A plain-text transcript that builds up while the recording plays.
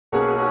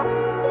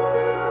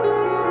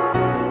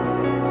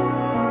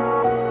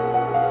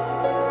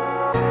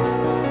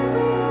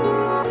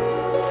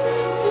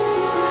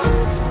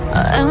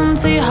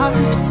Empty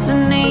hearts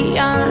and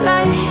neon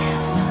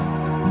lights,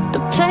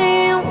 they're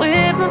playing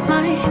with my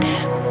mind.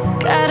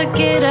 Gotta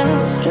get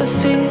out of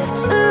here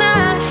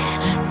tonight.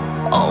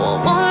 Oh, I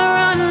wanna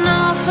run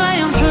off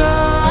and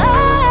fly,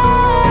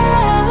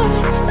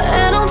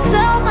 and I'll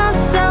tell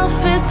myself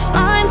it's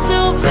fine to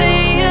be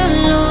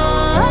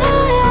alone,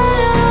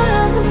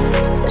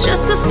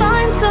 just to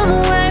find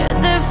somewhere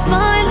that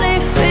finally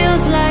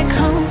feels like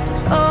home.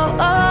 Oh,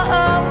 oh,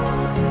 oh.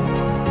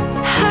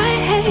 I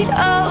hate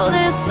all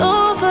this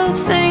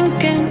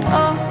overthinking.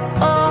 Oh,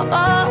 oh,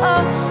 oh,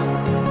 oh.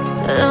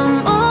 The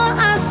more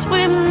I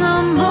swim, the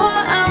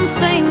more I'm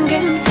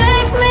sinking.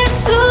 Take me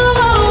to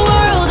a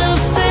world of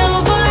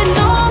silver,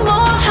 no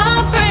more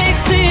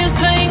heartbreaks, tears,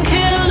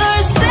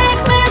 painkillers.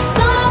 Take me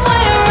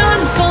somewhere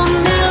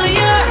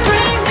unfamiliar,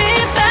 bring me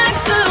back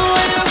to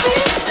where we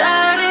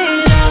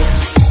started out.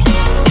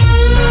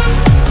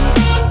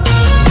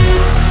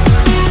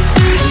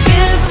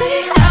 Get me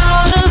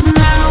out of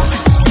now,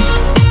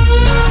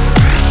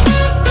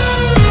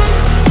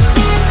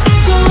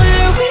 to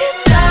where we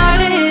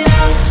started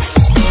out.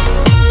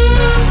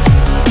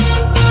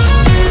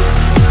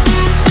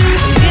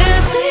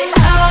 Get me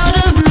out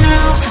of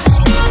now,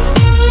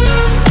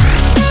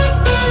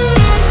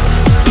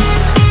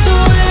 to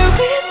where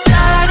we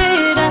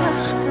started out.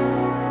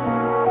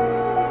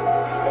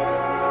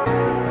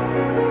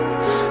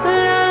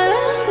 La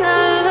la la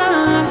la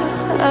la,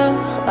 oh,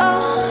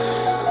 oh.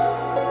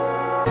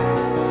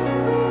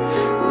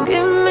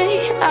 Get me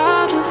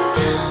out of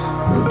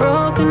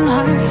broken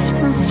hearts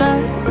and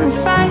starting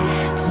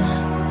fights,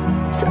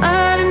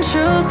 turning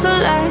truth to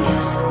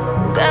lies.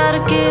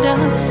 Gotta get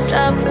up,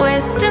 stop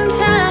wasting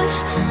time.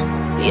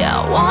 Yeah,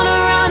 I wanna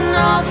run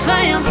off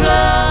and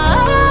fly,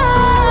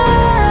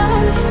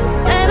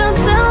 and I'll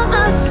tell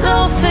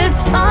myself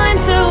it's fine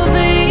to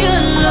be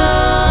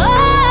alone,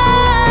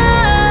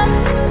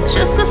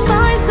 just to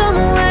find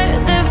somewhere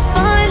that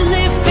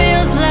finally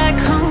feels like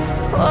home.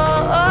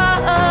 Oh, oh,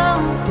 oh.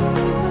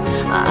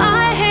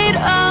 I hate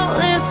all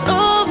this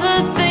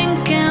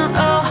overthinking.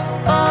 Oh,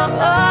 oh,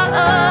 oh,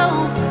 oh.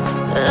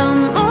 The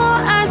more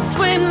I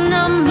swim,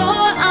 the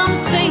more I'm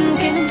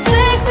sinking.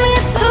 Take me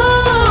to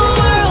a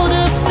world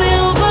of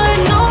silver,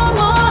 no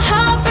more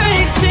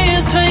heartbreaks,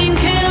 tears,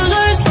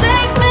 painkillers.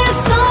 Take me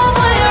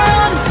somewhere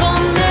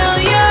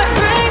unfamiliar,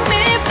 bring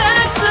me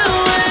back to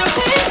where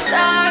we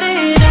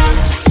started out.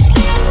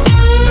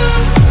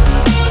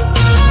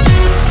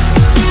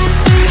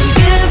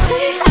 Get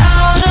me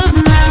out of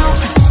now,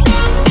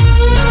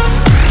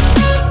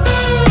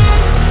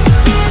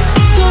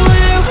 to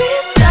where we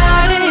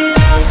started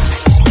out.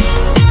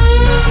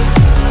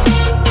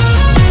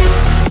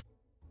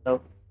 Hello.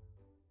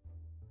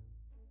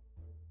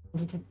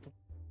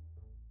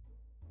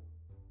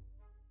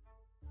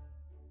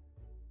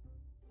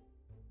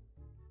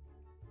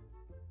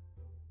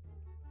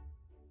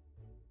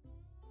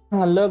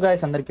 Hello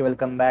guys, అందరికీ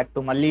welcome back to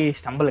మళ్ళీ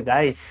stumble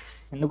guys.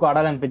 ఎందుకు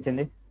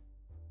ఆడాలనిపించింది,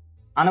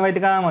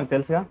 ఆనవాయితీగా మనకు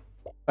తెలుసుగా.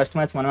 First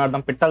match మనం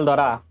ఆడదాం పిట్టల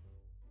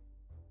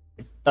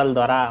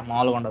ద్వారా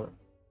మామూలుగా ఉండదు.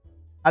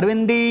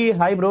 అరవింది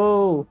హాయ్ బ్రో,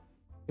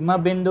 హిమ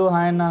బిందు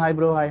హాయ్ అన్న, hi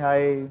bro, hi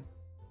hi.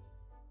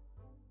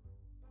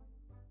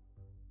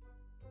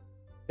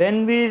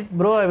 When we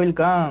bro I will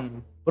come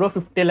bro.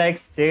 50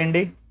 likes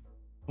చేయండి,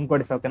 రూమ్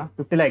కొడిస్తా ఓకేనా.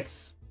 50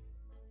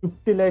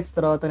 likes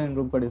తర్వాత నేను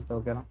రూమ్ కొడిస్తా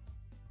ఓకేనా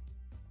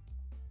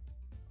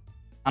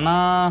అన్నా.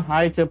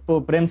 హాయ్ చెప్పు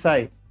ప్రేమ్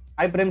సాయి.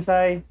 హాయ్ ప్రేమ్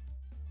సాయి.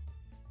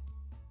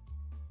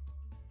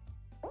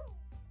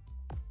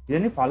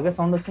 ఇదేంటి ఫాల్గా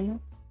సౌండ్ వస్తుంది?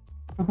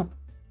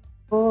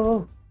 ఓ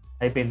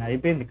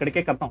అయిపోయింది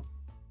ఇక్కడికే కథం.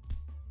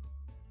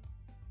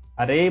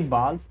 అరే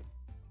బాల్స్.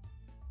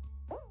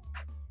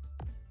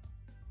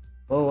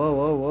 ఓ ఓ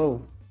ఓ ఓ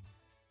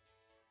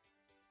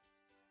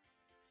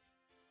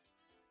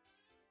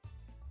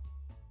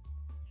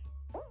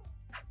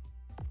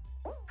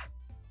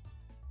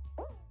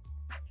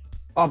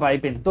అబ్బా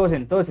అయిపోయింది.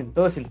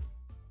 తోసింది.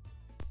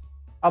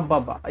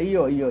 అబ్బాబ్బా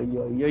అయ్యో అయ్యో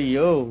అయ్యో అయ్యో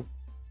అయ్యో.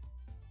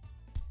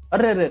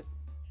 అరే అరే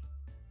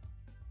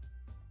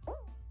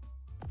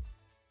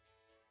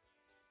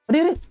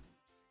అరే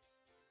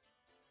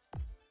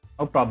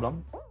నో ప్రాబ్లం.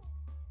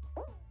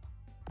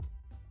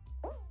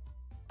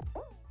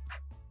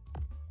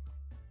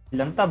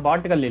 వీళ్ళంతా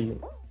బాటుకల్ ఇల్లు.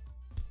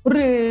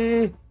 అరే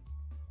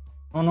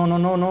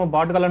నో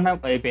బాటుకల్ అంటే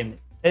అయిపోయింది,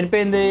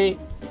 సరిపోయింది.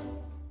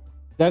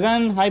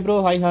 Gagan hi bro,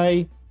 hi hi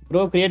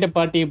bro. Create a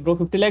party bro.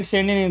 50 likes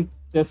చేయండి, నేను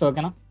చేస్తా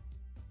ఓకేనా.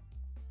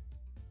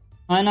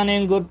 ఆయన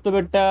నేను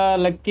గుర్తుపెట్టా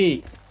లక్కీ.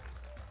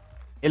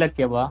 ఏ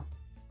లక్కీ అబ్బా?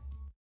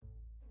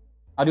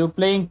 Are you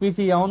playing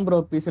PC? అవును బ్రో,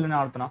 పీసీలోనే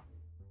ఆడుతున్నా.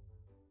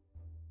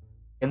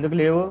 ఎందుకు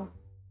లేవు?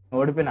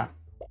 ఓడిపోయినా.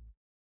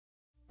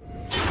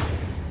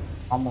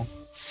 అమ్మో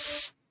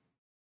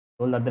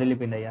రోజు అద్దరు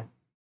వెళ్ళిపోయింది అయ్యా.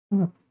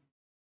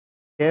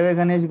 కేవే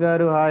గణేష్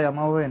గారు హాయ్.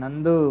 అమ్మోయ్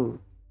నందు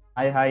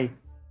హాయ్ హాయ్.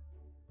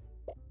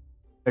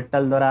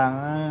 పెట్టాలి దొరా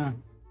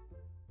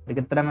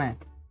ఇత్తడమే.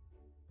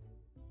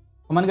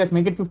 Come on guys,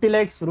 make it 50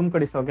 likes, room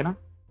కడిస్తా ఓకేనా.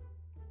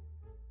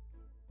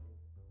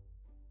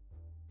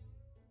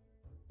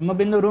 ನಿಮ್ಮ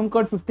ಬಿಂದು room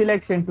code 50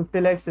 lakhs and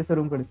 50 lakhs చేసే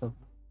రూమ్ కోడ్ ఇస్తావు.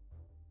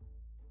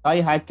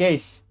 హాయ్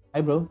హ్యాకేష్.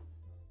 Hi bro.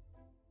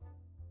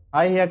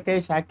 హాయ్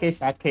హ్యాకేష్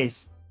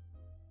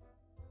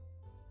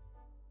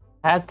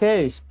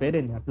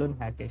పేరేంది అట్లా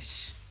హ్యాకేష్.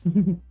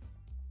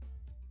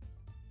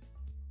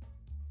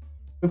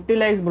 50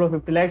 lakhs బ్రో.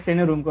 50 lakhs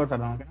చేయని రూమ్ కోడ్స్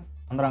ఆడదాం. ఓకేనా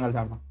అందరం కలిసి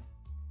ఆడదాం.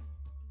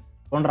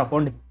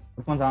 పోండి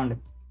పెట్టుకొని చావండి.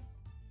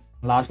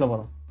 లాస్ట్లో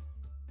పోదాం.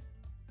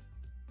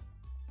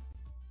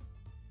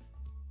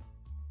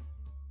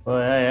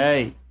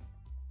 ఓయ్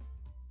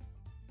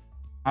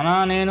అన్నా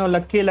నేను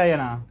లక్కీలు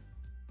అయ్యానా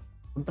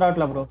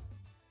గుర్తురావట్లా బ్రో.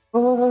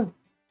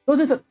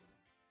 సార్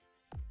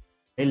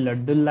ఏ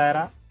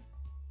లడ్డుల్లారా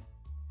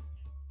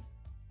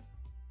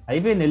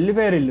అయిపోయింది.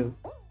 వెళ్ళిపోయారు ఇల్లు.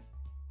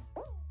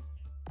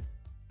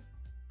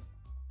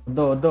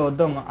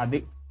 వద్దు అది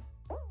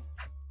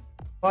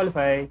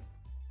క్వాలిఫై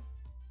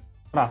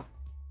రా.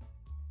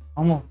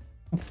 అమ్మో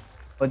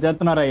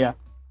వచ్చేస్తున్నారు అయ్యా.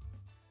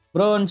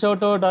 Bro one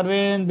shout out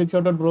Arvind. Big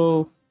shout out bro.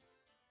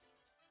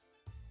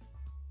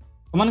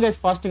 Come on guys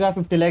ఫాస్ట్గా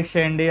 50 lakhs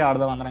చేయండి.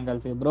 ఆడదాం అందరం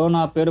కలిసి. బ్రో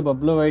నా పేరు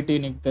బబ్లు వైటీ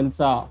నీకు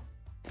తెలుసా?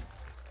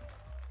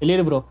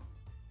 తెలియదు బ్రో.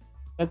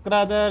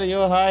 చక్రాధర్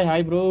యో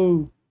హాయ్ బ్రో.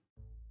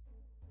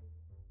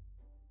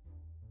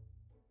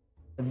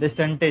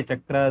 పెద్దస్ట్ అంటే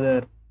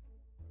చక్రాధర్.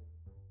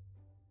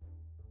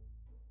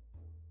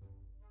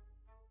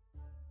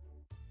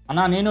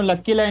 అన్నా నేను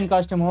లక్కీ లైన్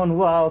కాస్ట్యూమ్.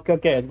 నువ్వు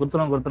ఓకే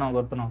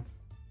గుర్తున్నావు.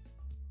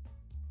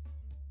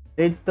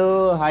 రితు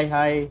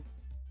హాయ్.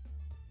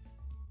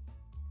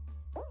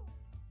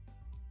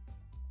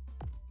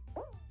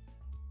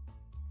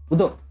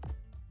 ఉదో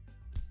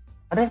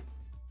అరే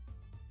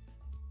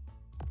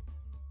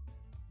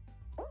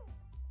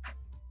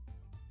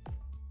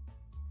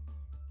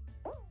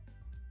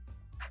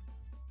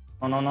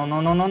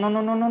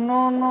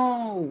no.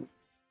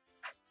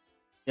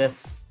 Yes.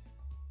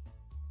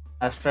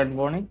 Astrid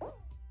Boni.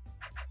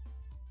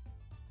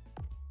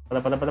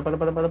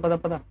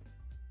 పద.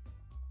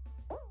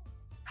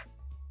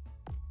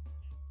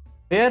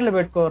 పేర్లు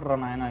పెట్టుకోర్రా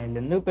నాయన. వీళ్ళు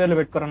ఎందుకు పేర్లు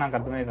పెట్టుకోరా నాకు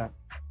అర్థమే కాదు.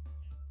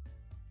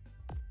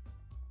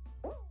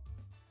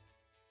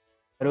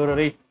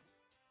 రీ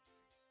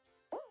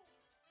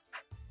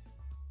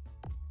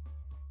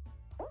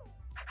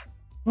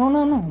నో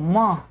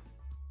అమ్మా.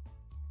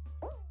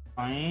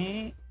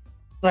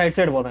 రైట్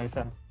సైడ్ పోతాం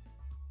ఈసారి.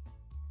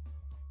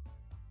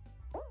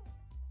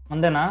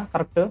 అంతేనా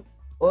కరెక్ట్?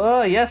 ఓ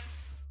ఎస్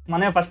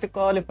మనే ఫస్ట్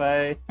క్వాలిఫై.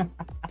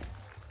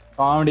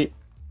 కామెడీ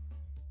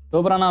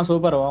సూపర్ అన్నా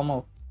సూపర్. వామో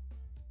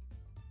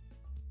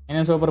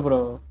నేనే సూపర్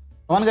బ్రో.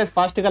 అవును గైస్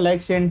ఫాస్ట్గా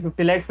లైక్స్ చేయండి.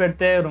 50 lakhs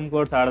పెడితే రూమ్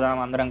కోడ్స్ ఆడదాం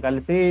అందరం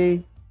కలిసి.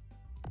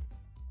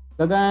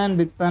 Gagan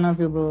big fan of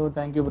you bro.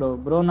 Thank you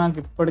bro. నాకు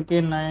ఇప్పటికీ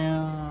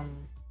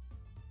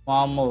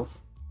వామో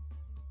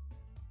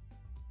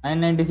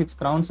 996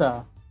 crowns.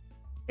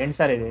 ఏంటి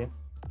సార్ ఇది?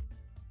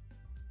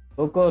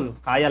 కోకోలు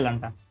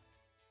కాయాలంట.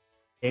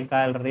 ఏం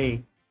కాయాలి రీ?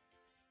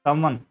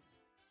 కమ్మన్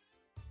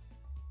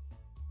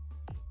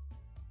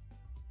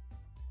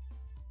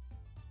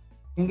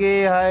ఇంకే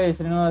hi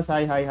Srinivas.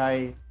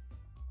 Hi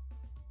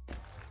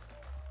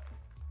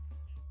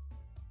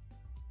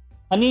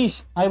Anish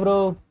hi bro.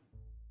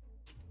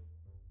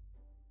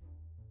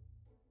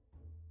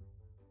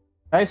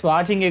 Guys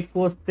watching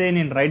ఎక్కువ వస్తే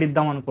నేను రైడ్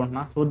ఇద్దాం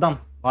అనుకుంటున్నా. చూద్దాం.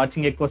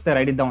 వాచింగ్ ఎక్కువ వస్తే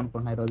రైడ్ ఇద్దాం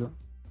అనుకుంటున్నా ఈరోజు.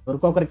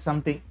 ఒక్కొక్కరికి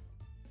something.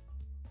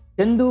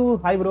 Chandu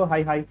hi bro.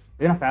 Hi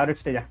ఇది నా ఫేవరెట్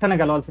స్టేజ్. ఎట్టనే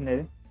గెలవాల్సిందే.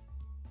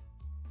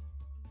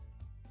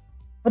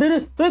 అరే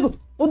రేగు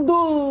వద్దు.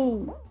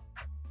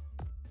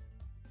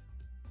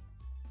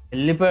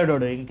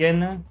 వెళ్ళిపోయాడు. ఇంకేం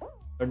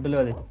గడ్డులు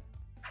అది.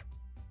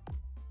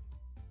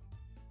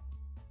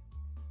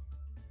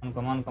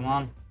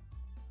 కమాన్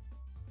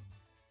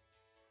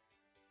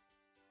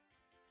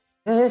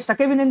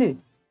స్టక్ అయిపోయింది.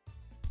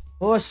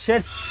 ఓ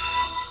షెట్.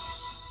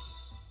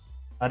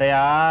 అరే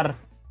యార్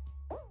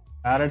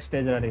ఫేవరెట్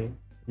స్టేజ్ అది.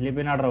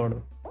 వెళ్ళిపోయినాడు రావాడు.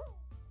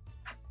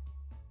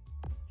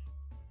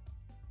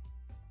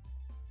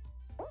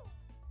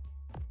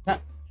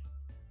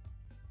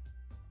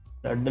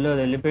 లడ్డులో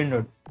వెళ్ళిపోయిండు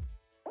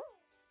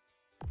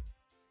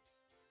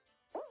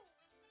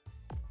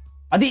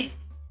అది.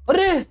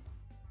 అరే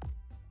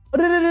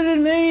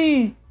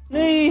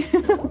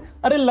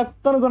అరే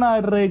లక్ అనుకున్నా.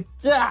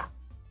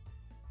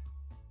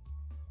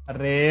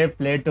 అరే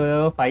plate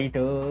fight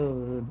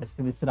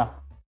just Misra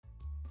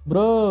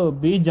bro.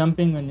 Be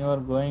jumping when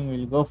you're going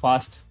will go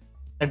fast.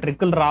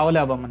 ట్రిక్కులు రావాలి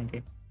అబ్బా మనకి.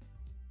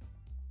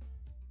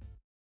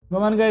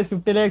 Gaman guys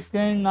 50 lakhs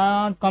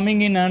not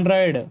coming in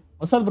Android.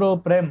 వస్తుంది బ్రో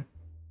ప్రేమ్.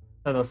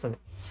 వస్తుంది.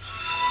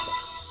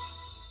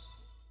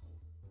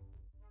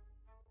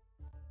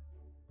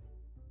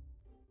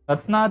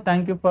 రత్న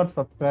thank you for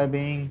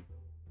subscribing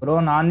bro.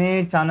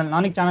 నానికి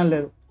ఛానల్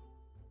లేదు.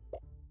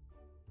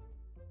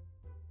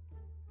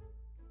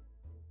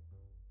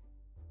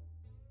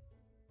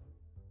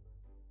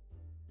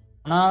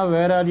 అన్నా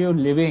where are you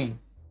living?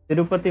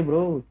 Tirupati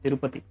bro.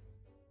 Tirupati.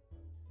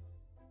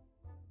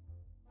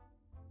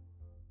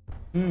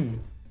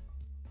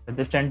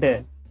 Just అంటే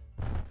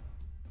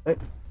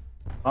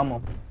వామో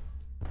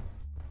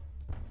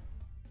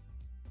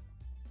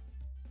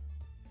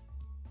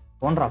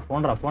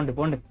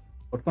పోండి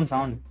కొట్టుకొని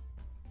సావండి.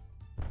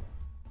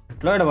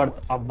 ఎట్లా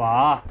పడతా అబ్బా,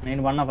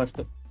 నేను పడినా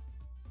ఫస్ట్.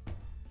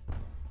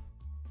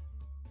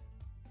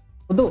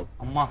 వద్దు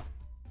అమ్మా,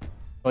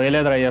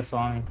 పోయలేదురా అయ్యా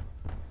స్వామి.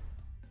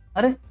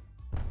 అరే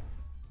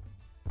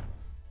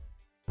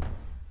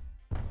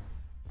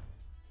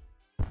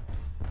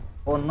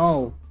ఓ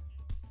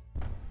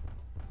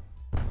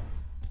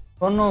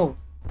నో,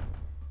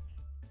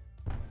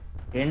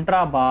 ఏంట్రా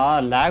అబ్బా,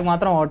 ల్యాగ్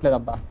మాత్రం అవ్వట్లేదు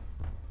అబ్బా.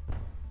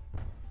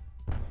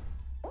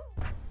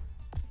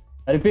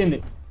 సరిపోయింది,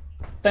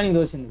 నీకు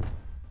దోసింది.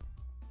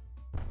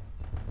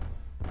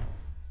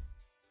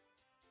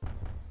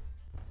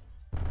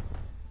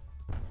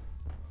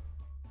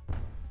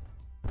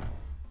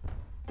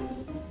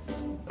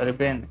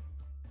 సరిపోయింది.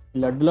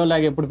 లడ్డులో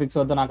లాగా ఎప్పుడు ఫిక్స్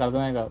అవుతుందో నాకు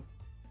అర్థమే కాదు.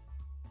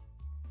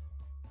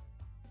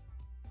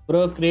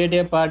 Bro create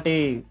a party,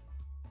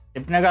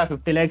 చెప్పినాగా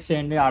 50 likes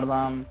చేయండి,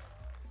 ఆడదాం.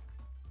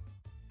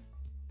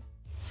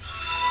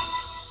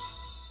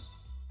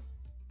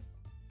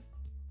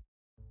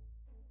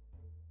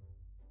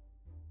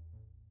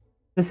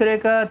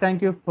 Surekha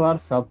thank you for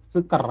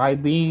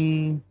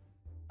subscribing.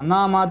 అన్నా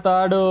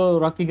మాతాడు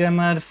రాకీ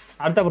గేమర్స్.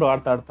 ఆడతా బ్రో,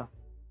 ఆడతా.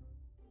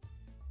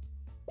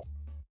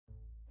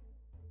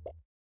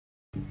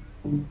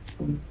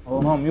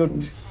 ఓహో mute.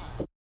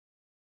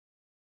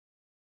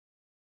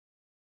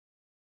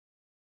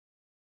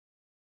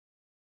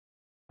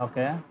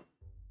 Okay,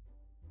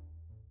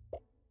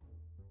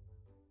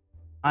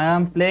 I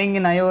am playing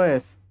in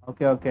iOS.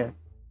 Okay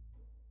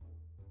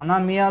అన్నా,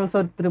 me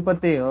also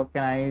Tirupati. Okay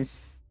nice,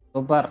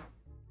 super.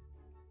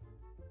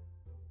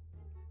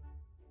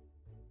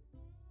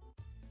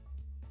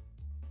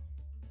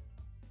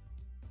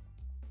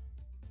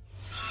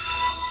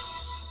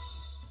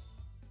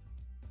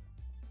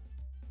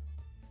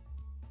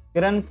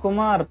 Kiran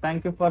Kumar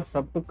thank you for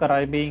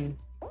subscribing.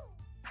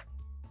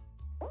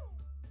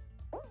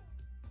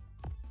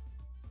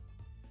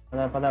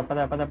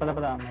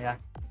 పద అమ్మయ్య.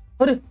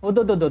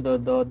 వద్దు.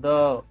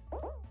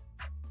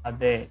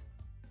 అదే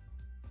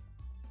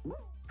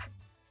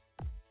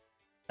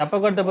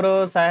చెప్పకూడదు బ్రో.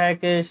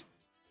 సాయకేష్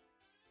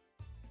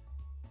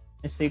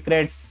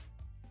సీక్రెట్స్.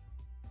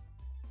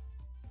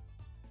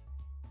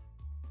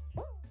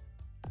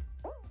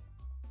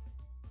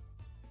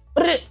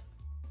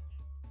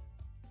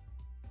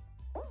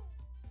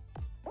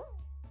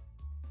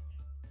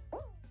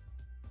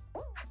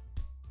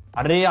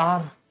 అరే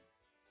యార్,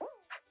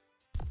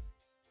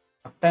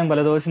 టైం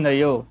భలే దోసింది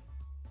అయ్యో.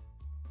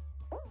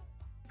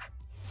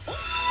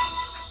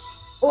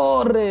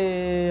 ఓరే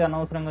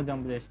అనవసరంగా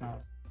జంప్ చేసిన.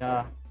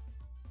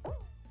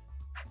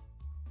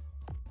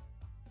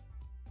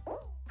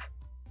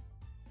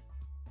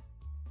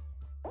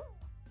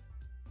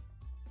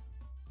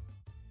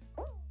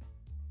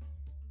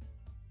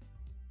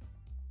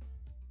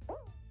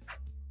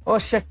 ఓ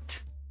షట్.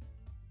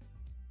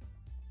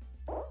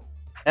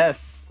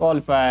 Yes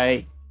qualify.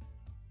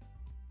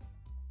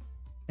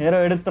 హీరో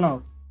ఎడుతున్నావు,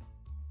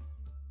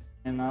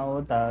 నేను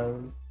అవుతా.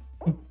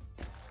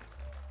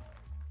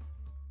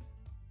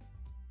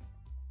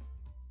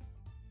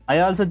 I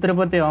also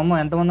Tirupati. అమ్మో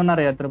ఎంతమంది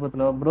ఉన్నారు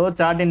తిరుపతిలో? Bro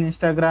chat in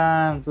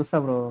Instagram. చూస్తా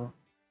బ్రో,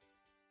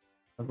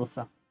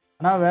 చూస్తా.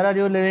 అన్నా where are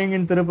you living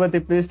in Tirupati,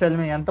 please tell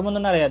me. ఎంతమంది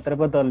ఉన్నారు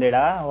తిరుపతి వాళ్ళు ఈడ?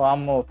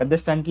 అమ్మో పెద్ద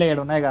స్టంట్లే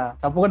ఇక్కడ ఉన్నాయిగా.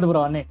 చెప్పకూడదు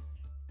బ్రో అన్ని,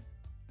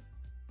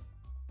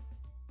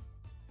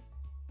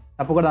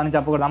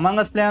 చెప్పకూడదు.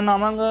 అమంగస్ ప్లే అన్నా,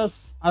 అమంగస్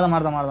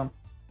ఆడదాం.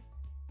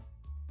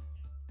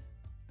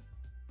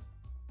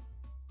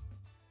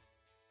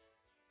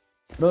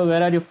 Bro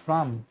where are you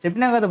from?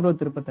 చెప్పినా కదా బ్రో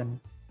తిరుపతి అని.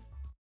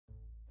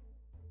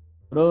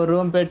 బ్రో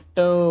రూమ్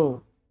పెట్టు.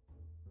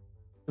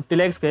 50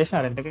 లైక్స్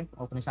వేసినారు ఇంటికి.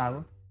 ఒక నిమిషం ఆగు.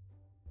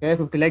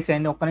 50 లైక్స్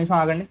అయింది, ఒక్క నిమిషం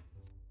ఆగండి.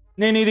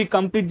 నేను ఇది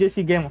కంప్లీట్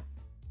చేసి గేమ్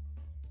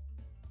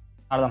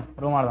ఆడదాం,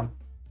 రూమ్ ఆడదాం.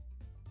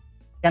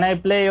 Can I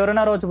play?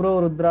 ఎవరైనా రావచ్చు bro.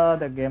 Rudra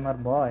the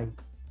gamer bye.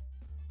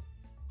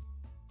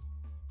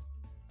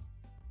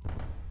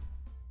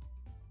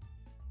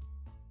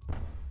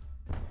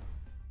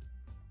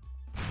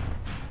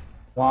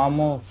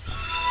 వామో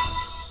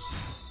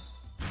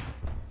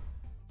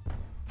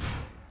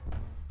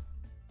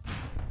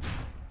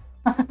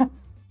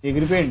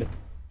ఎగిరిపోయిండు.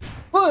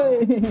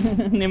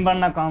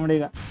 నింపన్నా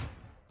కామెడీగా.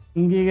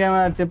 ఇంకేమ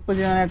చెప్పు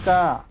చేయనక్క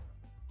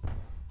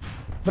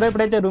బ్రో.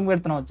 ఇప్పుడైతే రూమ్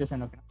పెడుతున్నావు,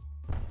 వచ్చేసాను. ఓకే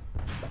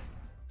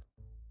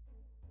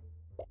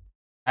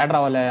యాడ్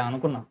రావాలి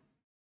అనుకున్నా.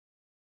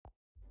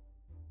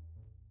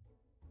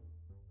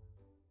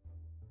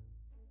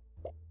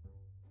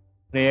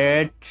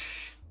 Great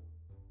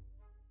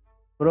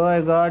bro, I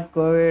got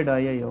Covid.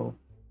 అయ్యయ్యో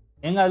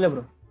ఏం కాదులే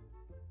బ్రో.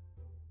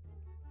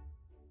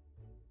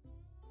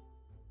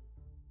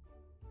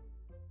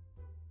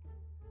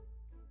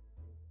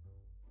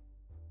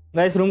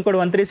 Guys room code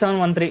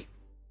 13713.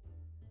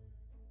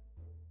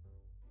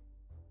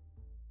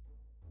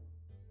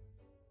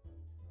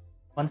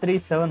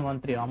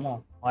 13713. అమ్మో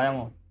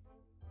వాయమో.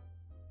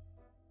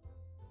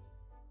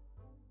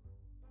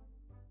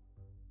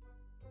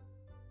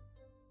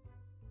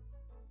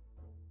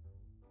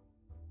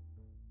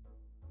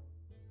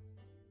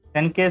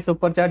 $10K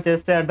సూపర్ చాట్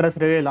చేస్తే అడ్రస్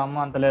రివీల్. అమ్మ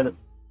అంత లేదు.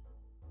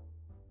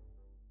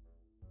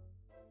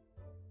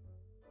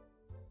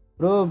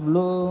 Bro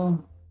blue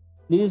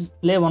please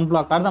play 1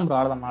 black. ఆడదాం బ్రో,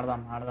 ఆడదాం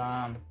ఆడదాం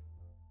ఆడదాం.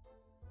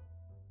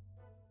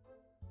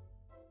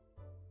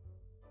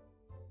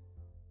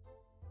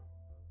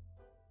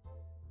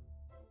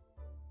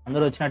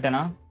 అందరూ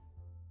వచ్చినట్టేనా?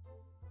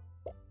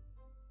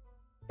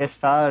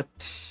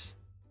 స్టార్ట్.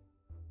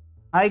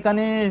 హాయ్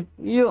కానీ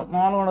అయ్యో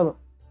మామూలుగా ఉండదు.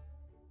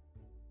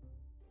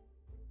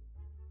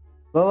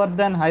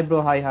 Govardhan hi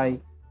bro, hi hi.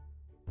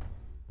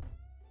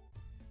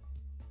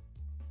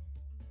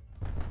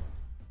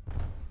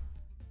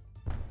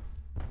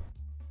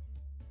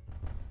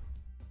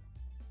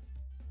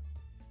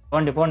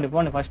 పోండి పోండి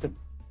పోండి ఫస్ట్.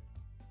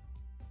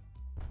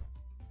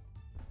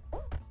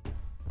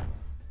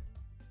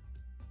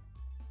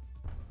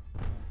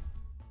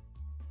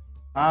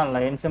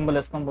 లైన్ సింబల్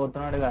వేసుకొని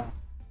పోతున్నాడుగా.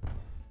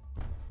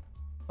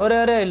 ఒరే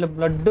ఒరే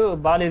బ్లడ్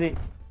బాల్ ఇది.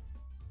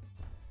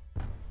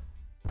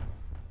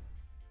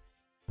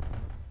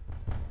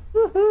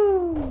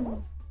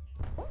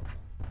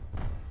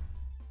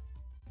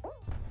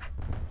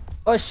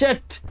 ఓ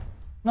షట్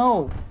నో.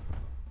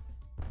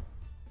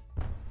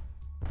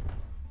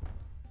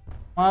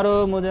 मारो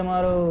मुझे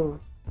मारो.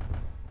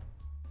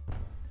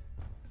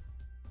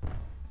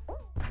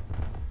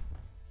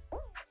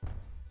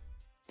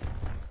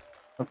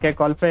 Okay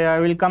qualify. I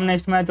will come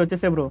next match.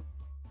 వచ్చేసే bro.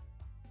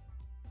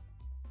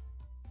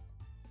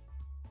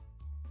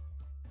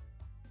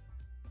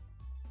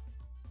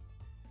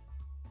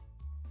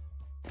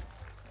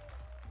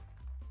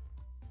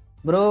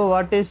 Bro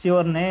what is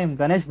your name?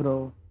 Ganesh bro.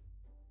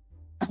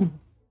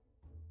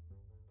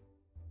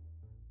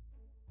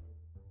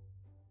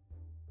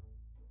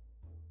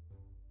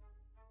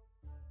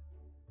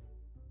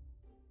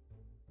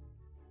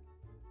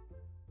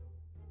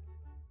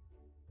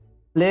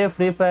 Play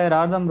free fire.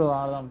 ఆడదాం బ్రో,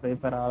 ఆడదాం ఫ్రీ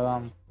ఫైర్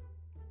ఆడదాం.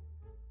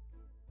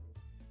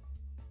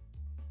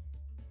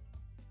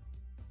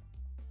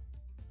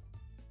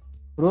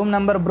 Room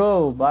number bro.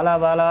 Bala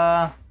Bala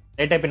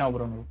late అయిపోయినావు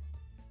bro నువ్వు.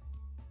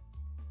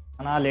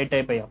 అనా లేట్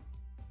అయిపోయావు.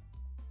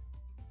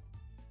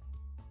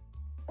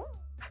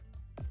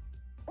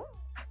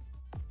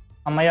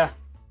 అమ్మయ్యా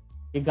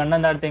ఈ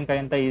గండం దాడితే ఇంకా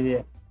ఎంత ఈజీ.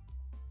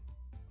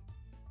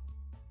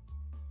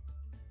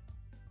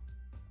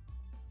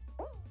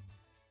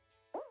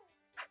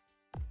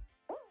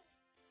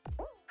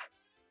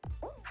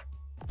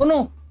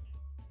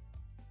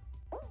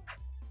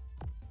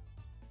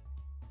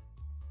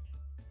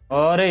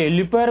 అరే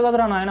వెళ్ళిపోయారు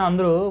కదరా నాయన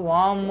అందరూ.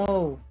 వామ్మో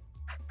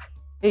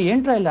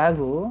ఏంట్రా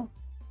లాగు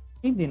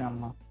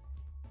దీనమ్మ.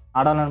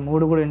 ఆడాలని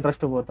మూడు కూడా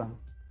ఇంట్రెస్ట్ పోతాను.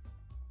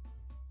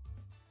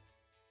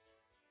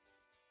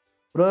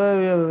 Bro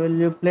will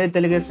you play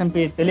Telugu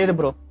SMP? తెలియదు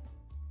బ్రో.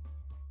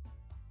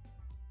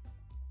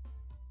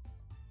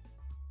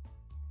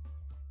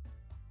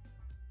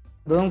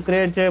 రూమ్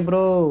క్రియేట్ చేయ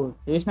బ్రో.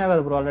 చేసినా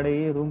కదా బ్రో ఆల్రెడీ.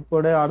 రూమ్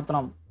కూడా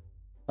ఆడుతున్నాం.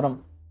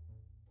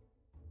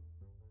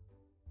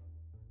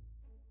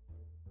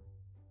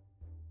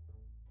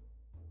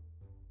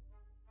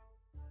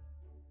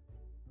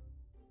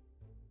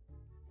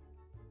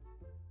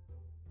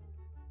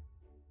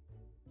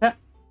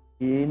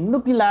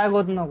 ఎందుకు ఇలా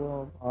ఆగిపోతుంది నాకు?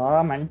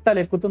 మెంటల్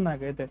ఎక్కుతుంది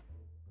నాకైతే.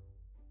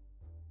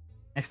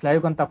 నెక్స్ట్ లైవ్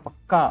కొంత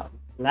పక్కా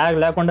ల్యాగ్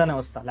లేకుండానే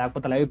వస్తా,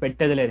 లేకపోతే లైవ్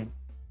పెట్టేది లేదు.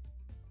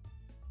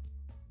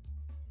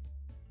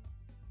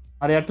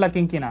 మరి ఎట్లా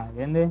కింకినా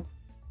ఏంది?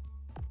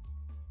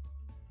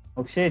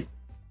 ఒకసే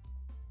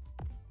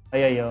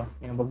అయ్యయ్యో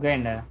నేను బుక్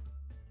అయ్యండి.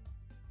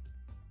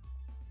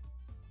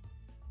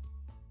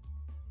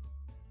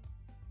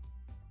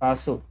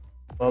 కాసు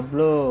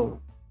బబ్లు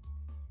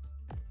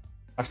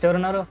ఫస్ట్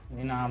ఎవరున్నారు?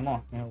 నేను అమ్మో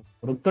నేను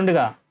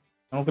ఉరుకుతుండగా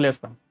నూకులు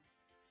వేసుకొని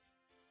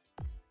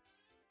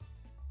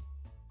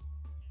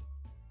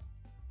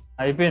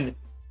అయిపోయింది.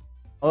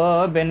 ఓ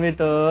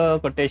బెన్విత్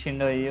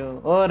కొట్టేసిండు. అయ్యో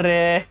ఓ రే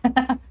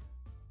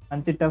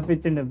మంచి టఫ్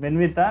ఇచ్చిండు.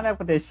 బెన్వితా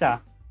లేకపోతే యషా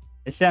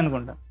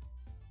అనుకుంటా.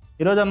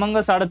 ఈరోజు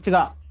అమంగస్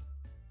ఆడొచ్చుగా.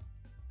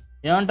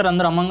 ఏమంటారు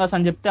అందరూ? అమంగస్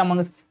అని చెప్తే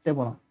అమంగస్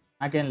అయిపోదాం.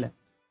 నాకేం లేదు,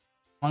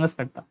 అమంగస్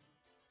పెడతా.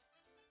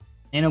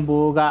 నేను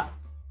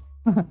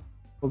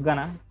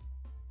బుగ్గానా?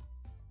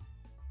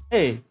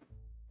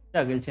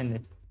 గెలిచింది.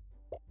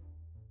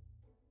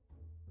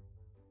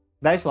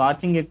 గైస్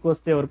వాచింగ్ ఎక్కువ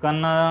వస్తే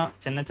ఎవరికన్నా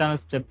చిన్న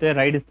ఛానల్స్ చెప్తే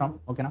రైడ్ ఇస్తాం,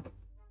 ఓకేనా?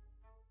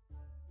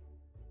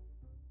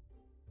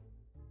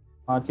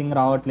 వాచింగ్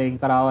రావట్లే,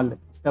 ఇంకా రావాలి,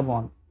 ఇస్తే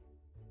బాగుంది.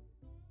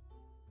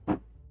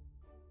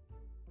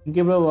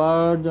 ఇంకే bro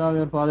what job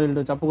your father will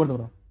do? చెప్పకూడదు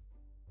బ్రో.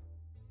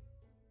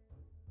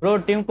 బ్రో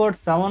టీమ్ కోడ్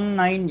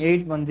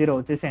 79810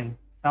 వచ్చేసేయండి.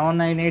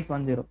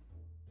 79810.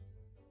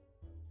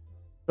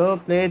 సో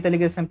ప్లే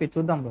తెలుగు SMP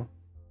చూద్దాం బ్రో.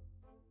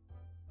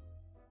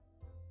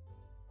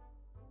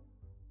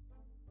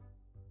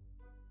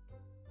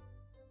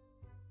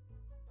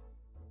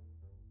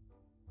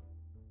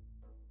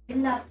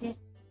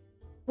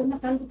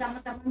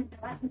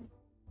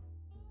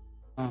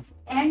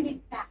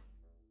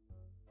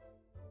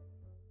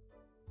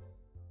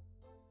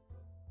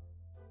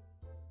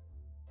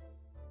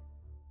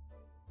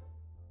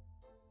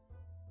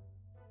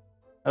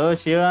 ఓ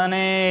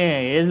శివాని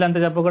ఏజ్లు అంతా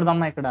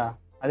చెప్పకూడదమ్మా ఇక్కడ,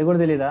 అది కూడా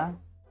తెలీదా?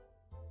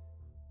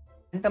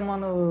 ఏంటమ్మా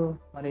నువ్వు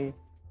మరి?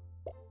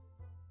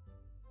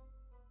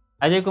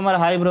 Ajay Kumar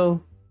hi bro.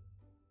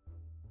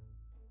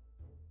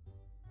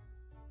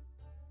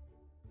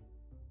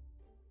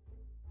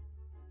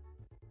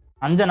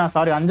 Anjana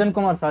sorry, Anjan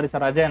Kumar sorry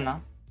sir, Ajay అన్న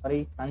sorry,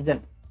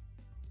 Anjan.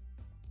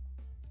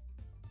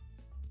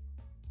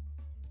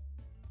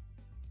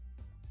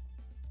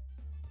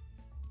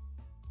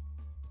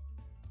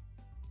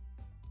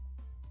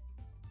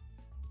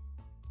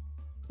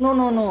 No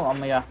no no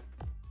అమ్మయ్య,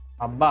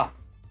 అబ్బా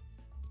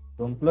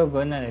గుంపులో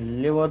పోయింది,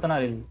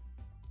 వెళ్ళిపోతున్నారు వీళ్ళు.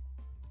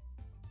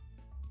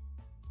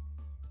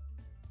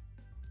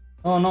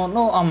 నో నో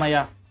నో అమ్మయ్య,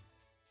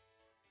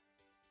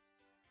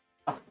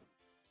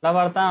 ఇలా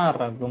పడతా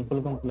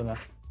గుంపులు గుంపులుగా.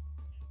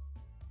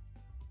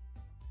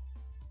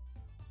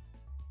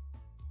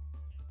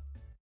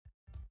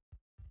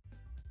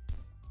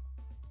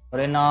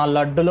 ఒరే నా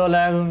లడ్డులో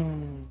లాగు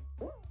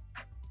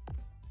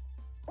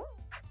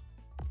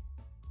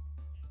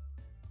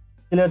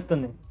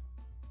తెలియస్తుంది.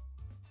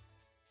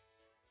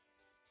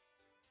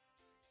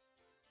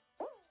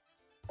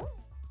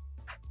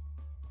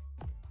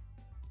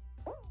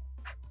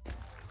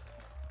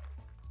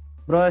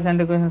 Bro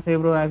centre question say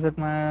bro accept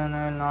my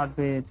not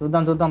be.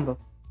 చూద్దాం చూద్దాం బ్రో,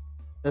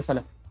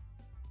 చేస్తలే.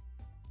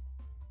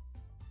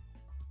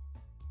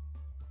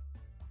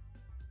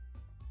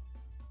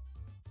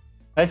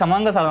 Guys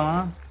Among Us ఆడమా?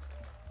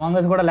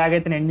 అమాంగస్ కూడా ల్యాగ్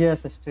అయితే నేను ఎంజాయ్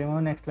చేస్తా స్ట్రీమ్.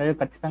 నెక్స్ట్ లైవ్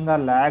ఖచ్చితంగా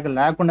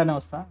లేకుండానే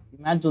వస్తా.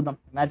 ఈ మ్యాచ్ చూద్దాం,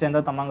 మ్యాచ్ అయిన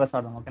తర్వాత అమాంగస్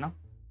ఆడదాం, ఓకేనా?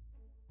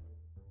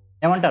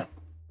 ఏమంటారు?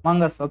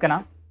 అమాంగస్ ఓకేనా?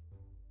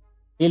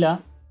 డీలా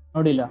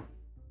నో డీలా?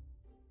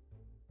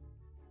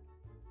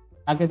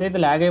 నాకైతే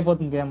ల్యాగ్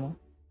అయిపోతుంది game.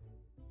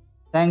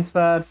 Thanks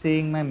for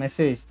seeing my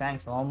message.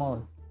 Thanks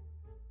ఓమోల్.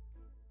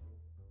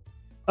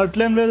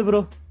 అట్లేం లేదు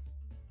బ్రో.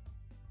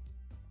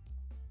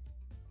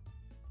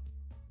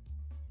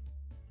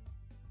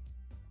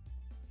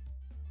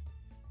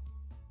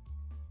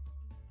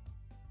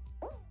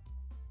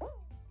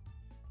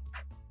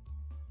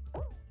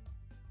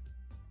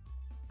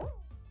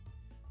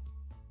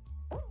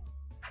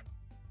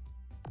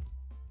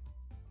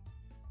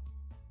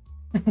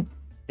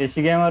 యష్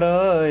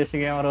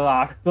గేమరు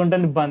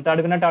ఆడుకుంటుంది, బంత్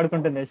ఆడుకున్నట్టు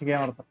ఆడుకుంటుంది యష్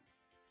గేమర్తో.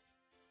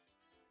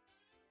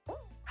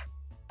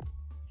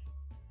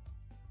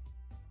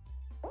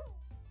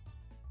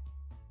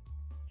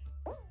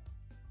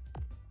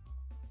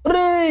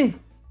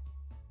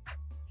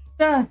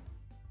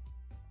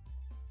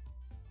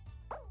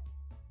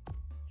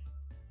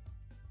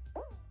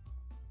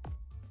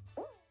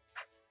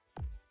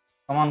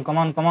 కమాన్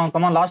కమాన్ కమాన్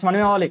కమాన్, లాస్ట్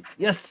మనమే అవ్వాలి.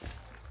 Yes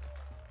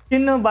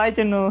Chinnu, bye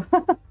Chinnu.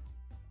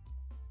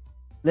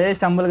 Play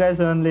stumble guys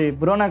only.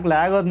 Bro నాకు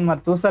ల్యాగ్ అవుతుంది,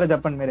 మరి చూస్తారా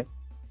చెప్పండి మీరే.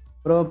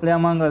 బ్రో ప్లే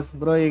అమాంగ్ అస్.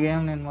 బ్రో ఈ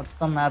గేమ్ నేను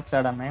మొత్తం మ్యాప్స్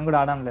ఆడాను, నేను కూడా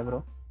ఆడానులే బ్రో.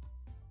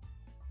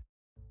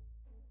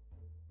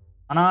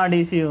 అనా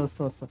డీసీ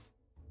వస్తూ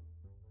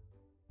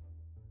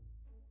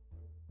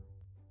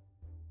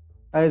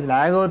గైస్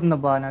ల్యాగ్ అవుతుంది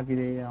అబ్బా నాకు.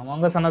 ఇది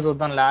అమాంగ్ అస్ అన్న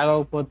చూద్దాం, ల్యాగ్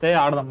అవ్వకపోతే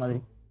ఆడదాం అది.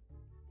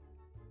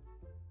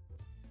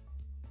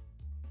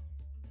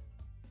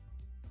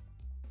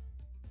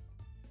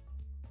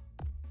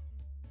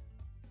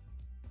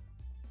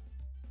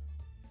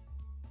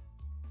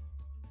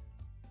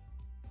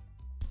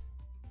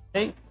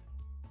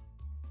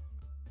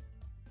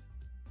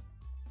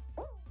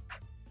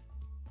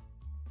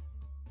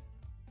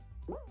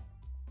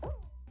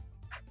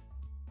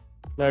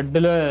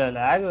 లడ్డులో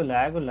లాగు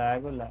లాగు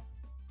లాగు లాగు.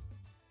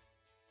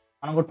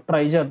 మనం కూడా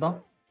ట్రై చేద్దాం.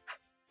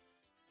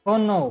 ఓ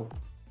నో,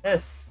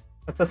 ఎస్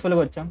సక్సెస్ఫుల్గా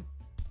వచ్చాం.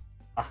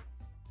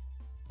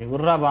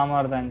 ఎగుర్రా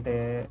బామారదంటే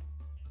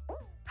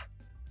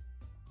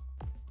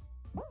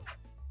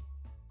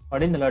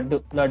పడింది. లడ్డు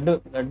లడ్డు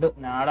లడ్డు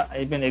నాడ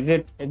అయిపోయింది.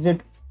 Exit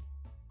exit.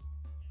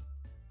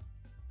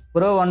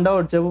 Bro one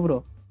doubt చెప్పు బ్రో.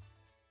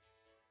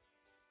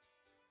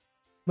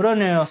 బ్రో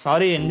నేను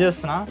సారీ ఏం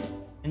చేస్తున్నా,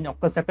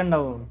 ఒక్క సెకండ్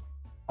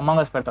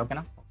అమాంగ్ అస్ పెడతా,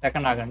 ఓకేనా?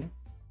 సెకండ్ ఆగండి.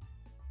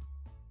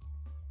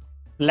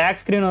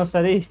 బ్లాక్ స్క్రీన్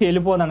వస్తుంది,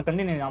 వెళ్ళిపోదు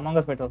అనుకోండి. నేను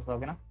అమాంగ్ అస్ పెట్టి వస్తా,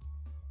 ఓకేనా?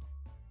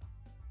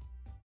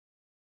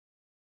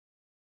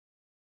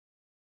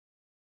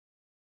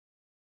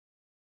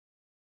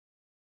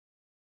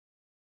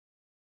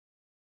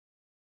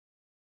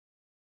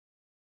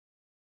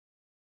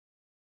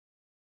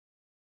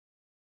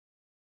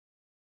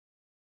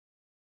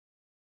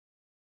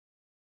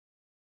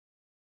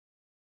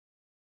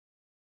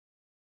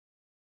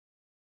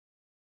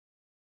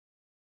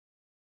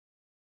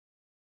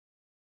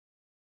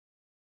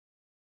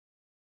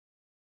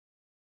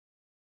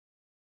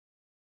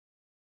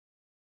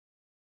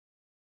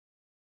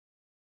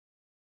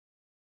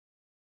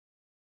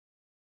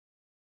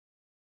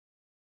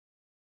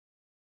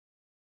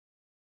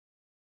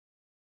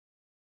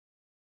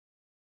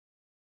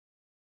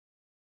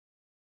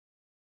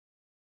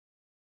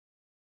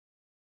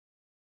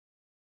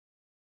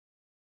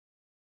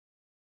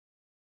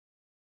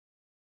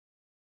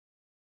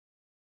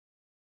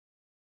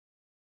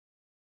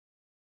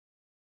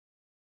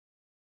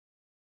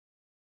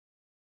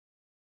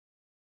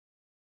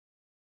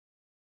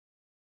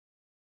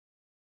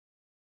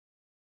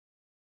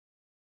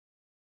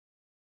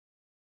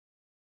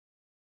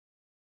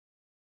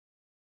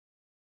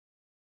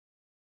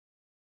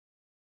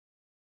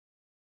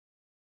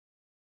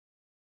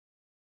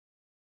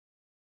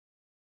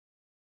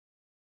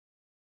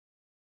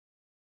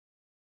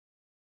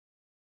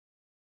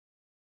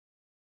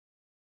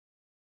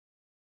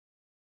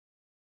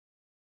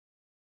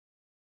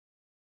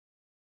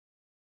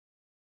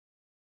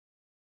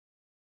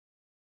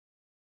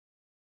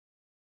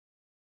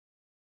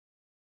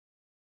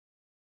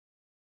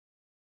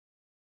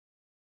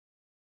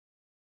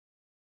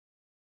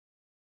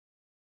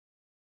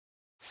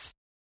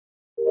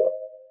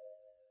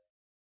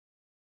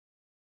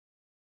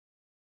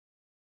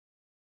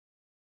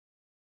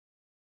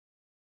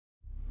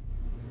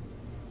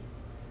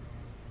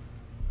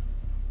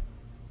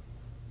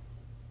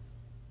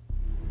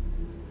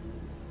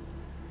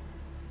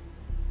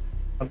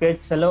 ఓకే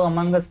చలో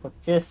అమంగ్ అస్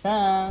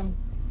వచ్చేసాం.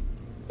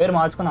 పేరు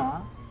మార్చుకున్నావా?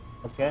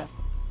 Okay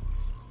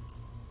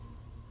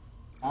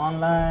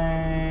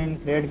online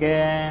create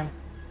game.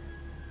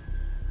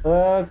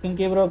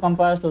 కింకీ bro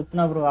కంపాస్ట్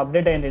వస్తున్నా బ్రో.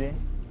 అప్డేట్ అయింది ఇది.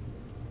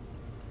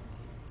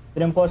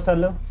 ఫిలిం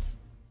పోస్టర్లు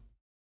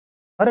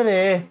అరే రే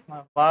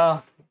బా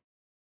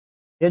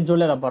ఏది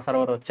చూడలేదబ్బా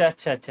సర్వర్. వచ్చే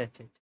వచ్చే వచ్చే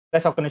వచ్చే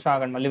ప్లస్ ఒక్క నిమిషం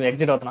ఆగండి, మళ్ళీ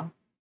ఎగ్జిట్ అవుతున్నా,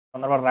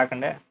 తొందరపడి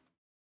రాకండి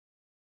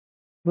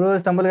బ్రో.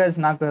 స్టంబుల్ గైస్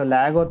నాకు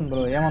ల్యాగ్ అవుతుంది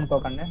బ్రో,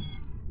 ఏమనుకోకండి.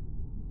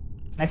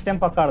 నెక్స్ట్ టైం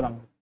పక్క ఆడదాం.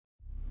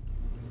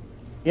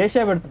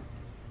 ఏషియా పెడుతున్నా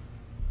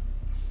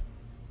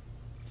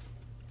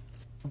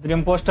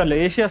ఫిలిం పోస్టర్లు.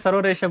 ఏషియా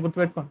సర్వర్ ఏషియా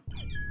గుర్తుపెట్టుకోండి.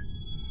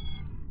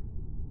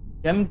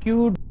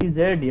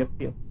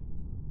 MQDZFF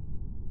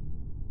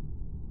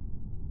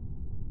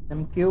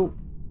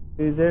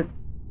MQDZF.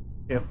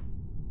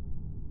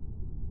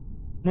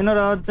 నేను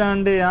రావచ్చా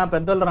అండి?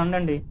 పెద్దోళ్ళు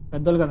రండి.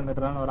 పెద్దోళ్ళు కదా మీరు,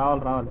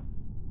 రావాలి.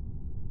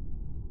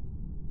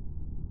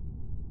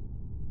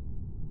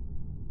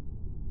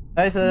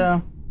 గైస్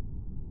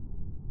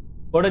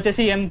కోడ్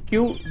వచ్చేసి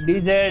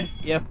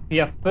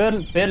MQDZFF.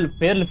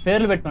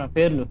 పేర్లు పెట్టుకున్నారు.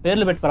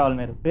 పేర్లు పెట్టుకోవాలి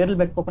మీరు. పేర్లు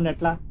పెట్టుకోకుండా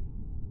ఎట్లా?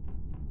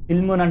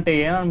 ఫిల్మ్ అంటే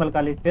ఏమని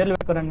పలకాలి? పేర్లు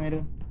పెట్టుకోరండి మీరు.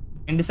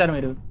 ఏంటి సార్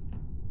మీరు?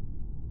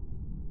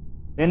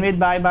 With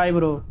bye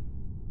bro.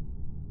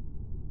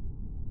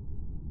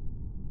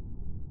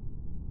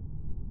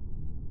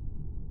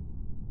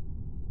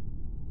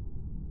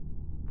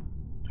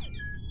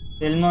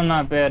 ఫిల్మ్ నా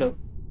పేరు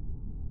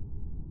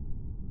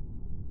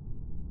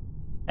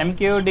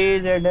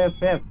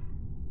MQDZFF.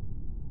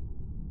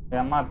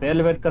 అమ్మా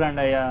పేర్లు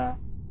పెట్టుకోరండి అయ్యా.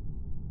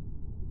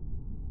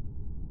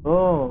 ఓ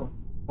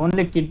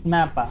only kid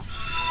మ్యాపా?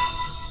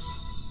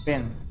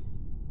 Pen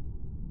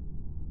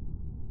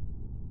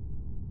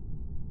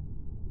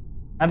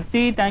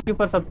నర్సీ thank you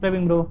for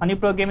subscribing bro. Honey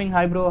pro gaming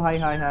hi bro. Hi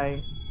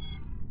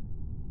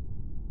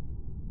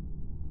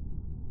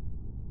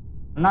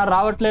అన్నా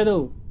రావట్లేదు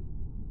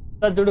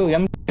చూడు.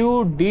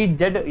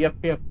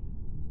 MQDZFF.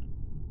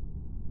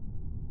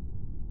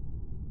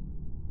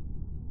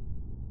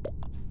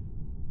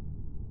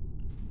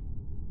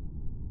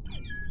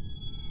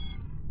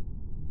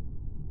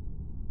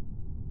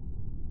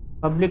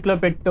 పబ్లిక్ లో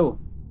పెట్టు.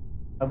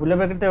 పబ్లిక్ లో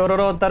పెడితే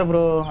ఎవరెవరో వస్తారు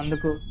బ్రో,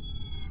 అందుకు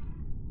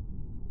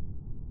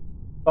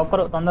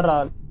ఒక్కరు తొందర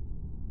రావాలి.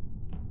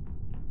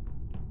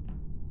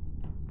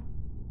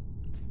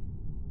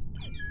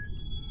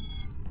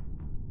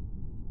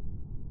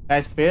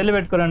 పేర్లు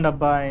పెట్టుకోరండి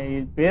అబ్బా. ఈ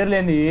పేర్లు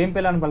ఏంది? ఏం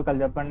పేర్లు అని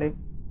పలకాలి చెప్పండి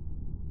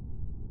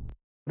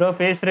బ్రో.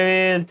 ఫేస్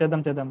రివీల్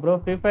చేద్దాం బ్రో.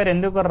 ఫ్రీ ఫైర్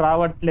ఎందుకు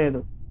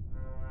రావట్లేదా?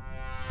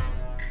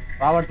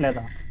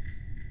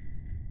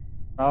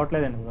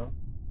 రావట్లేదండి బ్రో.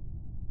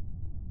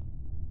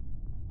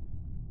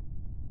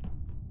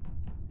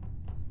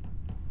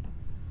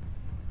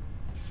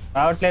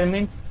 రావట్లేదు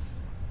మీన్స్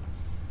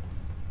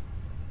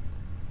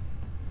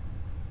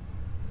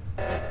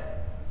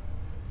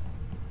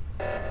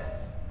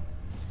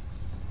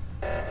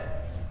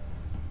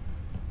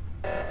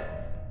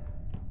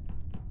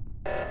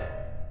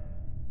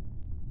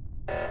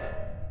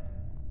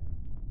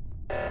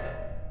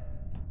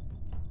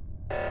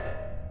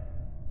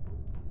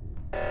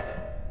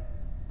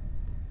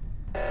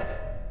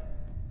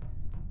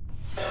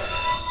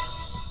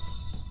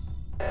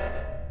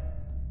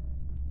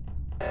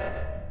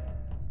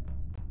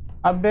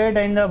అప్డేట్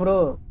అయిందా బ్రో?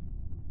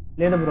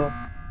 లేదు బ్రో.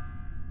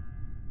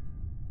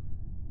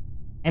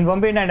 నేను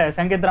పంపించండి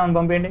సంకేత్ రావుని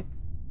పంపించండి.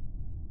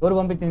 ఎవరు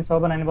పంపించింది?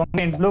 శోభన్ అని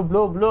పంపించండి. బ్లూ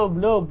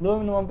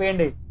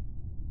పంపించండి.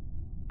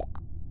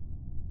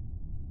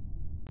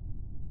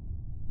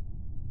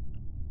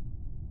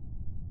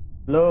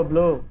 Blue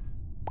bro.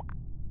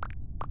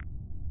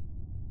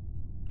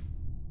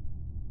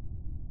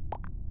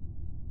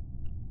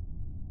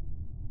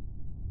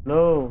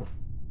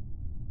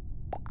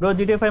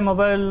 GTA 5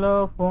 మొబైల్లో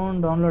ఫోన్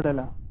డౌన్లోడ్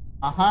ఎలా?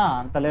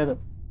 అంత లేదు.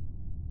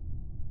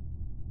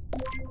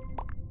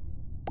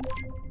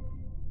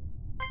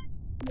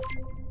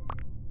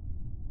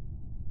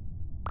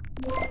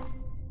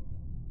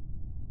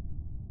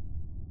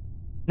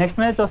 నెక్స్ట్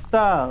మ్యాచ్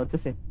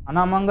వచ్చేసి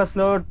అనామంగస్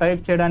లో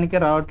టైప్ చేయడానికి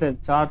రావట్లేదు.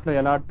 చాట్ లో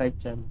ఎలా టైప్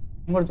చేయాలి?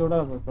 నేను కూడా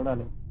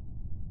చూడాలి.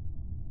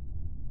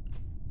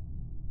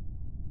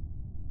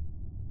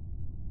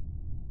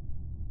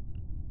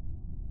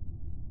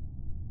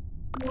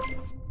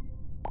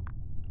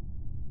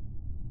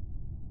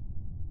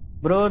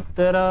 బ్రో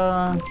తెరా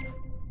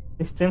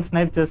స్ట్రీమ్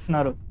స్నైప్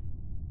చేస్తున్నారు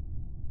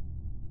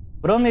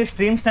బ్రో. మీరు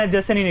స్ట్రీమ్ స్నైప్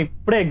చేస్తే నేను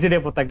ఇప్పుడే ఎగ్జిట్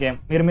అయిపోతా గేమ్.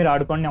 మీరు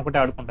ఆడుకోండి, నేను ఒకటే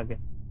ఆడుకుంటా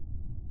గేమ్.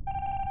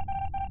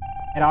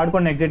 మీరు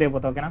ఆడుకోండి, ఎగ్జిట్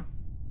అయిపోతా. ఓకేనా?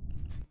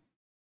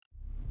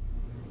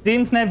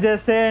 స్ట్రీమ్ స్నైప్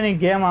చేస్తే నేను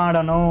గేమ్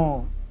ఆడను.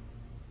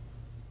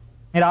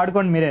 మీరు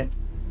ఆడుకోండి.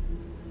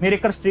 మీరు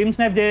ఇక్కడ స్ట్రీమ్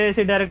స్నైప్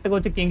చేసి డైరెక్ట్గా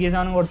వచ్చి కింగ్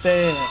అని కొడితే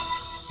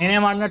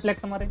నేనేం ఆడినట్లు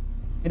లెక్క. మరి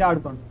మీరు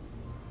ఆడుకోండి.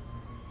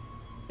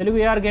 Telugu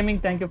AR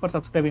gaming thank you for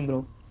subscribing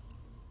bro.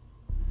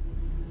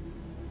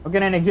 Okay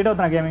నేను ఎగ్జిట్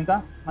అవుతున్నా గేమ్. ఇంకా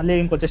మళ్ళీ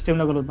ఇంకొచ్చే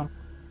స్ట్రీమ్లో కలుద్దాం.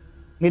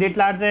 మీరు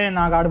ఇట్లా ఆడితే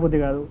నాకు ఆడబుద్ధి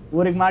కాదు.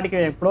 ఊరికి మాటికి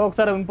ఎప్పుడో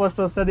ఒకసారి ఇంపోస్ట్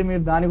వస్తుంది.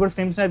 మీరు దాన్ని కూడా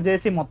స్ట్రీమ్ స్నైప్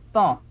చేసి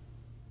మొత్తం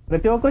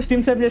ప్రతి ఒక్కరు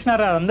స్ట్రీమ్ స్నాప్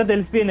చేసినారా, అందరూ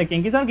తెలిసిపోయింది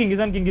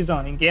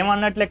కింకిసాన్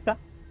ఇంకేమన్నట్టు లెక్క.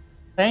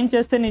 టైం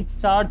చేస్తే నీ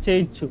స్టార్ట్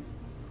చేయొచ్చు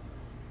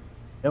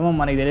ఏమో,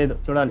 మనకి తెలియదు,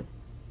 చూడాలి.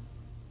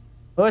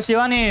 ఓ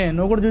శివాని,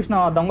 నువ్వు కూడా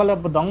చూసినావు దొంగ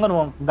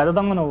నువ్వు, గద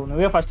దొంగ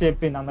నువ్వే ఫస్ట్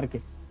చెప్పింది అందరికి.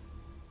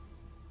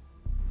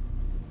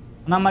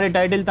 అన్నా మరి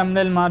టైటిల్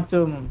థంబ్నెయిల్ మార్చు.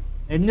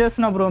 ఏం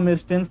చేస్తున్నావు బ్రో, మీరు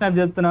స్ట్రీమ్ స్నాప్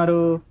చేస్తున్నారు,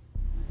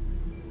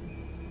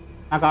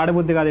 నాకు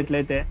ఆడబుద్ధి కాదు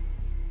ఇట్లయితే.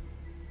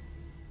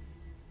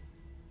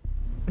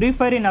 ఫ్రీ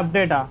ఫైర్ ఇన్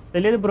అప్డేటా,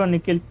 తెలియదు bro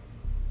Nikhil.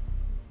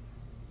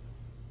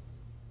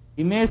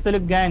 Image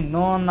Telugu gang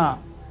no అన్నా,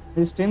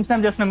 ఇది స్ట్రీమ్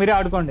స్నాప్ చేస్తున్నా, మీరే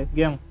ఆడుకోండి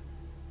గేమ్.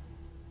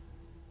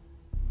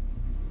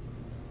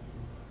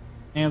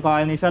 నేను ఒక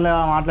 5 నిమిషాలు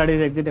మాట్లాడి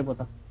ఎగ్జిట్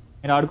అయిపోతా,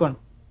 మీరు ఆడుకోండి.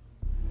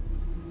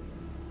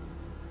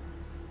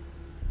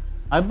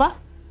 అబ్బా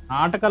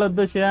నాటకాలు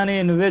వద్దు అని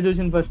నువ్వే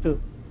చూసింది ఫస్ట్,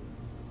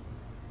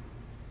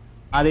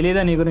 అది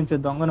తెలీదా నీ గురించి,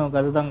 దొంగ నువ్వు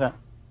గద దొంగ.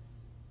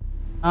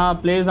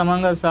 ప్లీజ్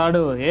అమంగ్ అస్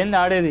ఆడు. ఏంది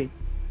ఆడేది,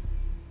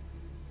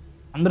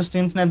 అందరూ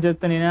స్ట్రీమ్ స్నాప్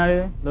చేస్తే నేనే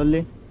ఆడేది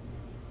లొల్లి.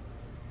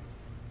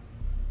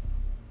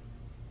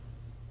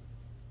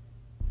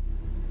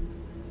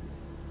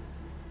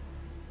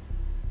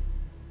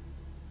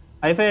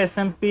 ఐఫై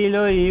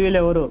ఎస్ఎంపీలో ఈవీలు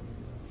ఎవరు,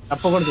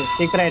 తప్పకూడదు,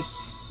 సీక్రెట్.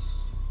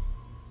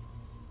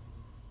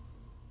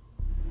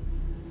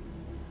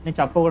 నేను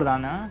చెప్పకూడదా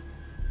అన్న.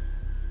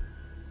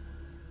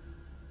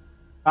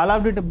 Call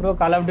of duty bro,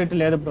 call of duty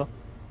లేదు బ్రో,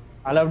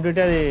 కాల్ ఆఫ్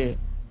డ్యూటీ అది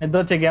నిద్ర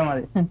వచ్చే గేమ్,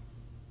 అది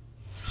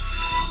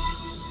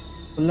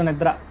ఫుల్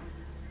నిద్ర.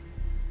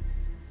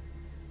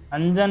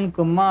 Anjan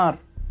Kumar,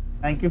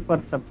 thank you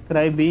for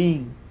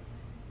subscribing.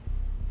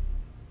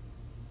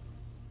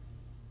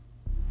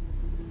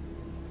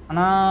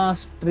 అన్నా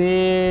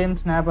స్ట్రీమ్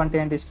స్నాప్ అంటే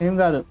ఏంటి, స్ట్రీమ్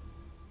కాదు,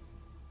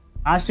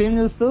 ఆ స్ట్రీమ్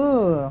చూస్తూ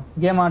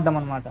గేమ్ ఆడడం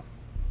అనమాట.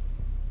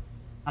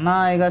 అన్నా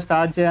ఇక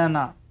స్టార్ట్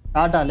చేయన్నా,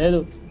 స్టార్టా లేదు,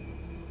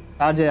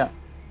 స్టార్ట్ చేయ,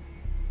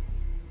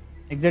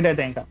 ఎగ్జిట్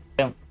అయితే ఇంకా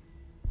గేమ్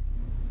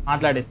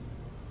మాట్లాడి.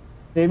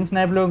 స్ట్రీమ్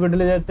స్నాప్లు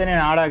గుడ్డలు చేస్తే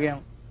నేను ఆడా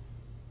గేమ్,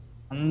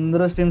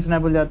 అందరూ స్ట్రీమ్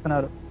స్నాప్లు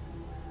చేస్తున్నారు.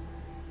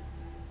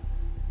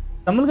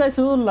 తమ్ముడు గైస్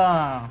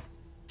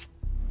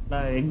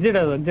ఎగ్జిట్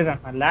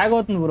అంటున్నా, ల్యాగ్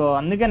అవుతుంది బ్రో,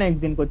 అందుకే నేను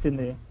దీనికి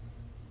వచ్చింది,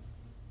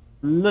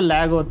 ఫుల్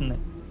ల్యాగ్ అవుతుంది.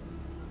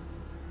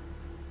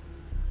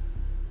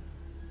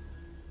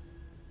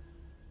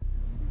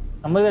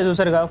 తమ్ముడుగా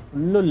చూసారుగా,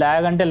 ఫుల్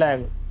ల్యాగ్ అంటే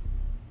ల్యాగ్.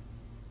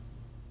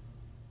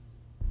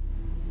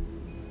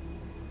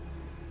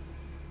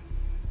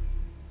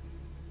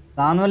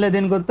 దానివల్లే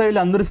దీనికి వస్తే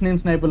వీళ్ళు అందరూ స్ట్రీమ్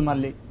స్నైపులు,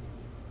 మళ్ళీ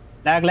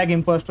ల్యాగ్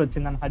ఇంపోస్ట్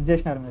వచ్చిందని హజ్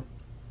చేసినారు మీరు.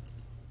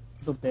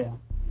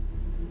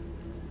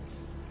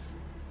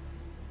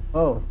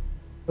 ఓ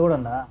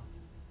చూడండా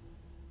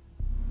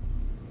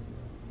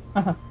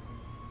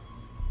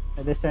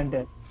జస్ట్ అంటే.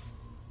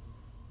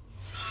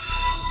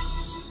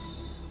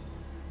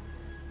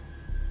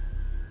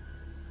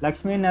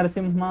 Lakshmi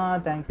Narasimha,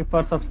 thank you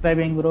for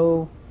subscribing bro.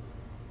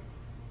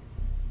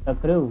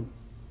 Chakru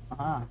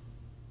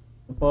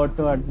support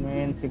to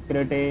admin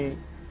security.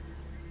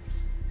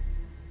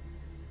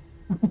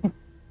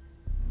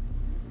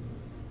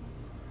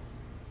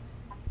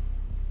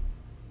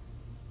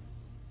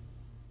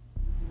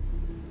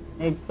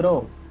 Throw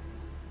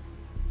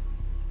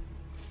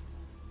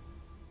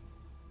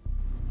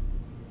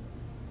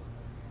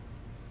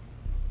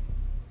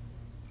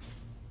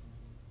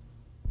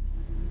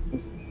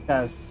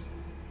discuss.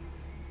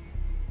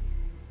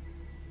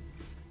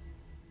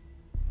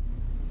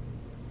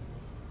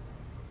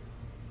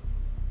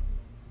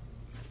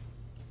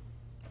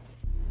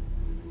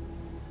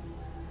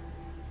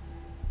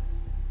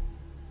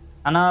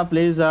 అన్నా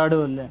ప్లీజ్ ఆడు,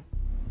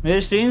 మీరు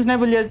స్ట్రీమ్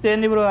స్నాపుల్ చేస్తే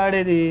ఏంది బ్రో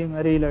ఆడేది,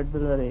 మరి లడ్డు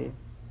అది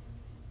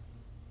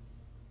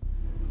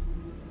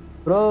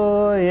బ్రో.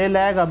 ఏ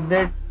ల్యాగ్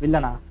అప్డేట్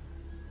విల్లనా,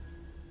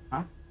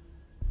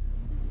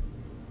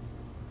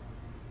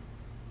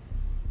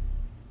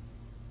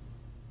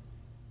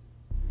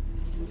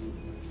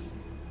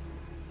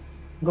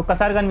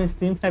 ఇంకొకసారి కానీ మీరు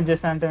స్ట్రీమ్ స్నాప్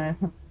చేస్తా అంటే,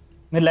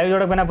 మీరు లైవ్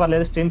చూడకపోయినా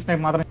పర్లేదు, స్ట్రీమ్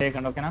స్నాప్ మాత్రం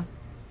చేయకండి, ఓకేనా.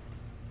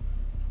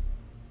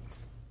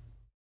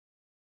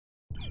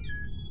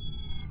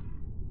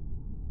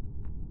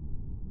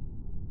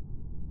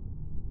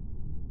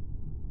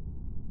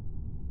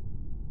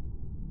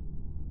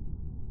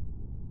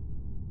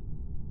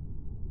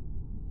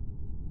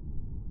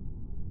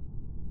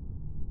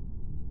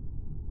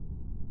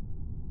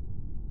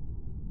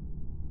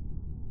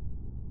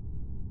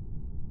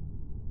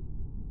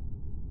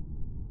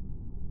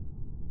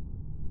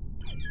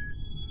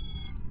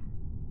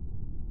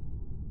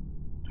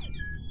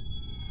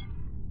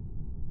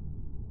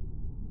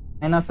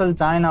 నేను అసలు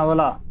జాయిన్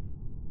అవ్వలా,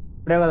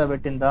 ఇప్పుడే కదా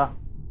పెట్టిందా.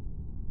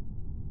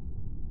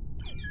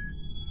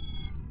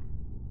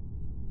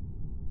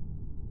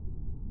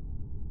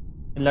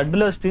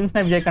 లడ్డులో స్ట్రీమ్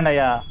స్నాప్ చేయకండి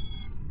అయ్యా,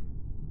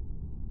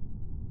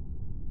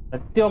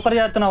 ప్రతి ఒక్కరు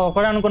చేస్తున్నారు,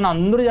 ఒకడే అనుకున్న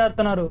అందరూ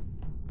చేస్తున్నారు.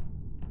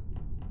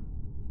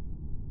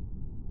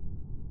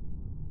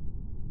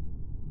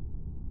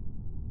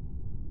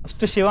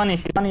 ఫస్ట్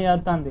శివాని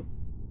చేస్తుంది.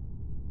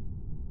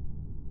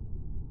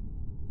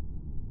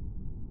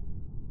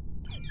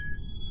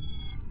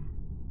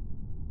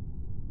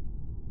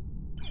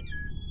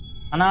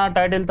 అన్నా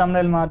టైటిల్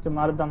thumbnail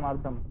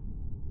మారుద్దాం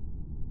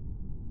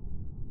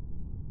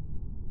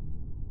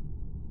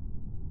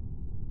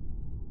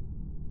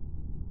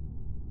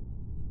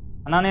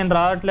అన్నా నేను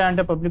రావట్లే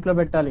అంటే పబ్లిక్లో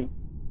పెట్టాలి.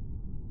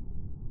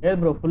 లేదు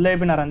బ్రో ఫుల్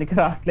అయిపోయినారు అందుకే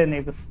రావట్లేదు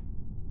నీకు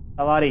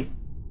సవారీ.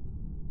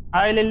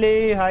 Hi lily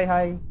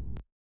hi.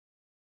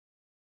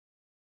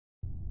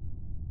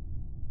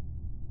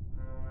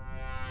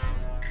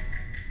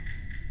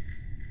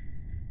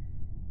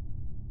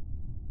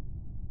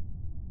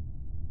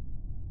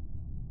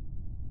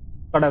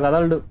 ఇక్కడ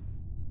కదలడు.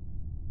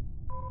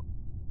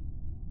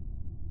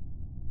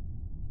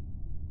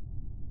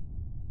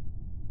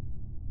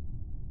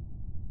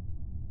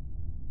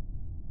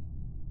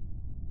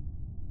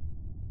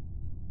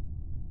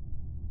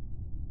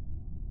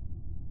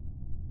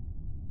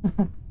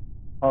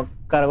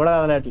 ఒక్కరు కూడా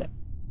కదలట్లే.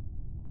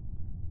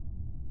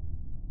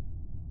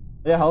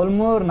 అదే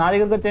హౌల్మూర్ నా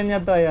దగ్గరకు వచ్చి ఏం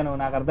చేస్తావు అయ్యా నువ్వు,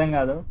 నాకు అర్థం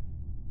కాదు.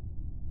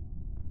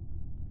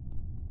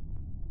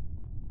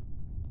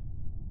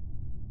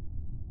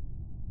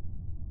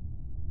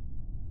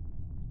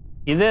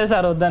 ఇదే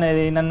సార్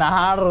వద్దనేది, నన్ను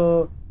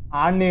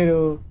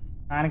ఆడనీరు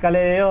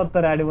వెనకాలే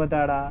వస్తారు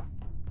ఆడిపోతాడా.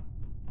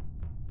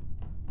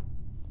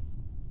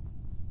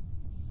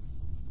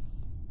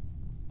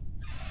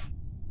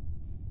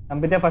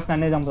 చంపితే ఫస్ట్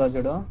నన్నే చంపుతుంది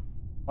చూడు,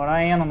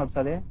 పొడని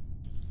వస్తుంది.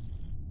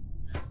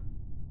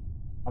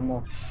 అమ్మో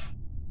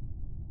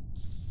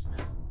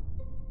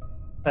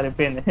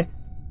సరిపోయింది.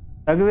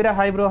 రఘువీర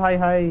హాయ్ బ్రో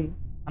హాయ్.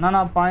 అన్న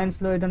నా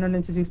పాయింట్స్లో 800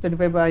 నుంచి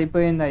 635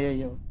 అయిపోయింది.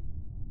 అయ్యో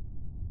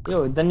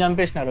ఇద్దరిని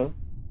చంపేసినారు.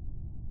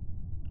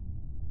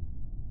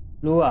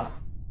 లూవా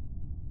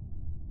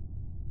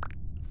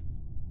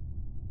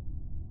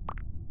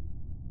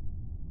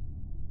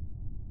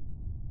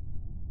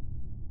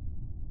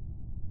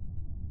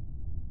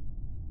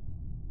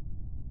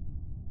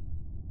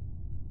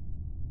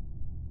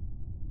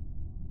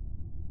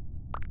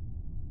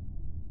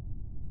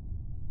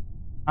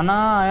అన్నా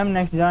I'm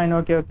next join.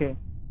 Okay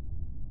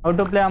how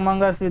to play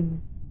among us with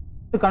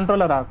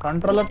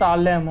కంట్రోలర్తో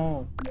ఆడలేము.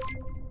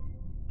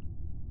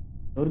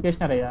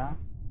 ఎవరికేసినారయ్యా?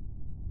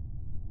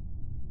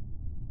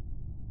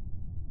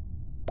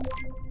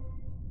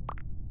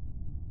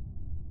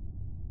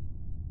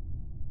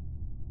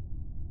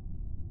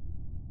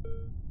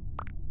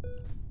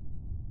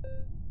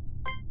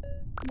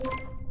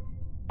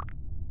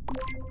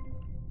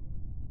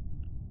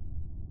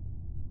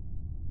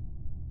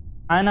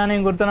 ఆయన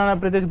నేను గుర్తున్నా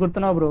ప్రీతేష్,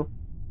 గుర్తున్నావు బ్రో?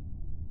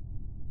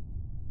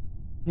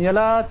 నీ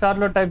ఎలా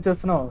చాట్లో టైప్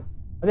చేస్తున్నావు?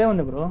 అదే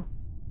ఉంది బ్రో.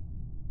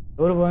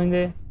 ఎవరు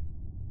పోయింది?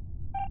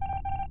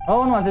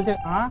 అవును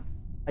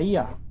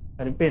అయ్యా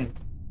సరిపోయింది.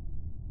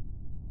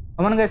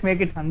 Come on guys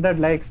make it 100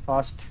 likes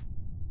fast.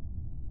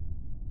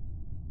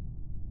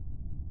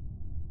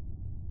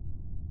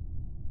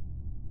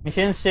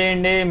 Machines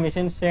చేయండి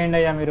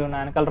అయ్యా, మీరు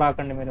నా వెనకాల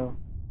రాకండి. మీరు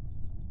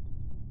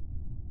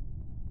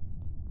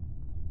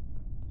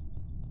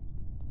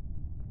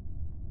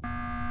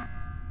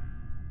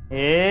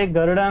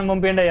గరుడాన్ని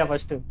పంపించండి అయ్యా.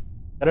 ఫస్ట్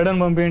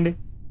గరుడాన్ని పంపించండి.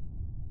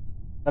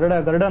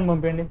 గరుడాన్ని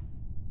పంపించండి.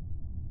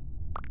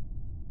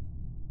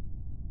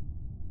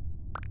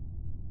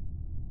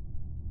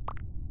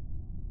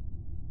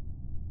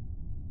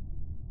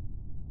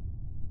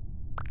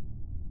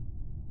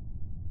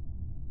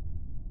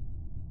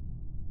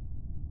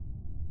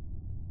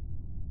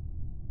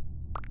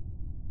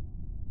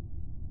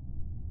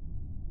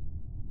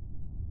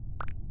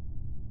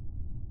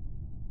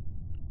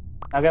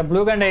 నాకే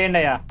బ్లూ గంట వేయండి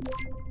అయ్యా.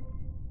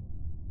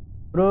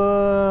 బ్రో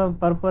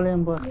పర్పుల్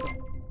ఏం పోస్తా?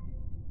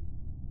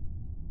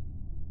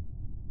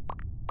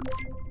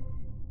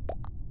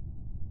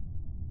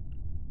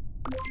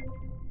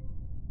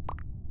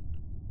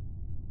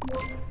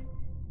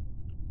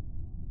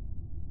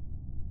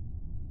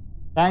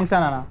 థ్యాంక్స్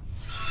అన్న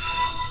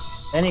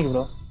దేనికి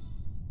bro.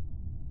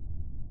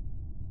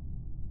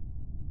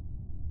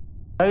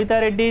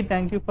 Kavitha Reddy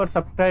thank you for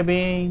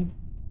subscribing.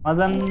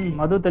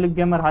 Madhu Telugu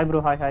gamer hi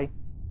bro hi.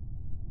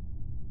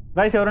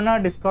 Guys ఎవరైనా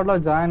డిస్కార్డ్లో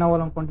జాయిన్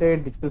అవ్వాలనుకుంటే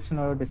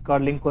డిస్క్రిప్షన్లో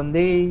డిస్కార్డ్ లింక్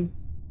ఉంది,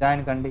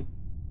 జాయిన్ కండి.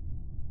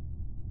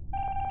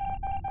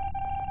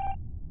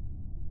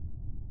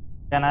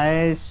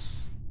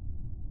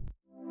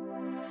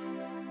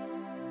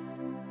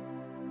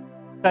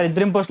 సార్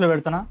ఇద్దరు ఇంపోస్ట్లో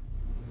పెడుతున్నా.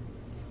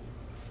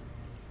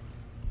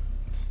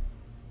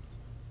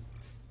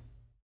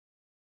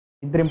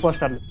 ఇద్దరు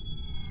ఇంపోస్టర్లు.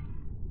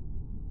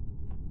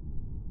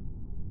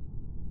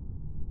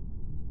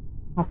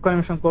 ఒక్క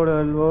నిమిషం. Code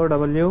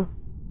LOWQJF.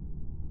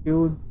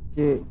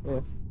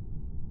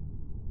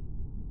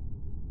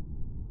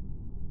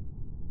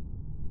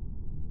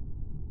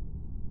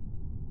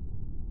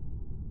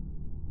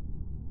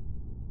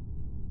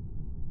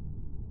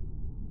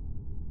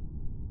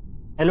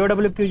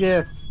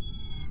 LOWQJF.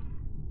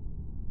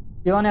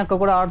 శివాని అక్క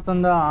కూడా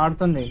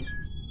ఆడుతుంది.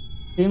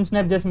 టీమ్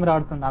స్నాప్ చేసి మీరు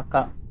ఆడుతుంది అక్క,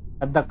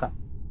 పెద్దక్క.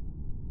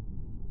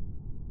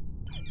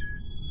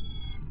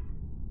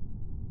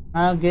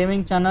 నా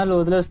గేమింగ్ ఛానల్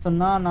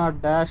వదిలేస్తున్నా, నా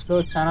డాష్లో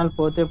ఛానల్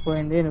పోతే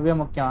పోయింది, నువ్వే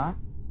ముఖ్యమా?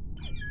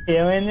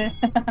 ఏమైంది?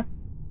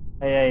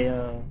 అయ్యో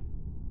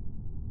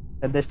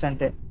పెద్దస్ట్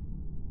అంటే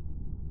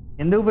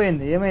ఎందుకు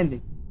పోయింది? ఏమైంది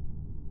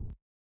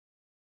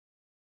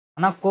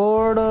అన్న?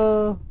 కోడ్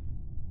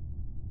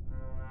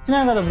ఇచ్చినా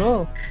కదా బ్రో,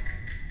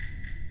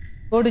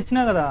 కోడ్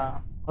ఇచ్చినా కదా.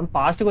 వాళ్ళు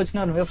ఫాస్ట్గా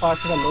వచ్చినారు, నువ్వే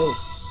ఫాస్ట్గా లేవు.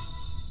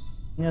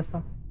 ఏం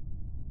చేస్తాం?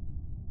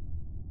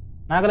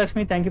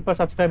 Nagalakshmi thank you for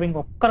subscribing.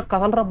 ఒక్కరు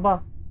కథలు రబ్బా,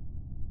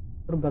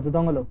 గజ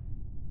దొంగలు.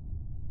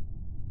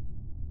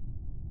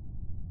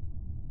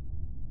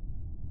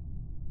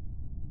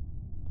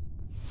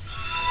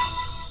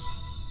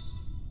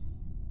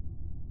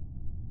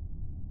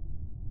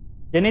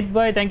 Janith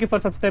bye thank you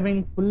for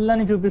subscribing. Full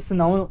అని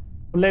చూపిస్తుంది. అవును,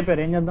 ఫుల్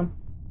అయిపోయారు. ఏం చేద్దాం?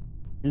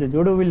 వీళ్ళు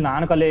చూడు, వీళ్ళు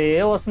నానకలే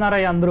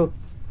వస్తున్నారయ్యా అందరూ.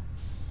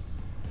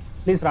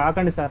 ప్లీజ్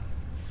రాకండి sir.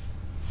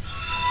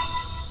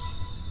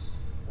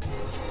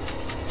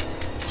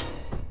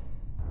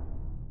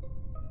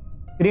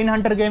 Green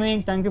Hunter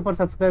gaming thank you for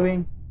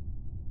subscribing.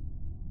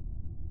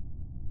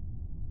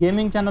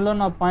 Gaming ఛానల్లో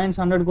నా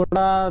పాయింట్స్ 100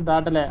 కూడా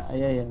దాటలే.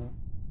 అయ్యయ్యా.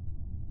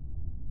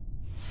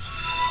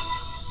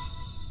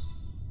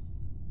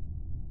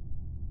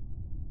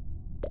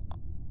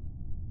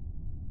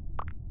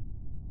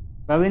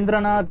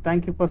 Rabindranath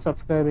thank you for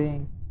subscribing.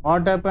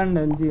 What happened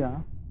ఎల్జీయా?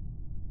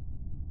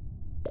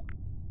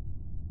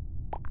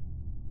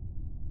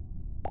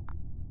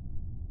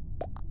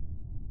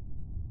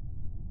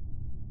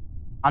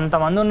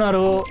 అంతమంది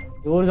ఉన్నారు,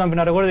 ఎవరు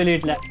చంపినారో కూడా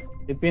తెలియట్లే.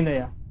 చెప్పింది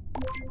అయ్యా.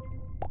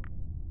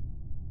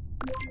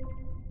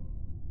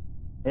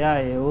 అయ్యా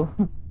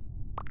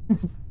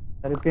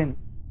సరిపోయింది.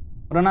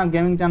 కరోనా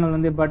గేమింగ్ ఛానల్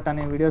ఉంది బట్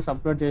అనే వీడియోస్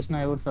అప్లోడ్ చేసినా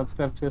ఎవరు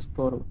సబ్స్క్రైబ్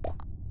చేసుకోరు.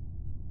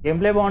 గేమ్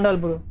ప్లే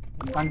బాగుండాలి బ్రో,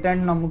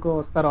 కంటెంట్ నమ్ముకో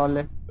వస్తారు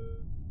వాళ్ళే.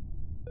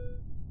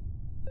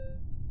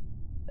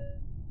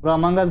 బ్రో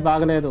అమంగ్ అస్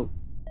బాగలేదు,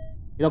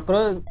 ఇది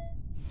ఒక్కరోజు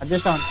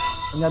అడ్జస్ట్ అవ్వండి.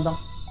 ఏం చేద్దాం?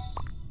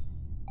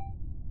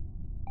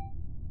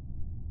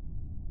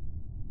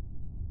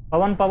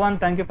 Pawan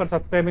thank you for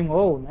subscribing. Oh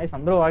nice,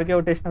 అందరూ వాడికే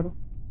కొట్టేసినారు.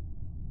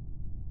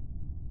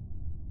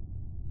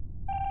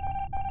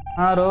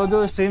 రోజు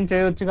స్ట్రీమ్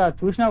చేయొచ్చుగా.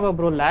 చూసినావు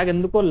బ్రో, ల్యాగ్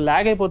ఎందుకో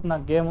ల్యాగ్ అయిపోతుంది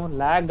నాకు గేమ్.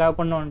 ల్యాగ్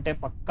కాకుండా ఉంటే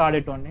పక్కా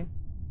ఆడేటోండి.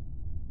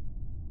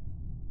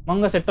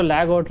 మంగ సెట్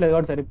ల్యాగ్ అవ్వట్లేదు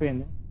కాబట్టి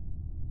సరిపోయింది.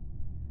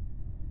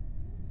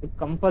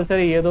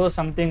 కంపల్సరీ ఏదో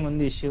సంథింగ్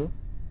ఉంది ఇష్యూ.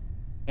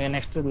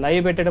 నెక్స్ట్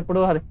లైవ్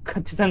పెట్టేటప్పుడు అది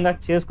ఖచ్చితంగా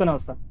చేసుకుని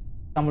వస్తా.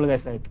 తమ్ముడుగా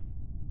సైట్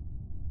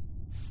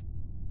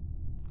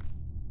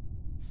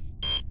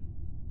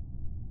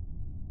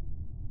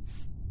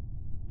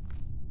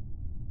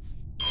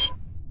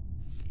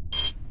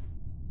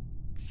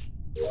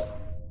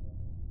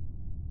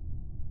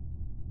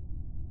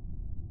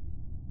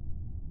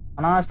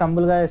అనా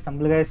స్టంబుల్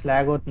గా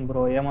స్లాగ్ అవుతుంది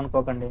బ్రో,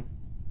 ఏమనుకోకండి.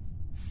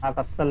 నాకు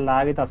అస్సలు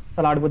లాగితే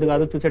అస్సలు ఆడిపోద్ది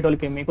కాదు,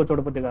 చూసేటోళ్ళకి మీకు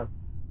చూడబుద్ది కాదు.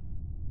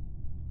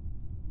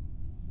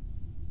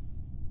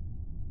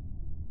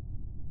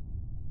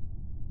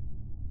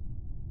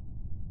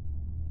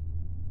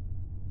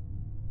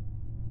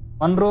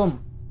 వన్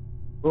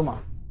రూమా?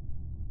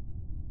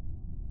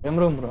 ఏం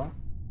రూమ్ బ్రో?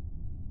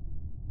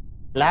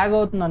 లాగ్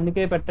అవుతుంది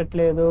అందుకే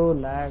పెట్టట్లేదు.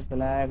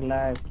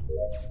 లాగ్.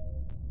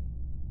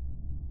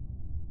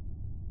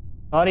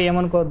 సారీ,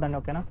 ఏమనుకోవద్దండి.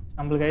 ఓకేనా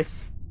స్టంబుల్ గైస్,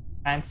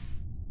 థ్యాంక్స్.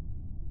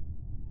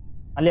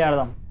 మళ్ళీ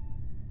ఆడదాం.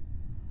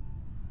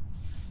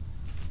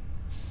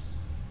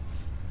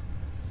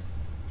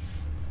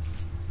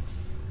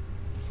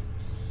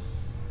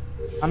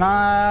 అన్నా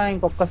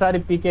ఇంకొకసారి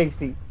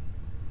పీకేఎక్స్డి.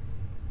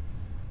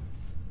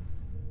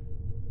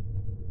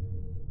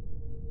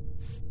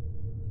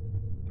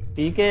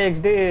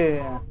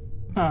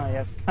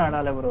 ఎట్లా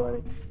ఆడాలి బ్రో?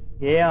 అది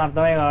ఏం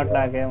అర్థమే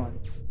కావట్లే. గేమ్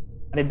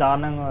అది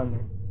దారుణంగా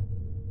ఉంది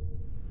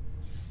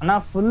అన్నా.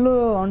 ఫుల్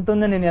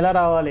ఉంటుంది, నేను ఎలా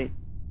రావాలి?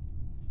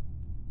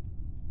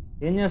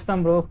 ఏం చేస్తాం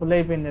బ్రో, ఫుల్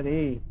అయిపోయింది అది.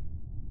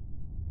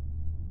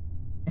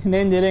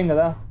 నేనేం చేయలేం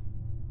కదా,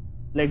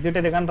 ఎగ్జిట్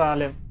అయితే కానీ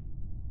రాలేం.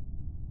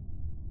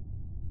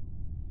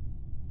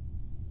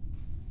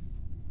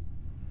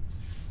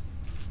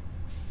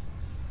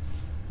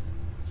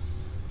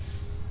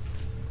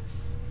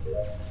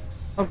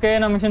 ఓకే,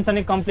 నా మిషన్స్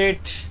అన్ని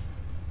కంప్లీట్.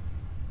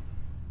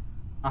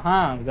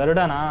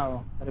 గరుడానా?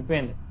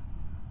 సరిపోయింది.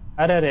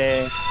 అరే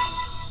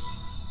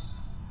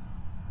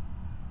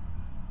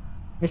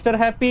mister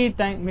happy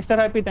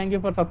thank you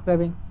for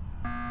subscribing.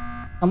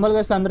 Stumble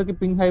guys అందరికి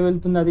పింగ్ హై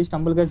వెళ్తుంది, అది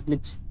stumble guys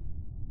glitch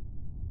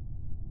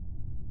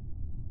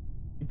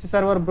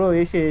server bro.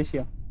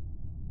 Asia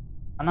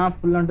అన్నా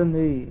ఫుల్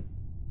ఉంటుంది.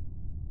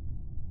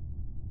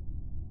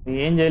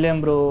 ఏం చేయలేం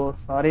బ్రో,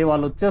 సారీ.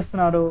 వాళ్ళు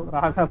వచ్చేస్తున్నారు,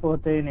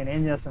 రాకపోతే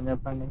నేనేం చేస్తాను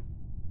చెప్పండి.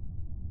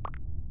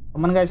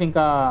 కమన్ గైస్,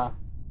 ఇంకా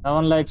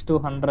 7 likes to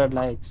 100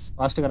 likes.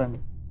 ఫాస్ట్గా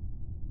రండి.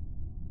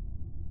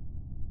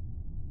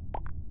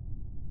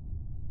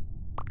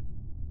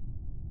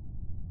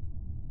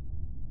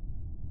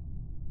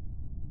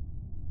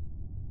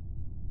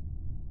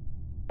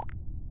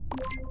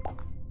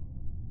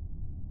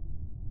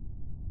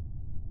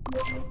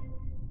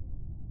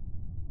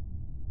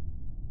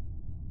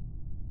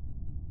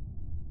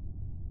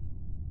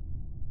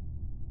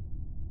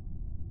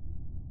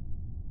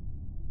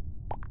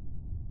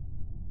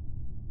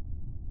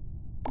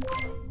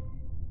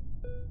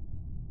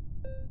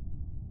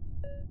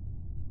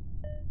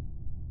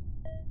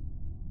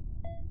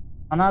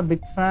 అన్నా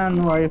బిగ్ ఫ్యాన్,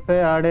 వైఫై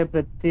ఆడే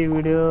ప్రతి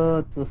వీడియో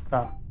చూస్తా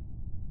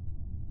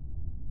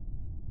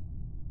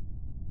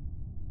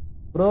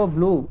బ్రో.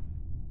 బ్లూ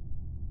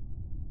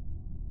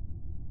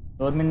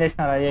డోర్ మీద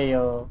వేసినారు.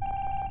 అయ్యయ్యో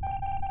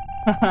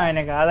ఆయన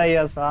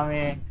కాదయ్యా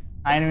స్వామి,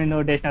 ఆయన మీద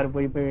ఓటేసినారు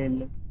పోయి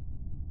వీళ్ళు.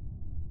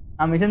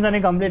 ఆ మిషన్స్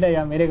అన్ని కంప్లీట్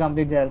అయ్యా, మీరే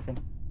కంప్లీట్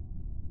చేయాల్సింది.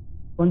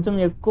 కొంచెం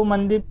ఎక్కువ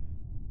మంది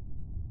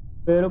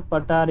పేరు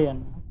పటారి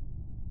అన్న,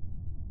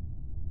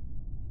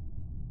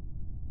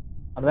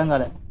 అర్థం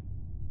కాలే.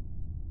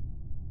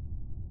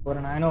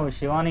 నాయన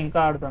శివాని ఇంకా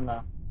ఆడుతుందా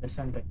జస్ట్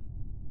అంటే.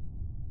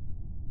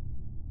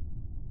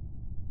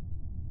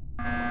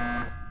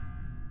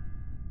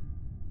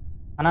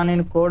 అన్నా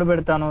నేను కోడ్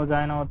పెడతాను,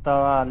 జాయిన్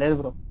అవుతావా? లేదు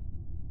బ్రో.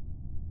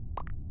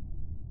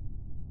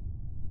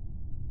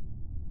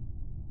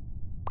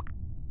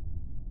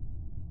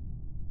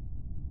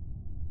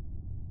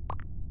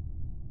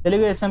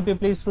 తెలుగు ఎస్ఎంపీ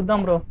ప్లీజ్ చూద్దాం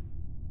బ్రో,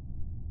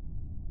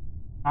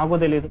 నాకు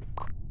తెలియదు.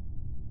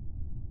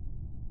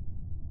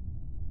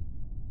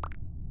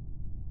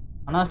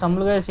 అన్నా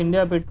స్టంబుల్ గైస్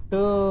ఇండియా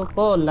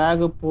పెట్టుకో,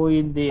 ల్యాగ్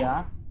పోయింది.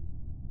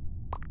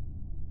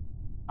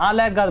 ఆ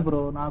ల్యాగ్ కాదు బ్రో,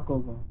 నాకు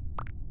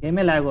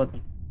ఏమే ల్యాగ్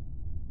అవుతుంది,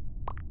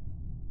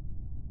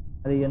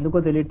 అది ఎందుకో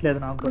తెలియట్లేదు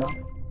నాకు కూడా.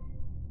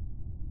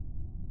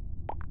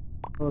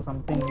 సో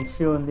సంథింగ్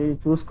ఇష్యూ ఉంది,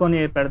 చూసుకొని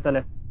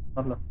పెడతలే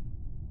త్వరలో.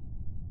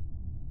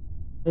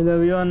 ఐ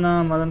లవ్ యూ అన్న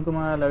Madan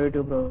Kumar, love you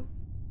two bro.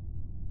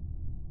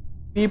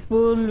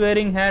 People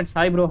wearing hats,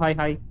 hi bro, hi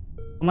hi.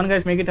 Come on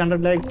guys make it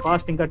 100 like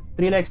fast, ఇంకా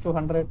 3 lakhs to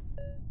 100.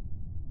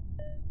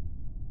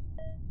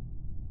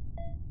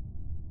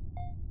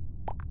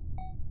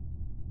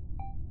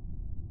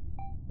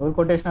 ఎవరు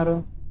కొట్టేసినారు?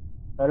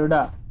 గరుడా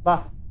బా,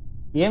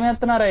 ఏం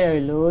ఎత్తున్నారయ్యా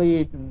వీళ్ళు. ఈ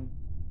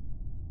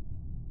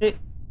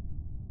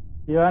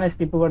శివాని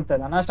స్కిప్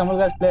కొడతారు. అన్నా స్టమల్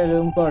గ్యాస్ ప్లే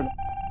రూమ్ కోడ్.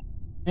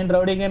 నేను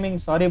రౌడీ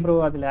గేమింగ్, సారీ బ్రో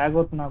అది ల్యాగ్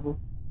అవుతుంది నాకు.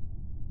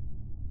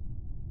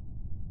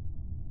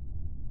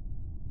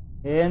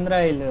 ఏంద్రా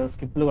వీళ్ళు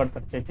స్కిప్లు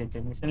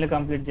కొడతారు, మిషన్లు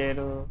కంప్లీట్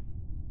చేయరు.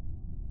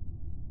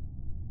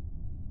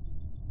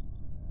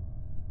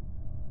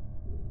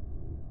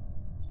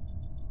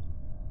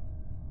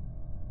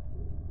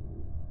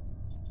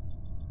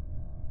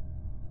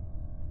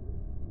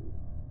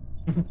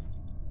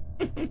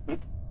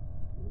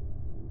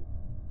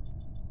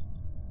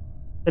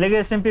 తెలుగు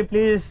ఎస్ఎంపీ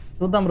ప్లీజ్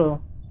చూద్దాం బ్రో.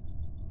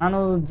 నన్ను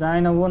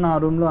జాయిన్ అవ్వు, నా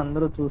రూమ్లో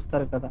అందరూ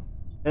చూస్తారు కదా.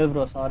 లేదు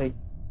బ్రో సారీ.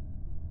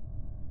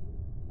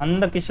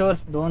 అంద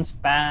కిషోర్స్ డోంట్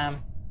స్పామ్.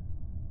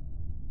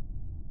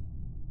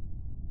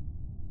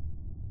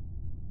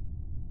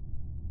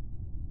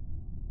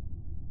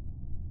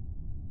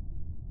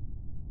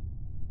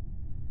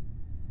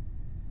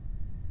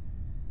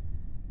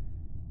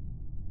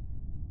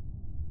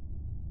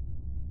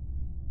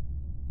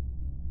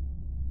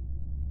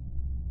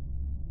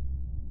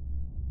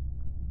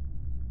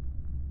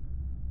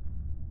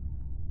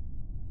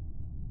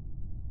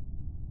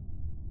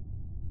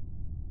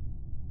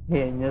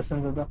 ఏం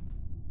చేస్తుంది చూద్దాం.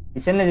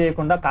 మిషన్లు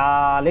చేయకుండా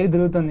ఖాళీగా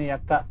తిరుగుతుంది ఈ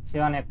అక్క,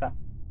 శివాని అక్క.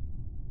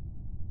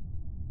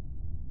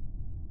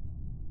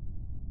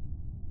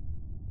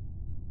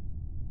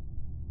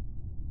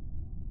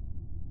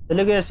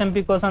 తెలుగు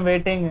ఎస్ఎంపీ కోసం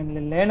వెయిటింగ్.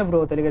 లేను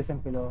బ్రో తెలుగు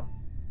ఎస్ఎంపీలో.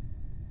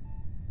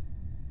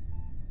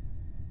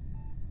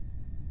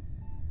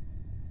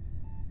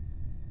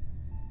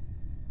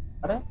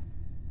 అరే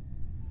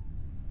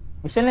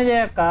మిషన్లు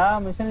చేయక్క,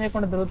 మిషన్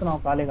చేయకుండా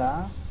తిరుగుతున్నావు ఖాళీగా.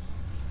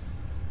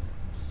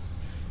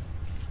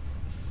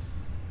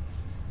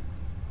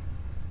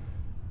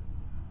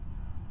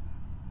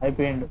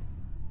 అయిపోయిండు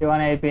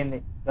శివాని, అయిపోయింది.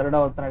 గరుడ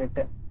అవుతున్నాడు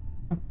ఇట్టే.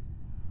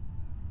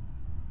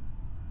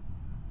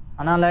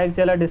 అన్నా లైక్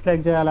చేయాలా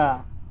డిస్లైక్ చేయాలా?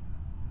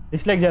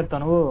 డిస్లైక్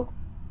చేస్తావు నువ్వు,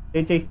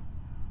 చెయ్యి.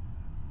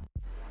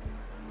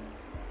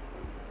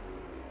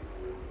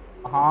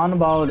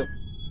 మహానుభావులు.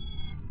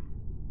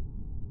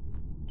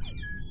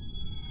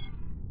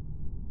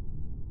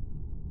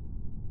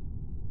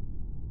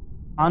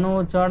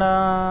 నువ్వు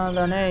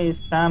చూడగానే ఈ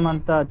స్పామ్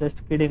అంతా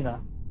జస్ట్ కిడింగా.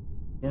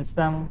 ఏం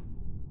స్పామ్?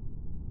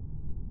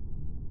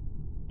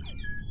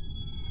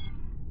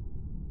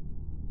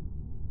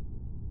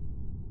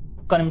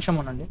 ఒక్క నిమిషం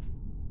ఉండండి.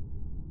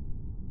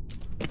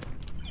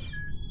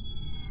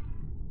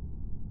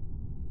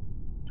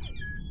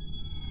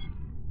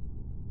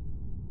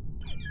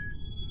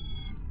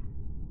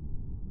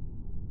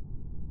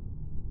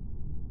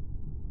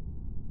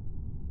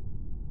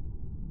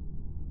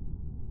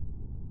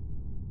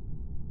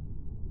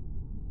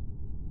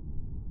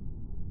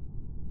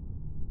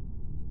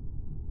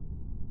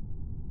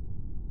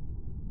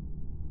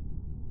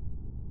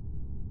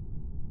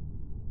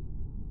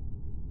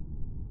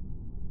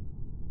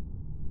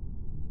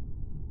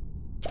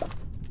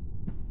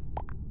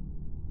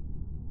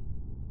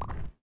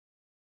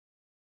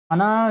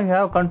 అన్నా యూ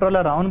హ్యావ్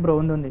కంట్రోలర్. అవును బ్రో,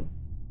 ఉంది.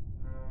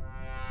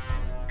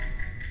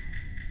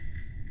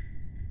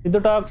 Siddhu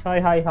talks,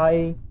 hi hi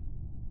hi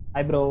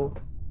hi bro.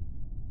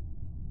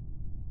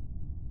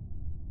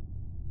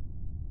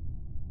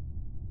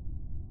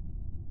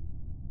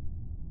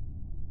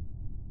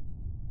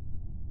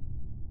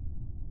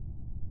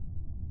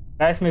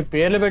 Guys మీ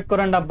పేర్లు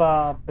పెట్టుకోరండి అబ్బా,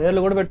 పేర్లు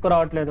కూడా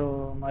పెట్టుకురావట్లేదు,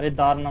 మరీ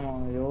దారుణము,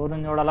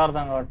 ఎవరిని చూడాలో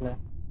అర్థం కావట్లేదు.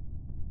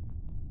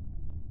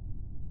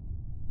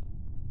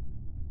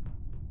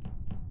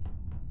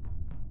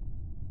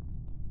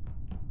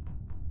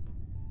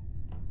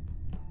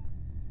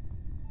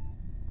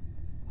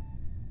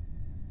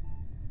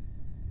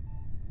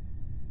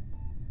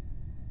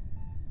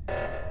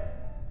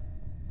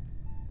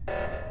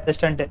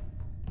 జస్ట్ అంటే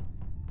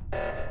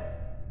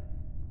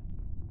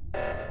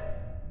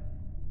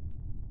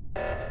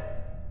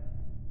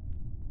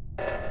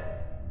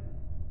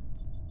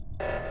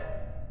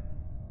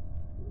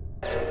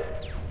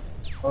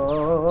ఓ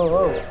ఓ, ఓ,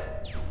 ఓ.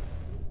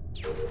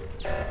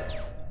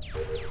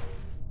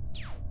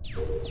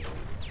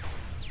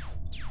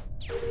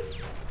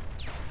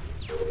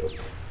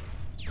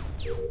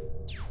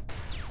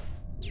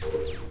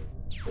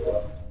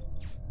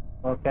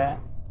 ఓకే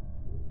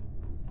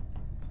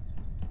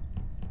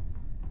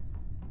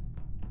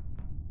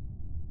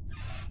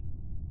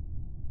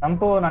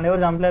చంపు, నన్ను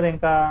ఎవరు చంపలేదు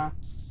ఇంకా,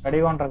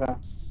 రెడీగా ఉంటారు కదా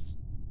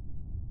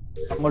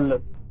తమ్ముళ్ళు.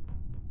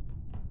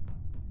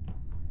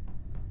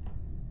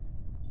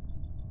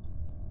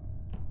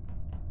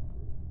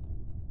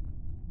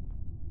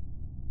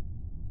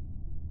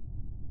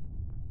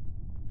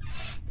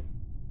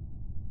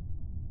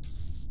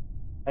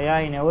 అయ్యా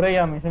ఈయన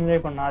ఎవరయ్యా మిషన్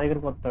చేయకుండా నా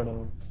దగ్గరికి వస్తాడు.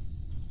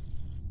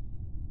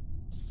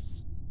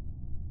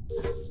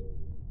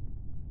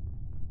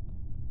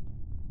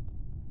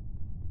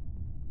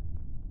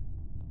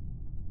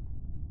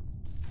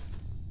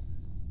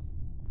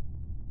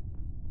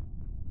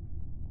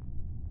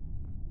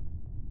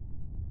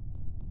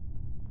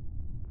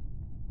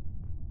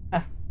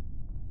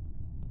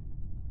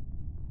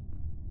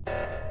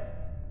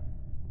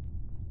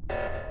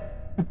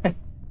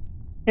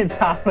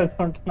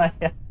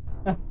 ఆడుకుంటున్నాయ్యా,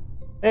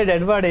 ఏ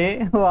డెడ్ బాడీ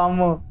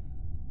అమ్ము,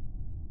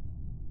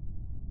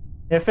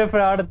 ఎఫ్ఎఫ్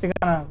ఆడొచ్చు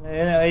కదా.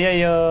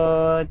 అయ్యయ్యో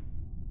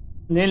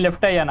నేను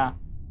లెఫ్ట్ అయ్యానా,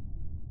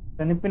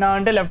 చనిపోయినావు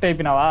అంటే లెఫ్ట్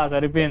అయిపోయినావా,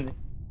 సరిపోయింది.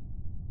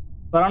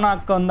 కరోనా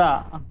అక్క ఉందా,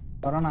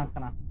 కరోనా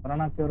అక్కనా,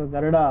 కరోనా అక్క ఎవరు,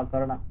 గరుడా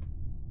కరోనా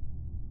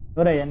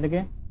ఎవరయ్యా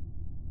ఎందుకే,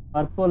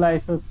 purple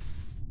ఐసెస్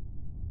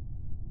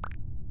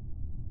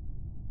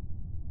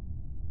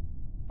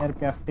near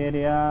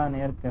cafeteria,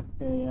 near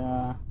cafeteria,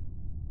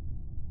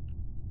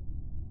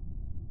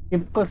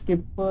 skip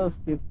skip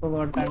skip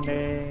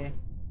కొట్టండి.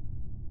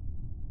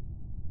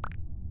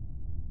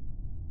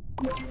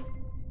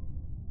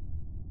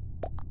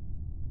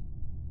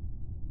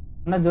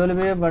 అన్న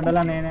జోలిబీ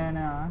బడ్డలా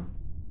నేనేనా,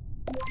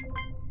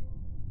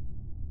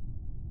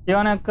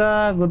 శివన్ యొక్క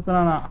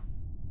గుర్తున్నానా,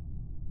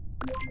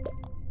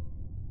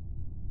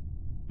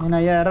 నేను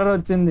అయ్యా ఎర్రర్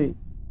వచ్చింది.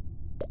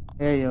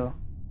 అయ్యో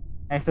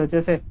నెక్స్ట్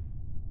వచ్చేసి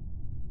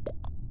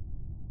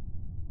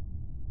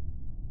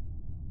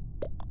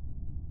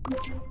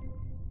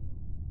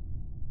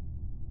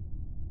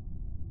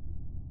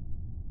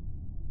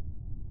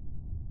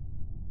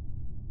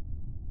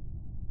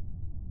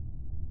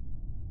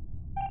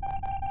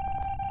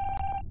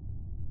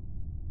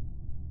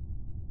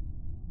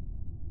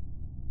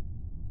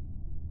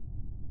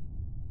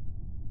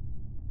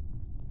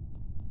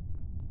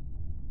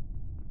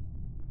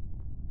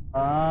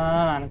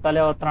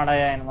వెనకాలే వస్తున్నాడు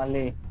ఆయన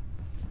మళ్ళీ.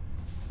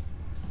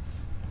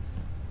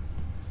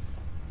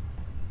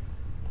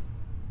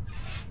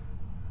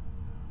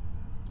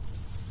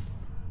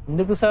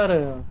 ఎందుకు సార్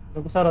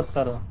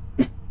వస్తారు,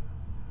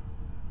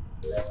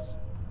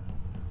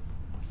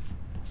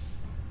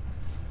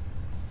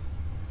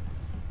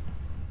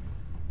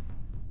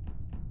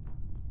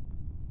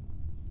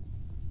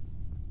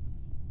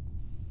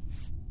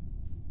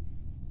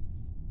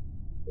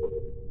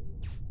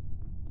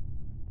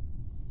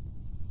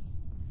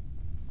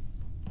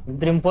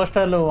 ఇద్దరు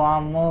ఇంపోస్టర్లు,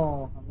 వామ్మో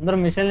అందరూ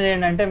మిషన్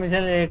చేయండి అంటే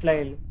మిషన్ చేయట్లే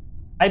వీళ్ళు.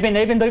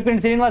 అయిపోయింది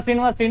దొరికిపోయింది, శ్రీనివాస్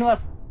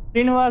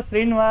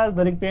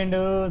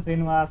దొరికిపోయిండు,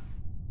 శ్రీనివాస్.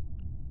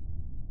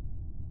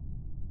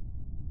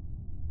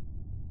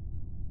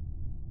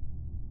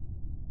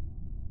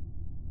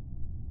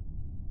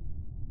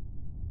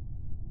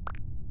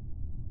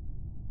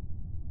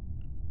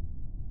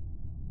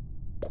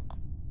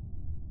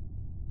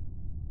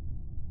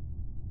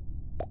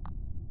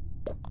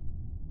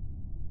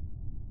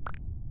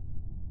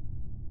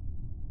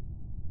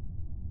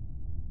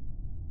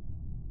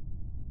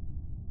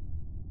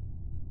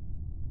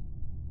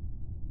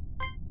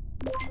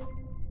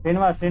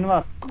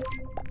 శ్రీనివాస్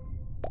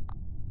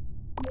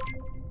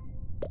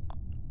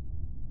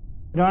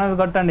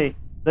కొట్టండి,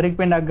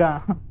 దొరికిపోయింది అగ్గ.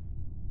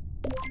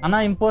 అన్న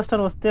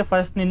ఇంపోస్టర్ వస్తే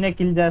ఫస్ట్ నిన్నే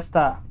కిల్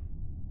చేస్తా,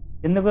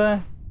 ఎందుకు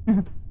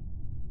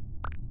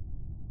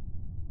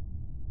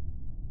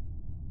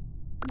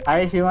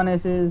hi Sivan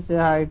say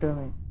hi to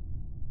me.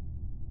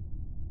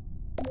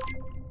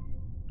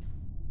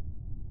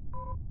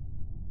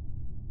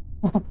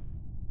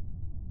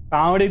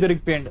 Comedy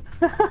దొరికిపోయిండు,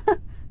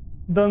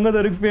 దొంగ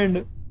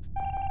దొరికిపోయిండు.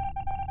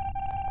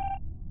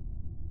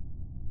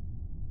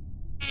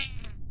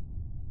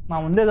 మా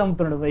ముందే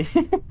చంపుతున్నాడు పోయి,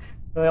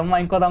 అమ్మ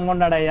ఇంకో దొంగ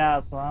ఉన్నాడయ్యా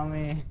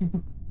స్వామి,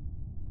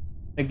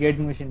 గేట్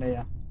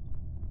మూసిండయ్యా.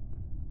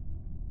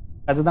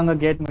 ఖచ్చితంగా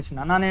గేట్ మిషన్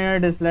అన్న. నేను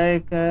ఇట్ ఇస్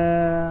లైక్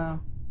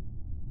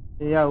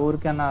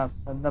ఊరికన్నా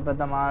పెద్ద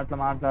పెద్ద మాటలు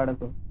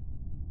మాట్లాడకు.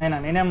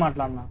 నేనేం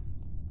మాట్లాడినా?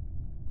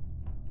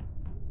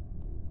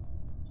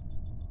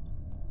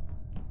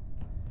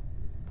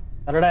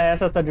 సరడా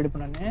వేసేస్తా జిడుపు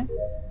నన్ను.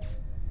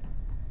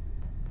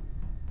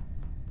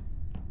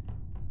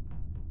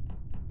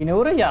 ఈయన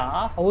ఎవరయ్యా?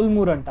 హౌల్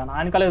మూర్ అంట, నా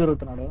వెనకాలే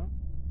తిరుగుతున్నాడు.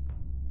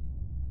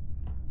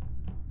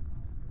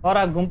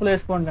 ఓరా గుంపులు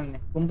వేసుకోండి అండి,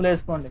 గుంపులు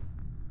వేసుకోండి.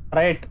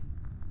 రైట్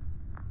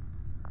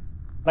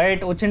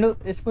రైట్ వచ్చిండు,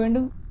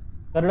 వేసిపోయిండు.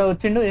 గరుడ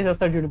వచ్చిండు,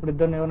 వేసేస్తాడు చూడు ఇప్పుడు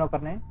ఇద్దరు ఎవరినో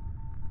ఒకరిని.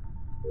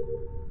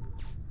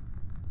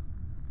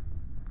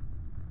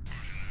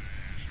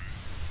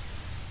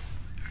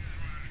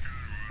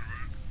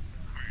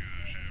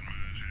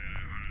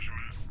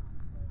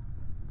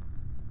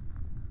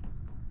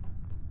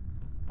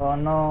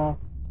 నో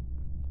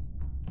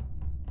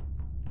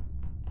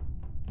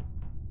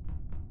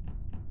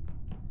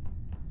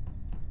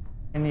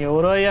నేను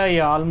ఎవరో అయ్యా ఈ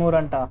ఆల్మూర్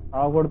అంట,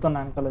 ఆగొడుతున్నా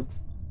వెనకాల వచ్చి.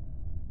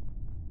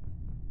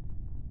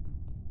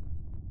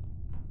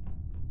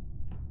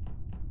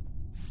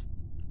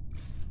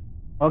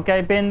 ఓకే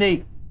అయిపోయింది.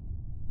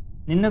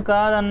 నిన్ను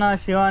కాదన్నా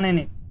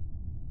శివానిని.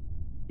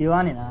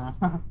 శివానినా?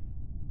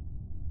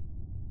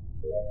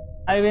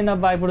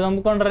 అయిపోయిందబ్బా, ఇప్పుడు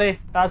చంపుకోండి రే.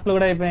 టాస్క్లు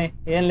కూడా అయిపోయినాయి,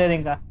 ఏం లేదు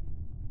ఇంకా.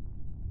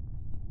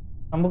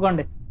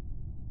 చంపుకోండి.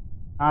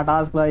 ఆ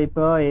టాస్క్లో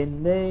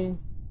అయిపోయింది.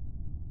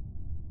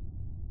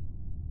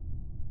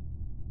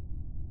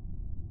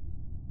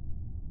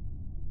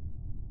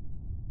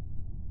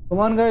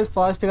 కమాన్ గైస్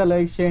ఫాస్ట్గా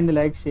లైక్ చేయండి.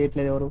 లైక్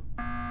చేయట్లేదు ఎవరు.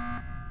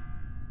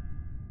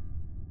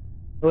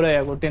 ఎవరయ్యా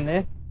కొట్టింది?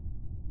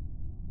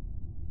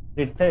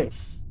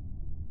 రితేష్.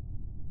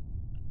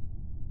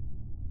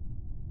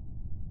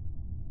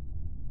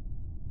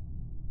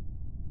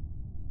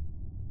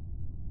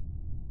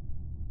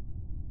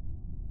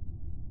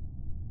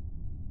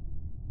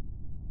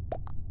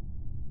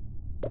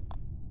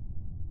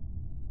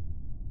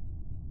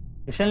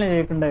 విషయాలు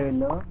చేయకుండా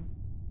వీళ్ళు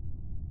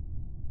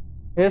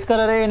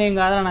వేసుకోలరే. నేను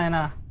కాదరా నాయన.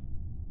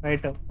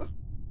 రైట్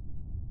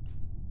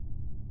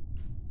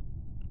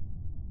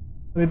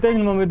రితేష్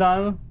మమ్మీ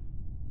తాను.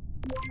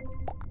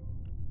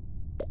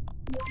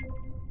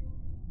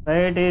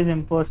 Right is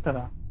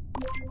ఇంపోస్టరా?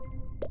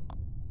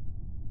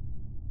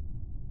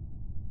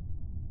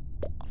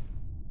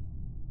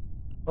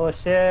 ఓ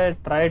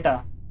షేట్ రైటా.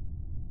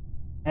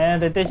 నేను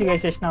రితేష్కి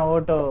వేసేసిన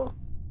ఓటు.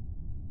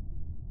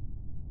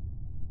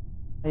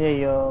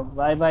 అయ్యో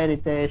bye bye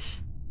Riteish.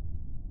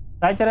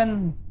 Sai Charan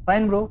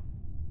fine bro.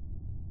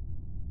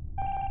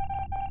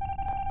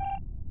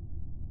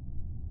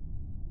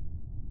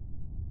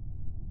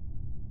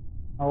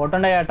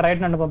 ఓటండి అయ్యా, ట్రైట్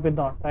నన్ను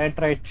పంపిద్దాం. Right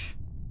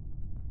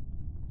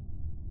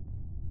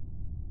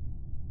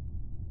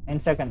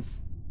 9 seconds.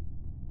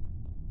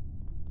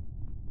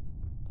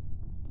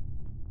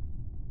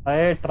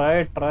 రైట్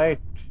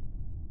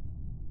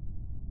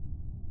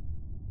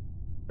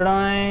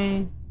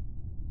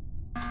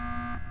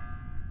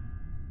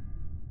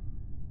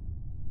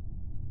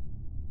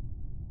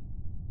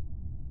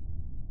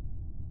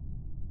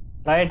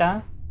రైటా?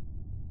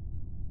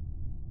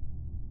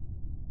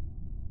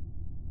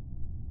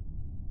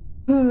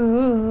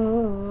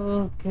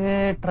 Okay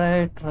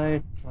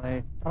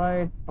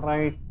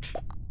right.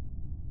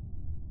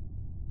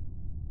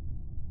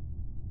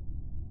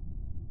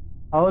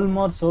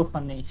 Almost so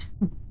funny.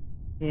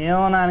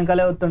 ఏమో నా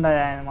వెనకాలే వస్తుండే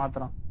ఆయన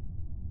మాత్రం.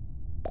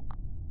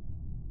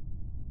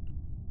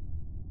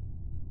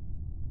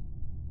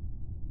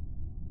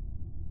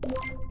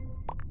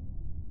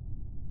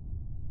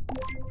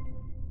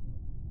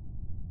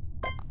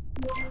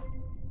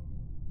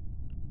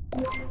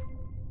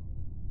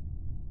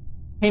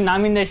 ఈ నా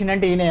మీద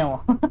వేసిందంటే ఈయనేమో.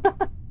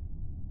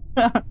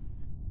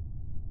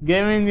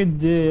 గేమింగ్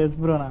ఎస్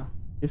బ్రోనా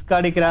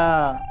ఇస్కాడికి రా.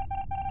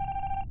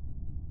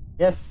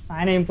 ఎస్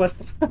ఆయన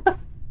ఇంపోస్టర్.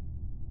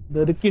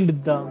 దొరికిండు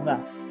దొంగ.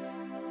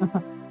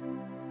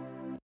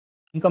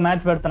 ఇంకో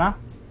మ్యాచ్ పెడతానా?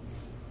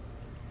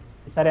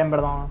 ఈసారి ఏం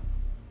పెడదాం?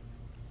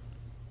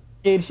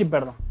 ఎయిర్షిప్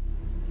పెడదాం.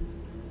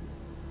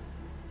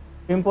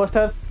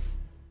 Impostors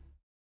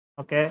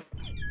okay.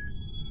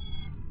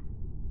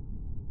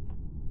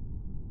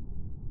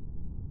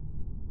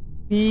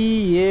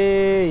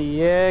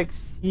 PAXEUF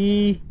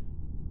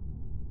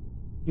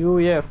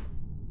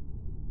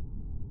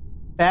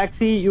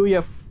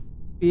PAXEUF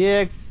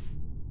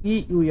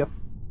PAXEUF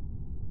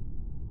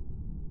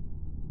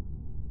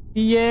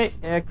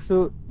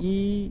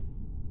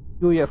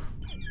PAXEUF.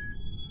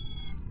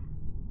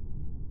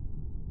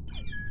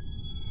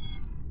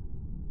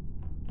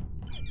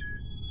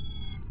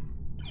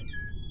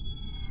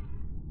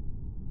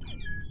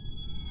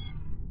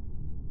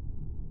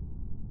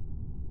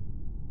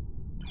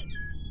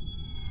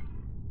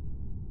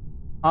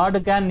 Hard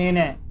can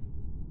నేనే.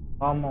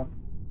 వామ్మో,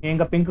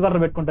 ఇంకా పింక్ కలర్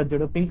పెట్టుకుంటా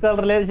చూడు. పింక్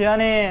కలర్ లేదు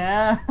కానీ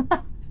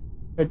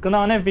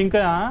పెట్టుకుందామనే పింక్.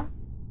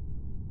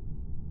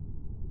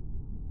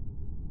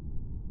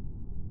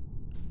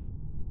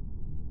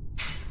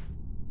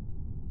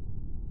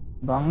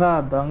 దొంగ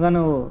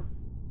నువ్వు.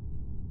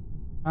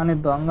 కానీ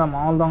దొంగ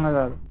మామూలు దొంగ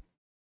కాదు.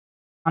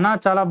 అన్నా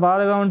చాలా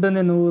బాధగా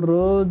ఉంటుంది. నువ్వు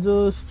రోజు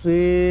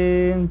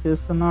స్ట్రీమ్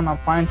చేస్తున్నావు. నా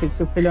పాయింట్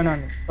 650లోనే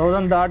ఉంది.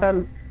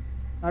 1000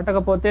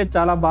 దాటకపోతే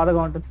చాలా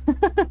బాధగా ఉంటుంది.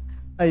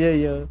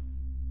 అయ్యయ్యో.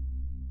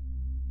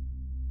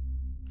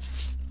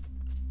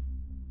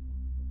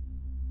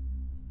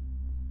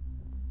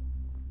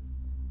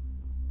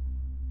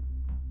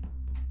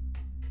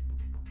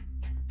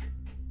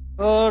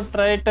 ఓ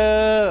ట్రైట్.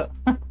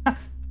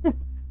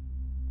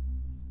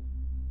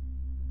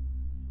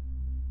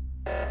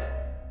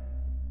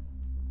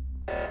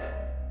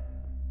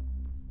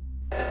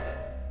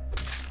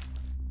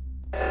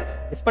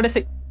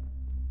 పడేసి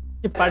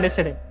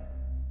పడేసాడే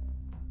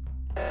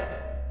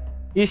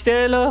ఈ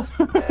స్టేజ్లో.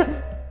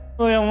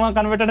 ఓ అమ్మ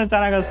కనిపెట్టడం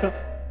చాలా కష్టం.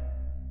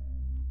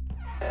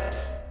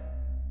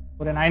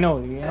 ఒరే నాయనో,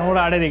 ఈయన కూడా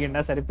ఆడే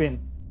దిగిండా,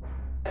 సరిపోయింది.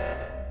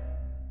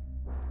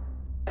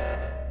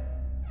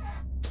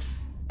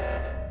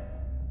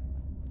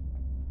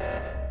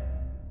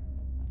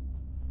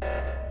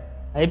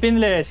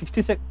 అయిపోయిందిలే.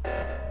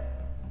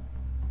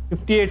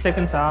 58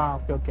 సెకండ్స్.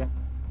 Okay okay.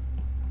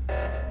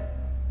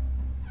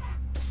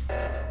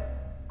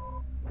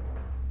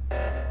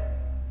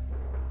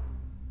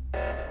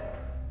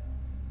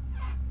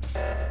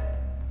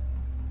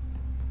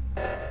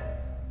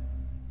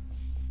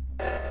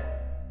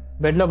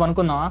 బెడ్లో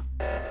పనుకుందామా?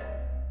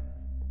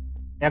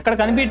 ఎక్కడ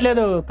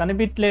కనిపించలేదు.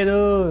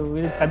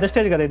 ఇది పెద్ద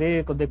స్టేజ్ కదా, ఇది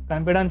కొద్దిగా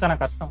కనిపించడానికి చాలా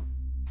కష్టం.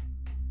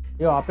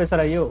 అయ్యో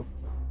ఆపేసారు. అయ్యో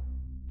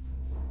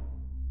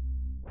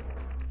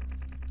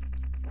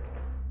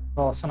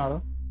వస్తున్నారు.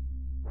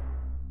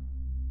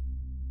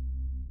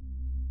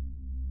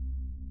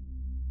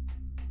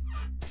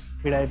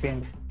 వీడు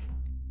అయిపోయింది.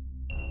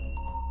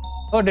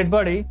 ఓ డెడ్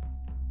బాడీ.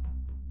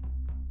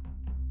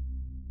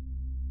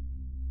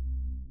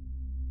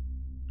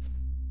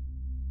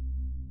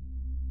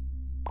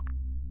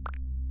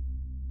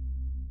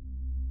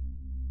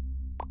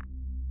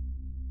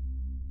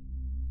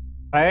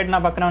 రైట్ నా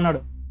పక్కన ఉన్నాడు.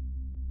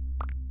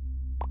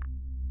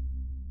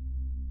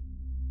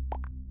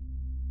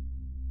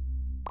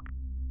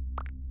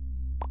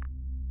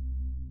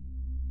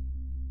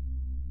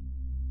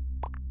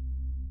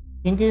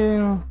 ఇంకే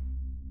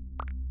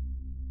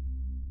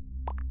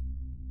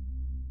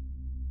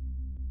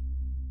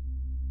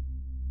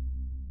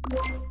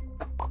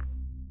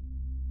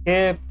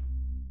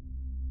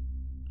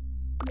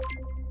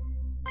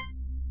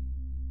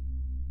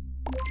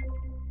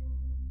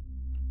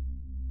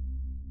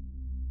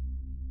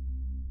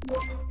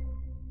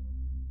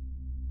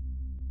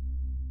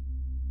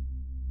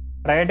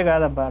రైట్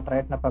కాదబ్బా,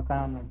 రైట్ నా పక్కన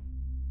ఉన్నాడు.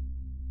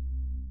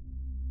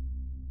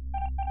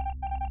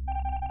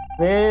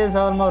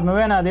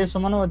 నువ్వేనా అది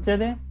సుమను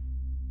వచ్చేది?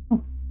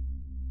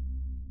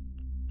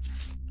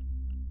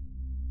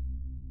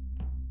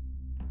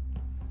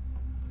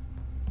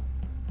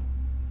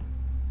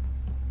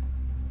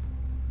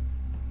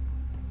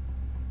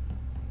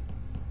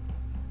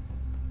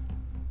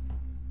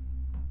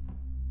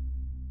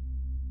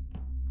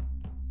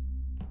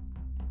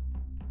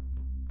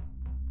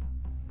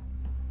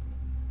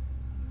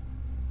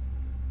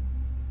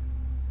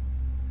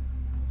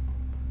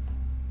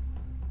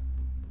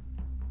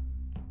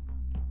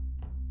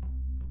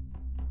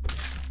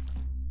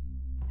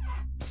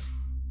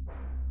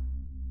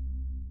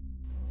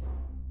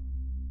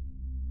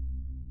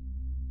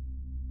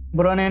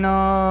 బ్రో నేను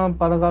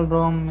 10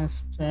 రూమ్ మిస్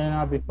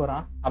చేయనా బిఫోరా?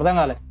 అర్థం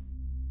కాలే.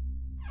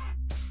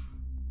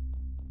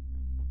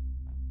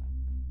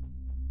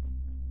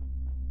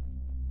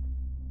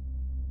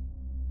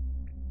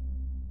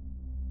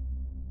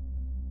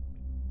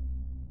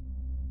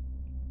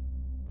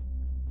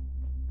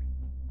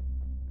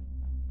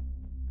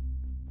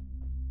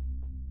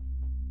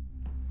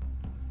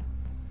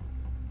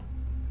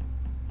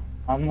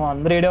 అమ్మో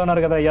అందరూ ఈడే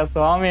ఉన్నారు కదా. అయ్యా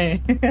స్వామి.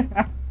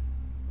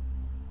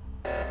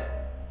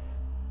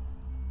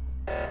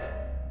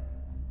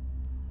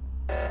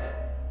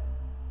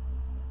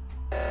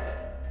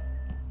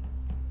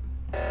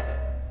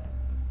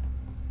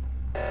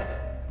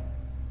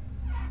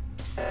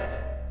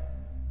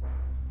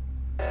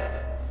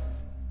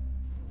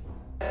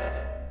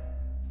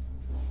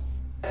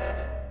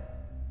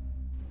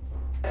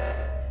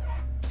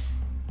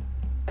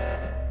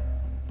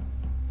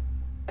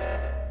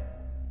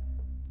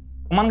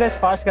 కమాన్ గైస్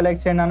ఫాస్ట్గా లైక్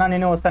చేయండి అన్న,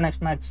 నేను వస్తాను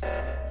నెక్స్ట్ మ్యాచ్.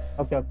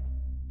 Okay okay.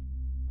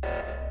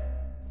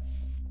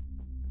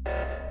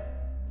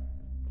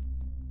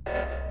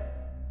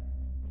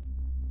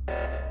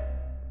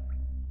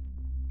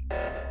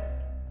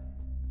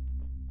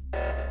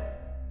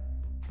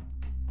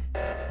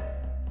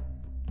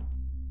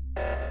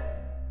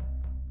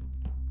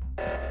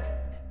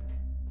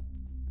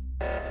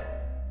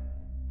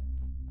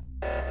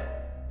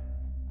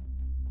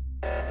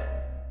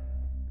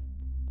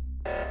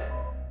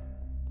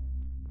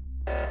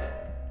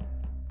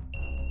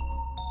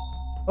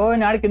 ఓ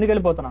నేను ఆడికి కిందికి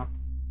వెళ్ళిపోతున్నా.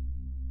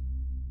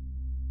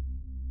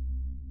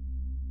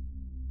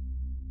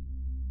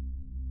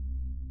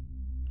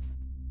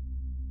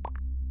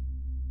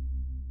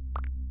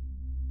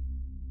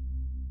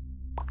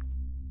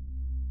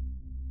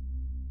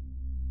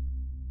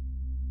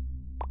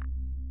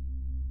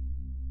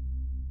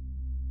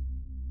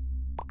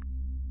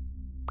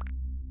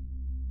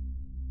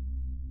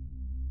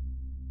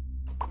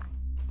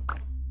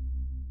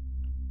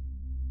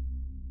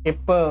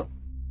 స్కిప్.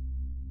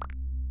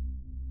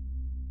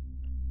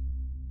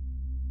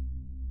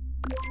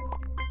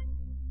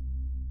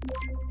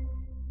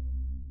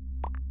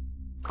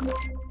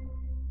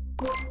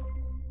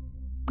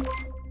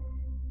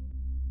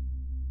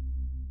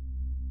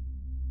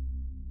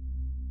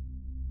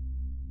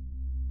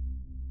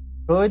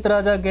 రోహిత్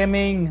రాజా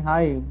గేమింగ్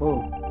హాయ్ బో.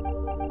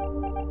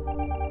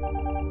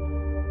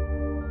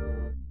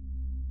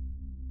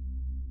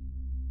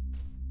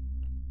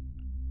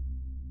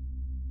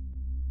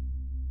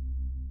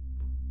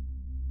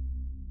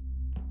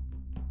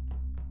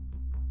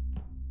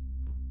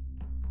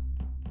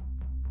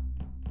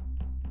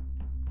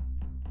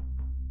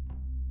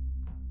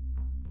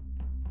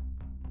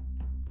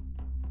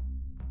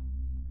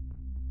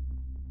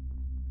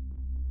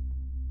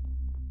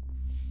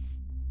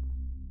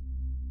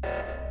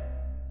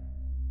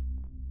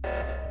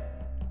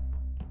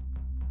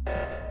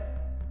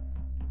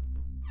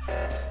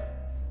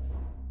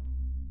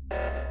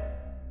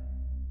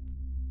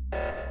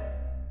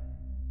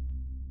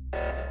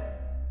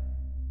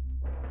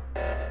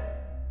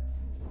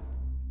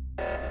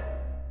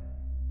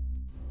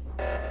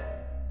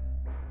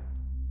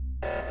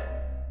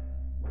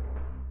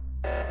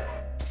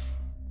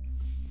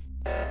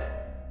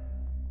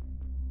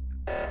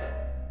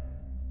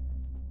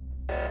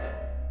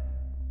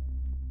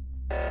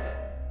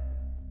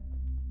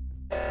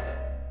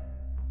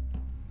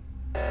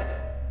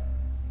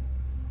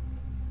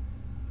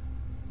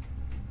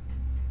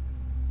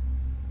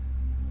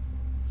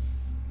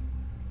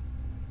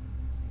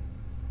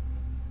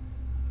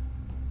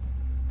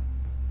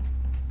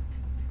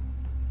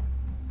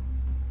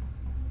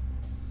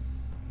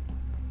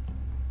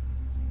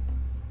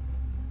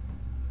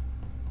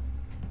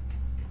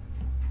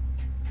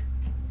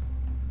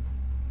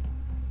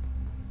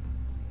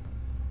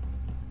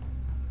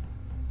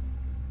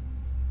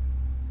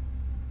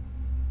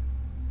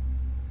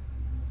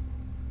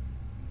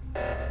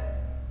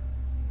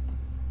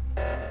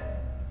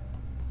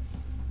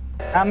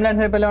 అంబులెన్స్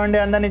వైపు వెళ్ళవండి,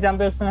 అందరినీ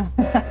చంపేస్తున్నా.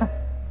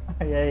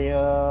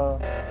 అయ్యో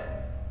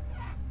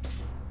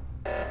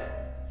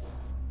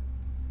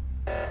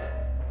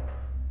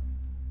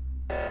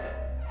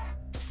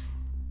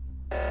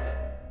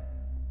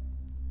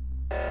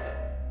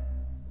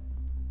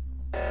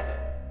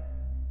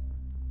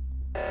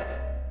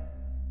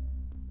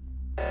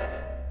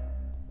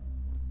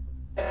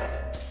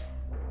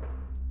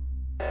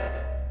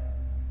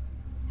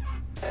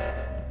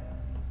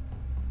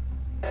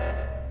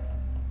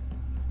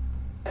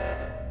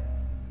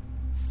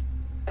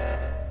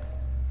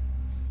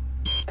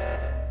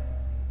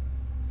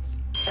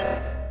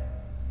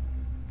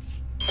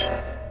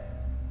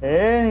ఏ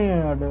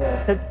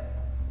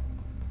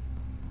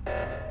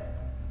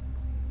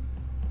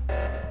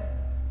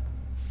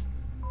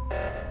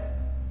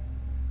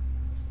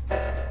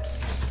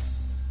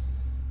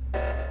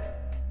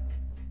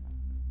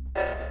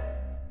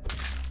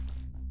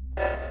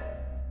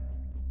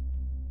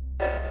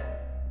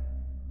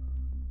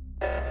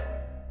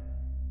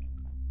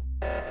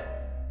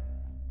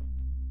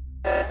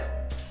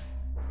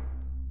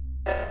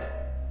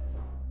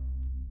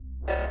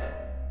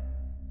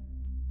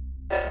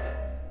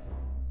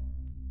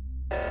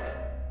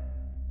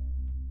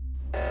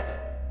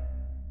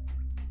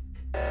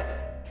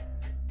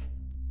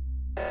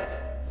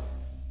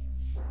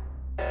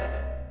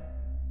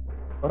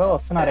ఎవరో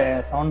వస్తున్నారే,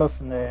 సౌండ్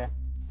వస్తుంది.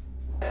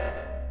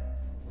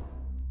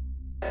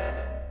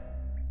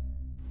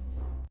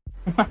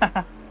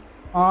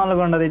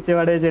 మామూలుగా ఉండదు, ఇచ్చి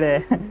పడేచుడే.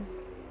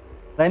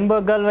 Rainbow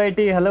girl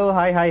YT hello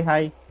hi hi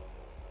hi.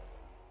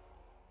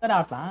 సరే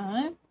అట్లా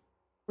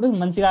ఇప్పుడు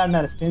మంచిగా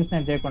ఆడినారు స్ట్రీమ్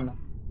స్నేప్ చేయకుండా.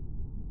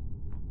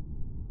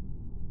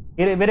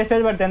 వేరే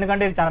స్టేజ్ పెడతా,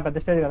 ఎందుకంటే ఇది చాలా పెద్ద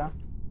స్టేజ్ కదా,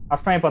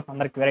 కష్టం అయిపోతుంది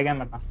అందరికి. వేరే గేమ్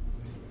పెడతా.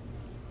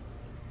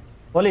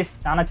 పోలీస్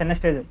చాలా చిన్న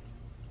స్టేజ్,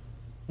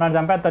 నన్ను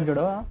చంపేస్తారు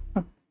చూడు,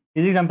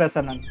 ఈజీగా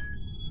చంపేస్తారు నన్ను.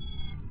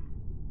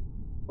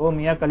 ఓ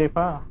మియా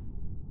ఖలీఫా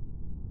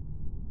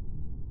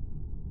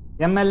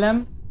ఎంఎల్ఎం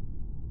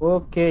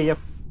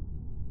ఓకేఎఫ్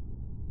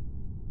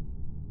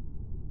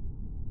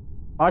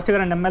ఫాస్ట్గా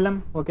రండి. ఎంఎల్ఎం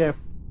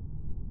ఓకేఎఫ్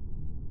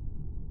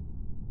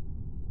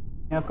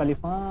మియా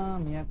ఖలీఫా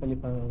మియా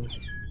ఖలీఫా.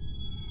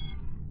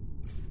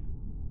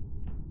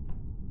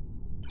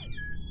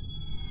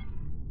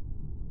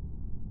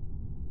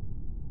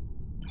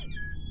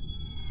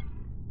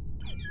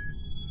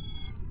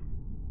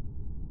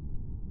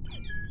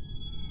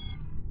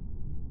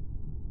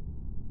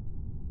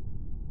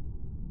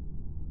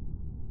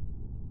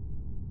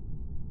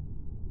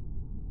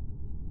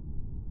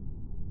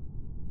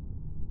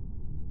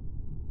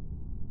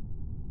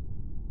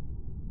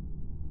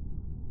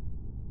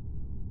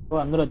 ఓ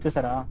అందరూ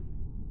వచ్చేసారా?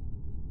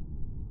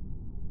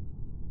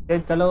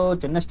 చలో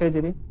చిన్న స్టేజ్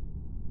ఇది.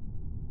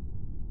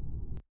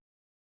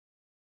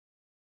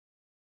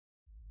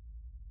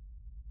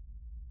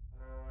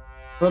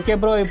 ఓకే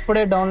బ్రో,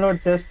 ఇప్పుడే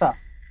డౌన్లోడ్ చేస్తా.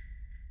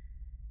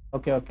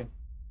 Okay okay.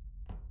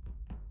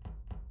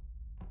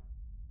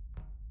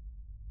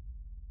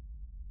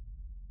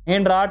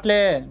 నేను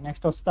రావట్లే,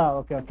 నెక్స్ట్ వస్తా.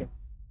 Okay okay.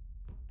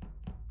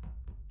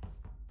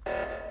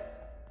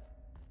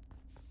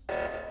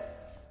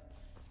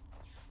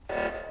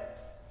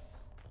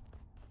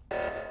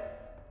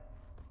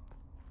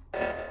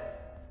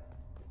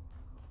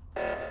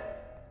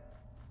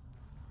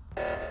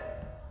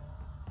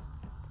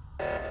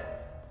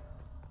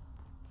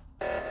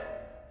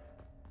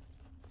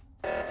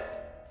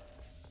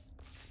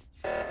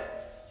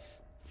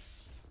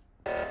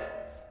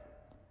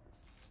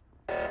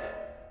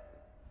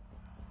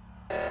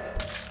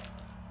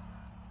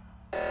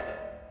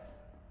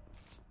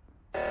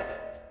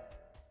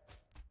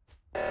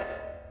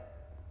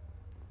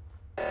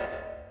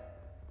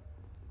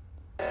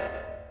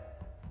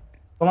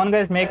 Come on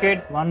guys, make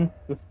it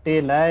 150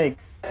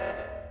 likes.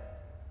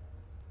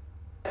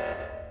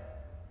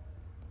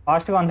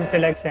 ఫాస్ట్గా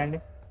 150 లైక్స్ చేయండి.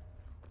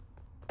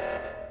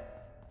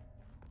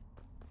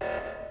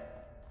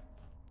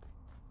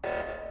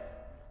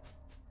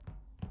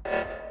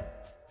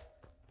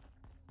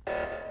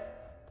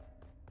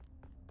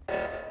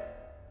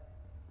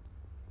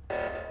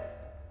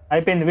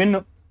 అయిపోయింది, విన్ను.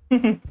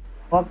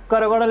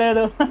 ఒక్కరు కూడా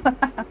లేదు.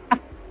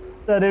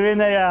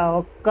 సరిపోయిందయ్యా,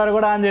 ఒక్కరు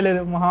కూడా ఆన్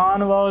చేయలేదు,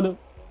 మహానుభావులు.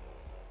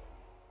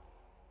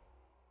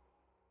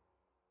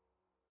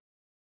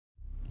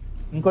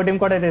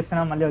 ఇంకోటి అయితే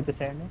ఇస్తున్నాం, మళ్ళీ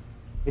వచ్చేసేయండి.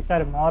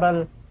 ఈసారి మోరల్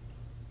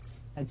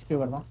హెచ్పి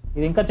కొడదాం.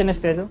 ఇది ఇంకా చిన్న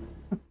స్టేజ్.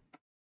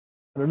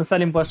 2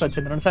 సార్లు ఇంపోస్ట్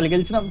వచ్చింది, 2 సార్లు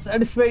గెలిచినాం.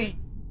 సాటిస్ఫై.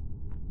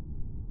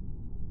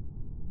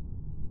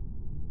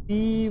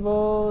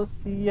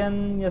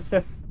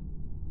 POCNSF.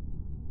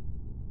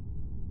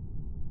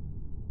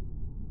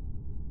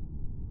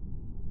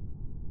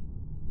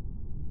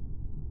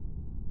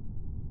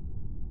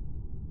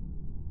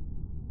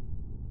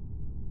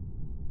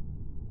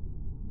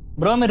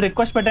 బ్రో మీరు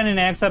రిక్వెస్ట్ పెట్టండి,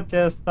 నేను యాక్సెప్ట్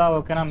చేస్తా.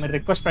 ఓకేనా, మీరు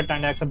రిక్వెస్ట్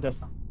పెట్టండి, యాక్సెప్ట్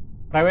చేస్తాం.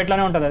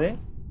 ప్రైవేట్లోనే ఉంటుంది అది,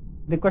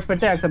 రిక్వెస్ట్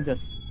పెడితే యాక్సెప్ట్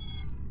చేస్తాం.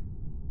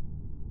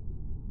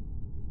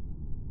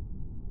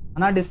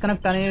 అన్నా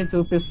డిస్కనెక్ట్ అని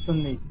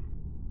చూపిస్తుంది.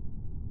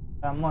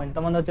 అమ్మో,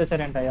 ఇంతమంది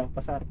వచ్చేసారేంట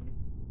ఒక్కసారి.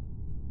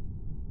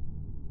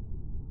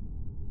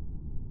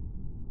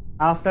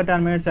 After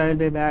 10 minutes I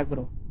will be back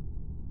bro.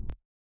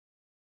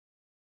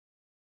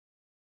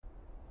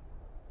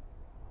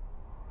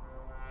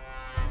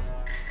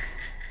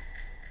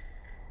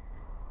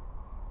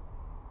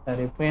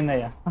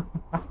 సరిపోయిందయ్యా.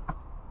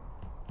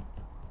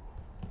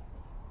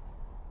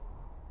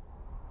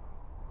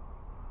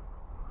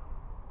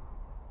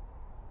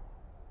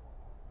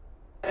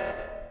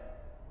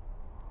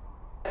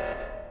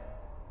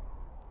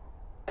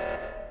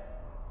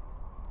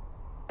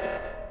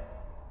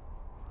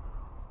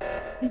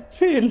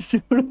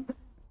 చూడు,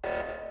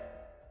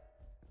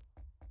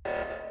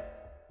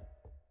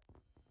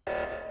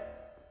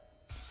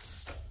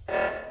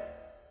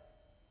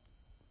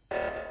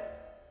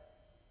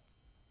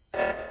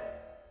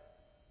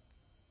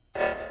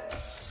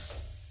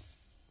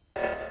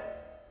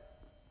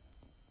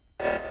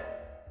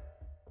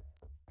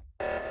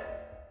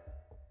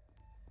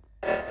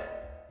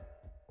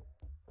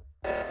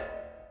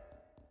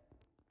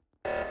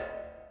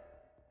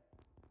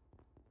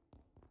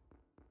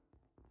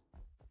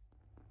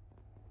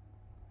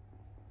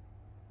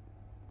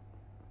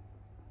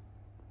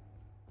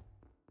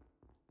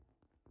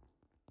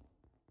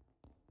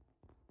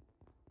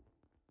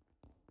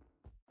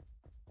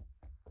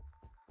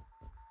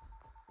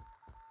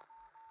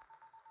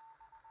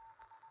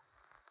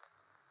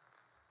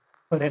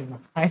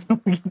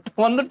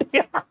 ఇంతమంది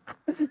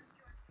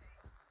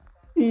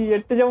ఈ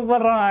ఎట్టు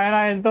చెప్పరా ఆయన,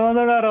 ఎంతమంది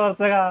ఉన్నారు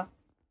వరుసగా.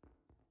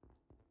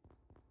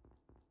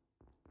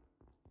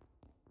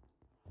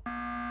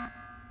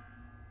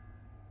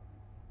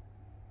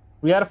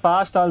 We are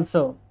fast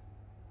also.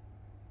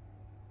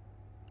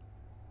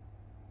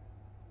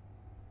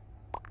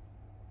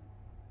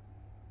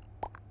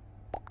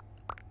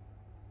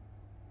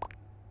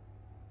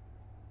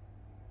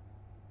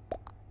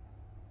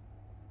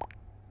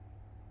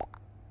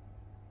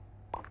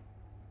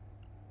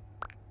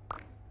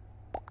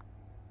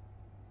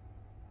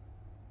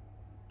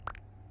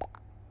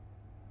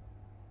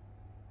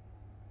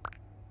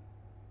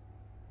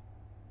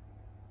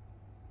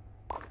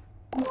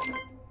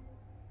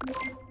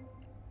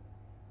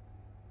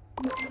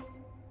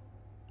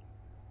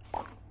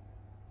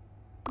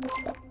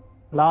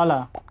 లాలా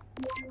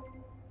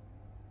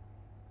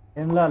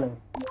ఏం లాలే?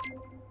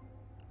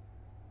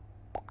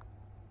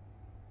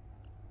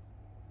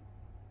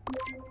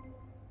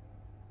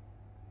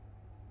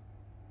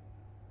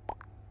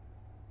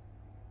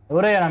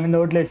 ఎవరయ్యా నా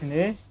మీద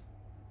ఓట్లేసింది?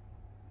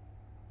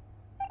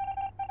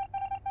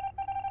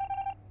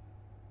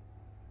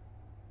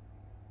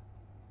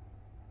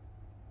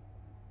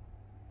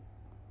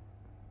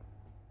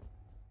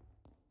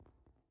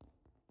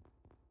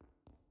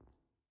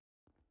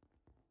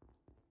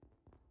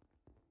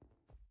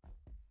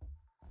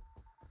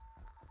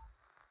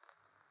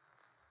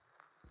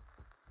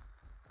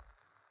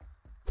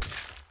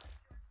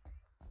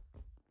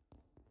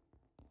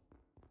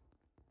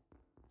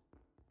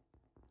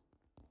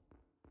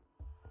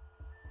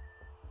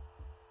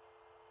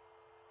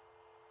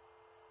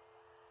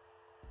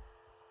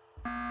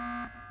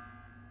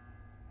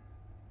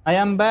 I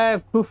am back.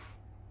 Poof.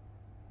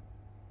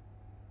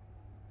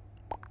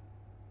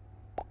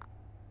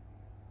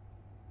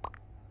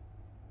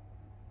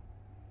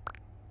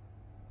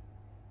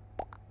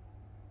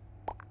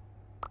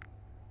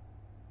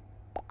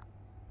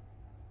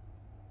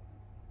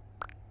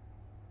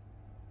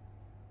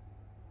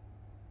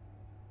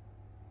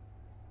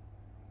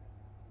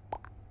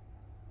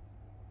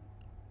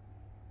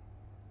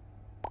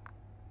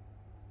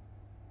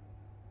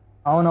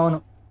 అవునవును.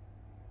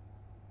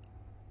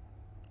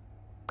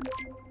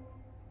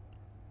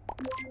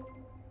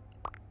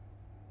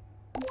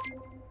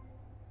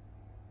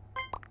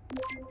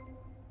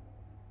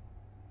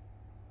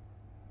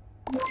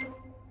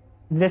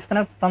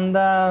 డిస్కనెక్ట్ ఫ్రమ్ ద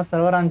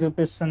సర్వర్ అని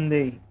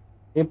చూపిస్తుంది.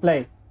 రిప్లై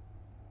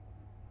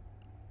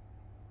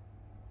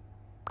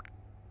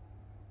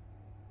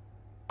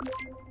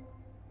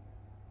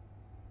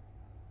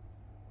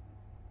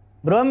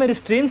బ్రో మీరు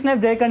స్ట్రీమ్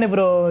స్నాప్ చేయకండి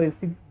బ్రో,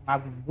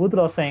 నాకు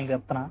బూతులు వస్తాయి ఇంక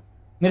చెప్తున్నా.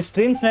 మీరు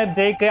స్ట్రీమ్ స్నాప్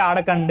చేయకే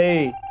ఆడకండి,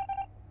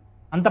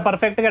 అంత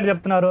పర్ఫెక్ట్గా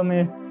చెప్తున్నారు,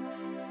 మీరు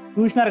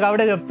చూసినారు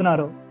కాబట్టి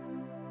చెప్తున్నారు.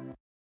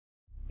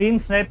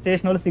 స్ట్రీమ్ స్నాప్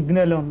చేసిన వాళ్ళు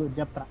సిగ్నల్ ఉంది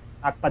చెప్తా,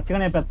 నాకు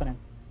పచ్చిగానే చెప్తా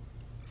నేను,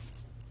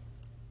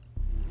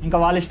 ఇంకా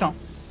వాళ్ళ ఇష్టం.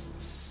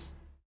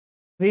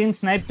 స్ట్రీమ్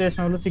స్నైప్ చేసిన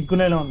వాళ్ళు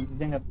సిగ్గులేలో ఉంది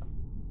నిజంగా చెప్తా.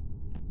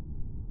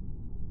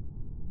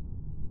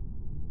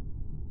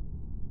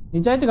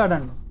 నిజాయితీ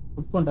కాదండి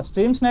ఒప్పుకుంటా.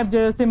 స్ట్రీమ్ స్నైప్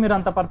చేస్తే మీరు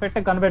అంత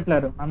పర్ఫెక్ట్గా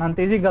కనిపెట్టలేరు, నన్ను అంత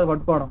ఈజీ కాదు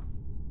పట్టుకోవడం.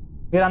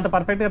 మీరు అంత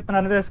పర్ఫెక్ట్గా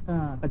చెప్తున్నారు,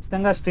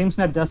 ఖచ్చితంగా స్ట్రీమ్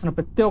స్నాప్ చేస్తున్నారు,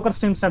 ప్రతి ఒక్కరు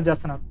స్ట్రీమ్ స్నాప్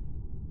చేస్తున్నారు.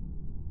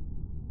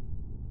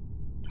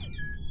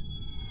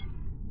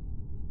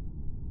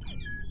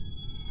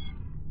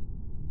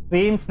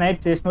 స్ట్రీమ్ స్నైప్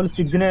చేసిన వాళ్ళు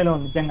సిగ్గునేలో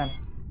ఉంది నిజంగానే.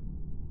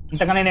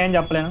 ఇంతకన్నా నేను ఏం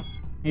చెప్పలేను,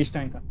 మీ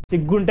ఇష్టం. ఇంకా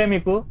సిగ్గుంటే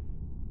మీకు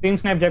స్ట్రీమ్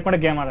స్నైప్ చేయకుండా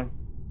గేమ్ ఆడండి.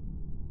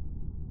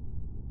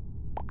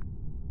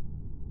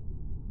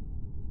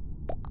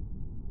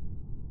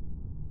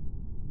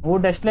 నువ్వు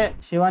డస్ట్లే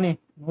శివాని,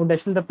 నువ్వు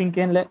డస్ట్లు తప్ప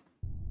ఇంకేం లే.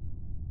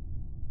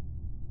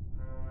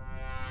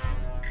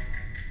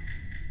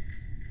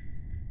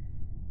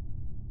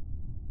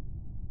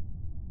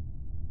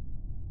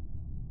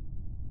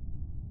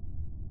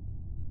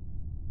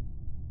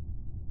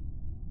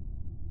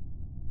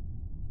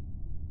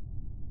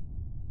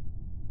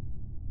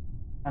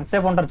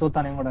 ఎంతసేపు ఉంటారు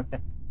చూస్తాను నేను కూడా అంటే.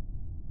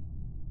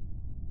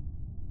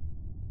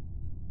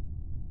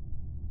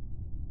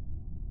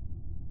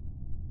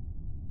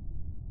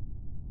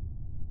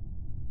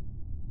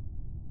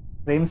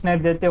 స్ట్రీమ్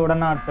స్నైప్ చేస్తే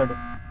ఎవడన్నా ఆడతాడు.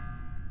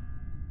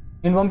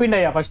 నేను పంపిండి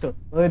అయ్యా ఫస్ట్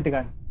రోహిత్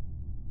కానీ.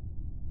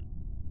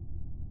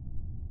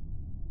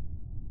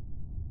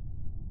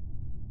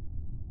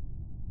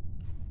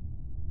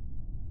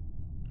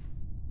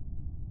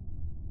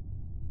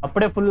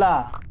 అప్పుడే ఫుల్లా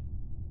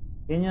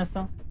ఏం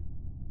చేస్తాం.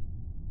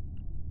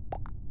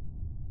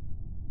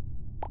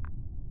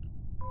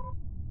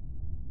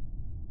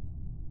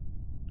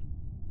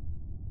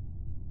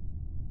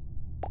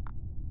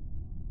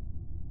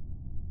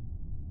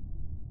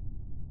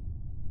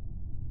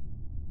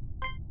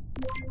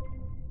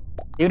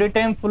 Every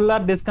time full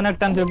are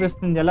disconnect అని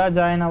చూపిస్తుంది, ఎలా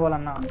జాయిన్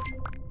అవ్వాలన్నా.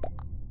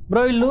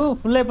 బ్రో వీళ్ళు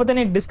ఫుల్ అయిపోతే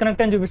నీకు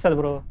డిస్కనెక్ట్ అని చూపిస్తుంది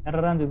బ్రో,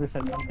 ఎర్రర్ అని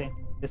చూపిస్తుంది అంతే,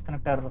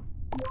 డిస్కనెక్ట్ ఎర్రర్.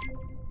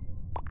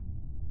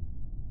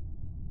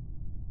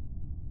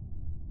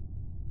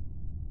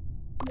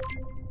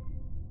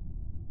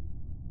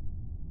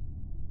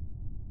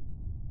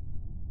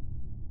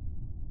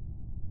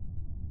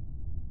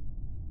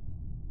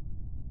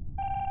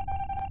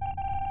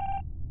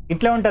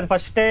 ఇట్లా ఉంటుంది,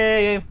 ఫస్టే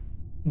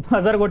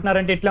బజార్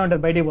కొట్టినారంటే ఇట్లా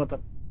ఉంటుంది, బయటికి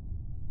పోతారు.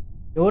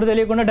 ఎవరు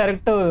తెలియకుండా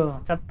డైరెక్ట్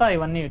చెత్త,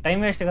 ఇవన్నీ టైం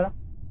వేస్ట్ కదా.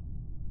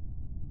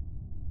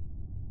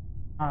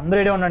 అందరూ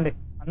ఏడే ఉండండి,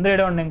 అందరూ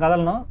ఏడే ఉండండి, నేను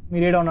కదలను,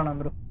 మీరు ఏడే ఉండండి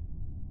అందరూ.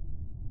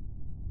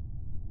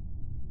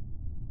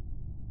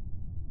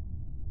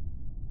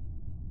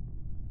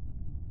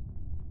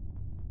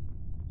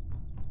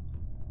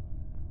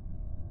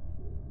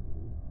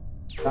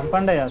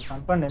 చంపండి అయ్యా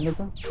చంపండి,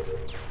 ఎందుకు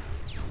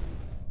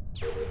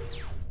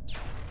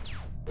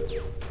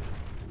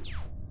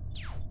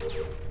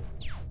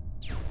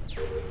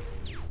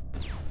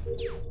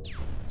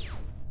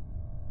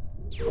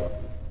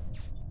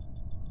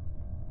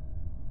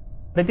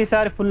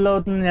ప్రతిసారి ఫుల్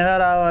అవుతుంది, ఎలా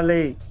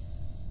రావాలి?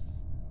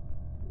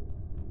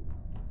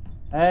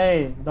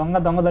 ఏయ్ దొంగ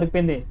దొంగ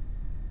దొరికిపోయింది,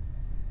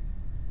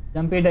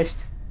 జంపీ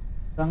డస్ట్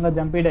దొంగ,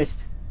 జంపీ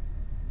డస్ట్.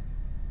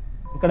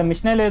 ఇక్కడ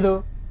మిషనే లేదు.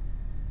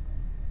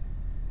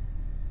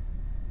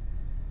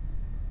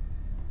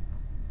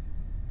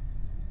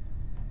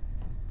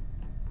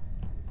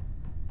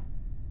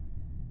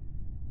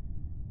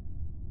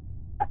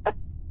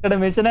 ఇక్కడ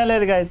మిషనే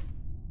లేదు గాయస్.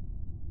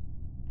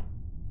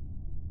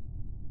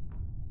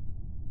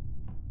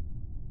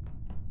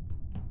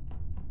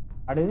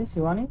 అడిది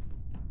శివాని,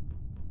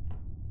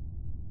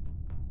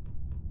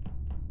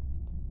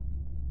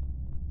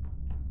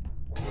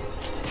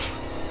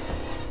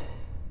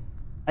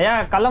 అయ్యా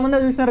కళ్ళ ముందే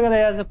చూసినారు కదా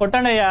అయ్యా,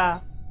 కొట్టండి అయ్యా.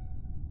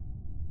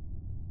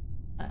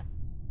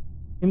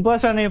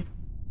 ఇంపోస్టర్ అని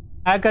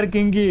హ్యాకర్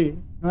కింగ్కి,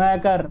 నువ్వు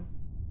హ్యాకర్,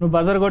 నువ్వు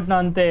బజర్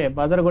కొట్టినావు అంతే,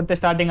 బజర్ కొడితే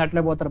స్టార్టింగ్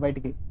అట్లే పోతారు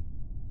బయటికి.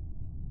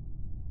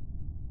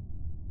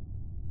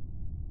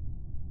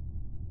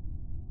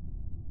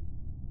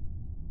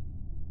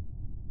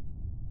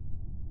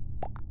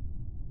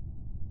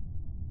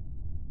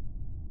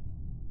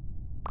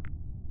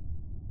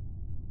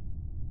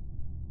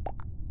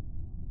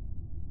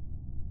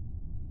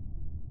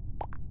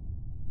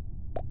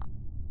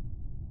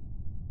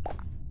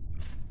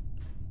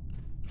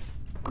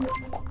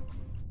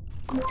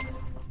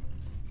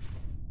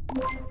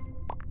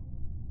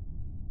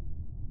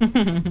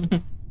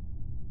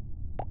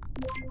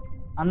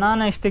 అన్నా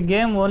నెక్స్ట్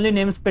గేమ్ ఓన్లీ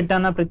నేమ్స్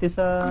పెట్టానా,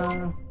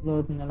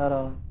 ప్రతిసారి ఎలా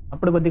రావు.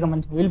 అప్పుడు కొద్దిగా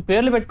మంచి వీళ్ళు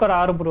పేర్లు పెట్టుకోరు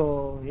ఆరు బ్రో,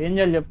 ఏం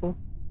చేయాలి చెప్పు,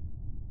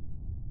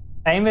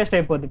 టైం వేస్ట్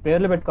అయిపోద్ది,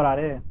 పేర్లు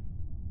పెట్టుకోరారే.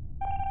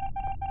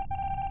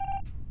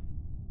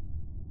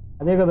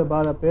 అదే కదా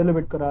బాధ, పేర్లు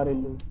పెట్టుకురారు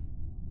వీళ్ళు.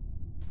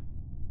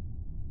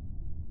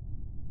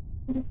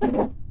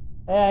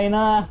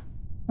 అయినా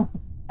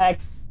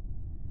యాక్స్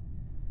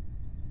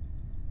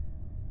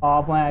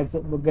పాపం యాక్స్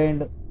బుక్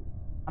అయ్యిండు.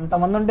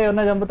 అంతమంది ఉంటే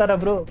ఎవరన్నా చంపుతారా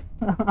బ్రో?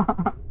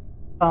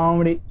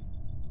 కామెడీ.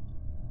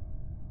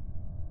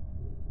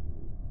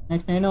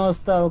 నెక్స్ట్ నేను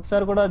వస్తా.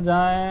 ఒకసారి కూడా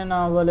జాయిన్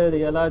అవ్వలేదు,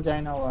 ఎలా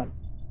జాయిన్ అవ్వాలి?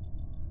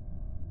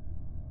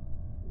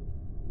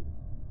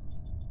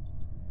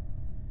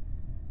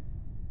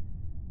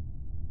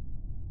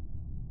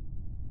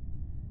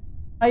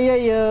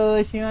 అయ్యయ్యో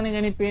శివాని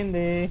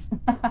చనిపోయింది.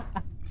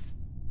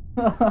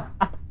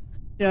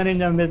 Shivani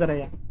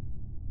చంపేశారయ్యా.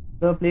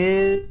 So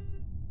please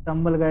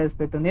stumble guys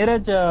పెట్టు.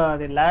 నీరజ్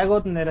అది ల్యాగ్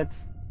అవుతుంది నీరజ్.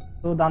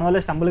 సో దానివల్ల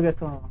స్టంబుల్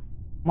వేస్తున్నాను.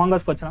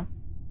 మంగస్కి వచ్చినాం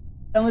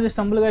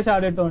stumble guys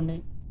ఆడేటోండి.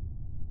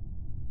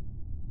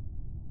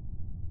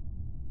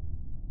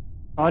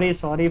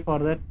 Sorry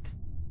for that.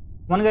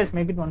 One guy's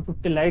make it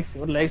 150 likes.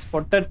 ఎవరు లైక్స్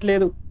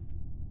కొట్టట్లేదు.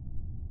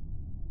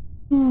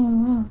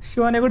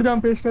 శివాని కూడా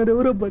చంపేసినారు.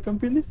 ఎవరు అబ్బా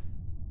చంపింది?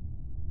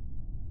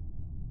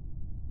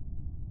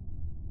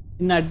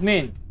 In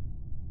admin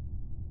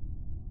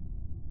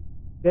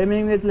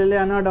gaming with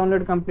Liliyana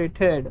download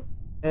completed.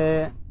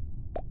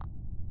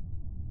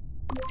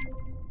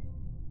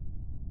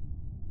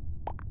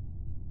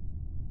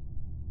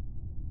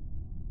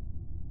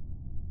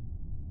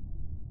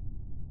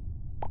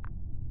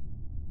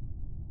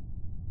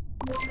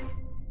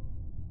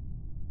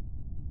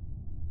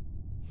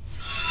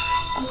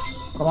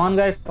 Come on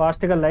guys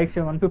ఫాస్ట్గా లైక్స్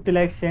 150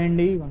 లైక్స్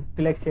చేయండి.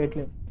 150 లైక్స్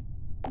చేయట్లేదు.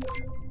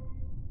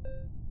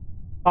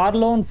 Car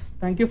loans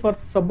thank you for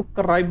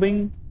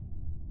subscribing.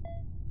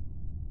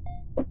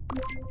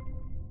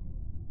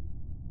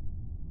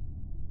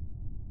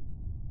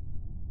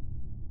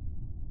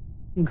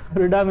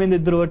 Garuda మీద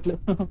 2 ఓట్లు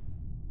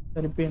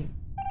సరిపోయింది.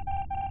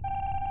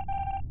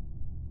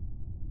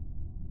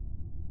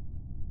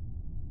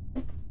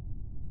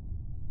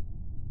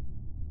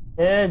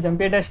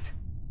 జంపే టెస్ట్.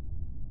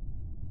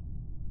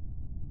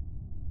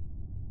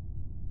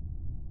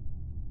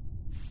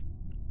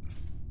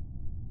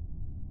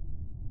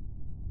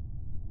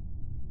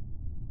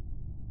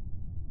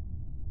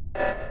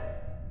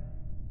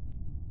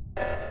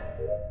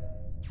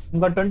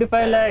 ఇంకా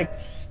 25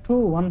 lakhs to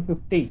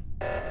 150.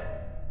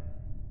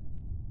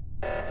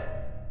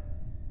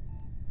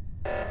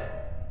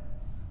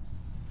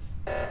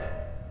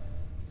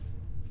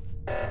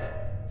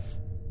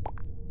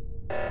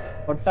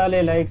 కొట్టాలి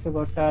లైక్స్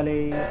కొట్టాలి.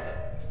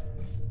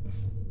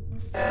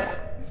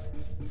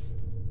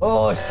 ఓ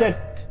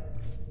షట్.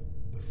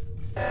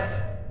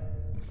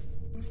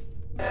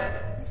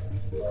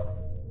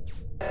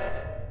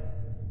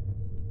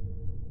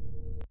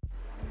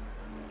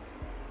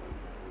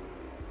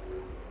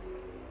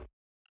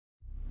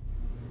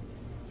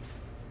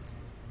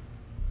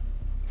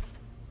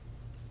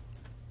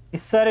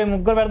 ఈసారి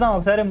ముగ్గురు పెడదాం.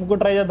 ఒకసారి ముగ్గురు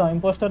ట్రై చేద్దాం.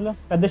 ఇంపోస్టర్లో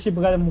పెద్ద షిప్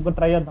కాదు, ముగ్గురు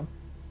ట్రై చేద్దాం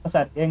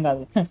ఒకసారి. ఏం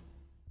కాదు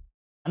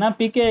అన్నా.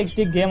 పీకే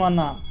ఎక్స్టీ గేమ్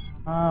అన్నా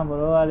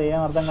బ్రో. అది ఏం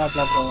అర్థం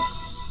కావట్లేదు bro.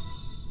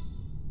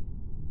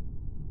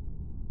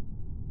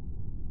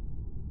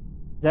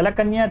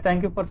 జలకన్య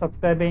thank you for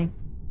subscribing.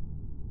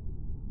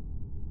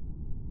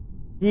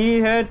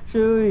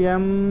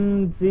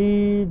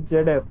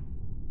 GHMZF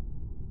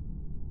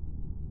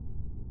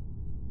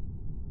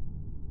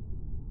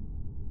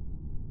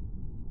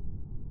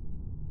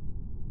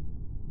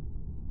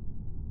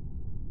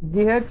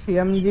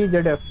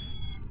GHMGZF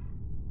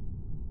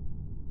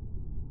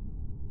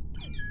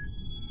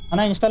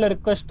అన్నా ఇన్స్టాలో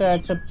రిక్వెస్ట్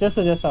యాక్సెప్ట్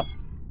చేస్తా.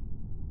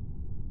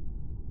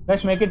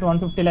 Guys make it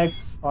 150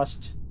 likes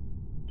fast.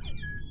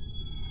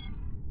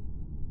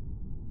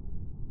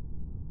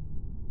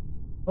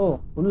 ఓ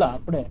ఫుల్లా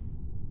అప్పుడే.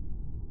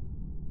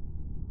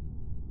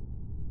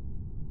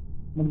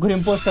 ముగ్గురు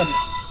ఇంపోస్టర్లు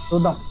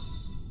చూద్దాం.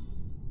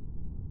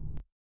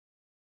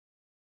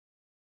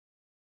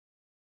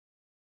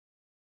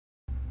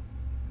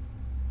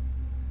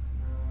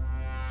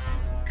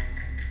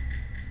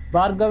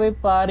 భార్గవి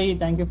పారి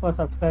thank you for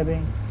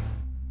subscribing.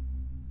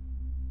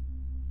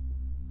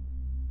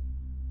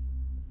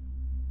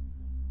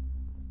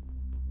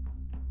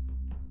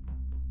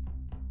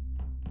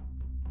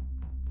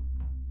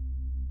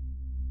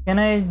 Can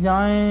I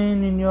join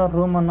in your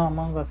room అన్న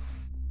Among Us?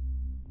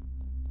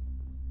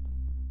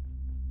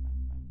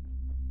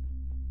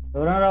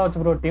 ఎవరైనా రావచ్చు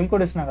బ్రో. టీం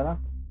కూడా ఇస్తున్నా కదా.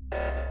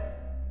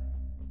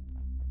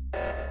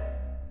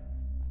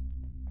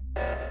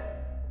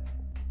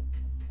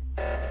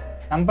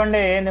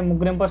 చంపండి. నేను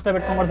ముగ్గురు ఇంపోస్టర్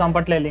పెట్టుకొని కూడా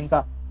చంపట్లేదు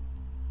ఇంకా.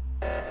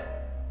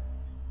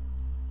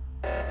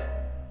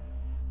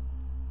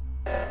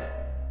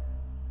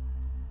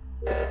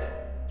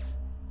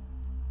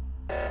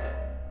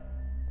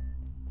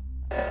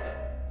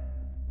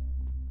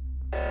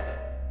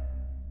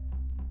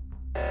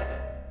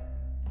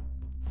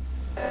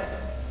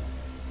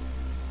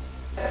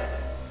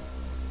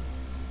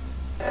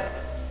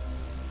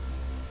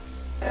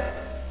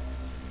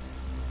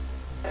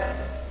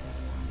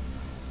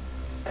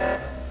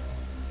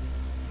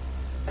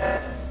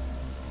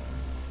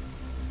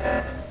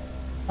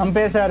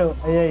 చంపేశారు.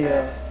 అయ్యయ్యో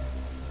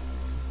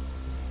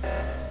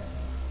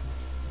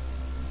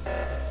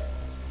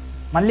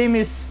మళ్ళీ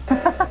మిస్.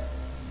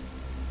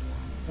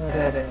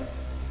 అరే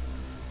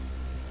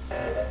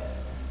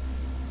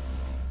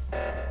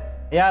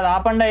అయ్యా అది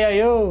ఆపండి అయ్యా.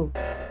 అయ్యో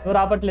నువ్వు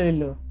రాపట్లేదు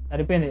ఇల్లు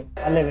సరిపోయింది.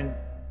 వాళ్ళే విన్.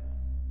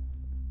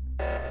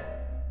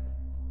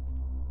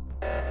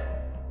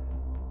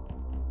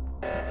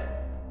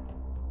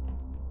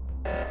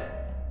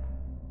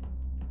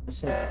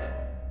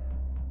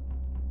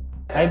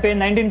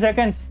 అయిపోయింది 19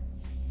 seconds.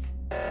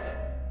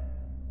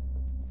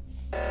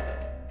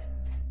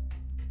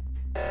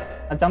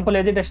 చంపు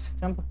లేజీ టెస్ట్.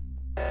 చంపు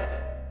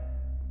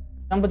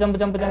చంపు చంపు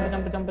చంపు చంపు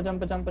చంపు చంపు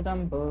చంపు చంపు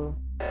చంపు.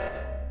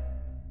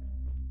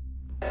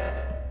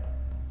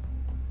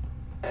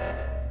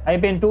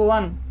 అయిపోయింది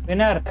 2-1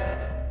 విన్నర్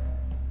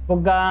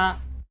బుగ్గా.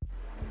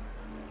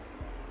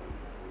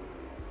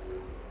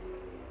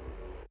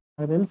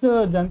 తెలుసు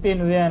జంపి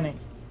నువ్వే అని.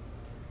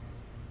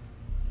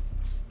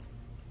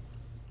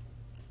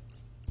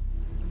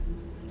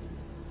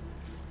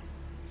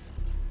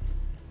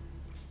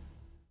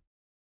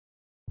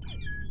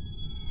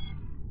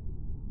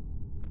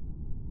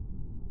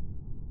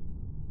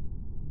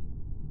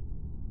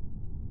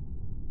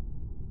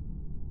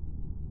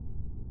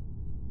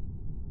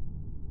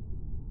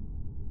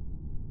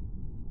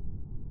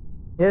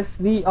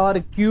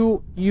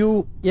 SVRQUF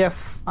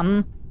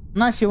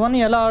అన్న శివని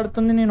ఎలా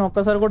ఆడుతుంది? నేను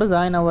ఒక్కసారి కూడా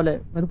జాయిన్ అవ్వలే.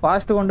 మీరు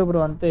ఫాస్ట్గా ఉండు బ్రో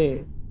అంతే.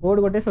 కోడ్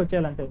కొట్టేసి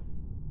వచ్చేయాలంటే.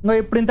 ఇంకా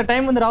ఇప్పుడు ఇంత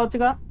టైం ఉంది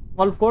రావచ్చుగా.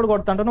 వాళ్ళు కోడ్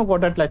కొడతాంటే నువ్వు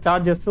కొట్టట్లే,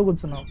 చార్జ్ చేస్తూ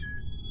కూర్చున్నావు.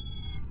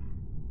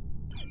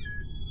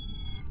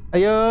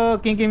 అయ్యో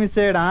కింకి మిస్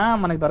అయ్యాడా?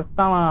 మనకి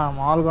దొరుకుతామా?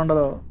 మామూలుగా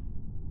ఉండదు.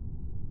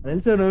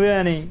 తెలుసు నువ్వే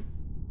అని.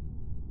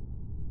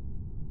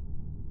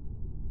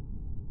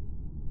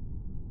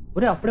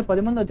 ఒరే అప్పుడే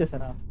 10 మంది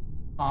వచ్చేసారా?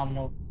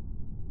 అమ్మో.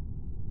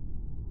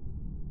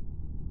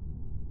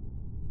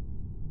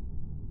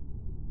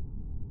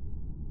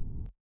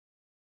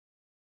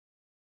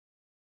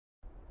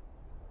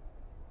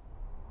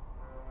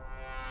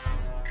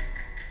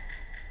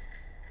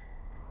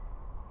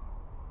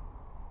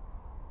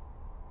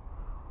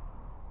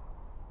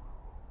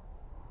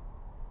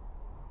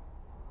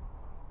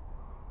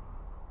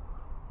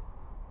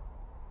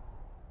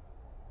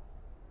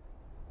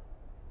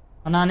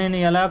 అన్నా నేను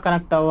ఎలా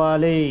కనెక్ట్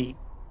అవ్వాలి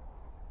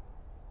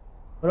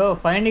బ్రో?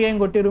 ఫైండ్ గేమ్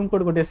కొట్టి రూమ్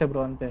కోడ్ కొట్టేసా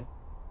బ్రో అంతే.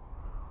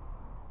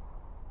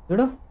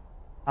 చూడు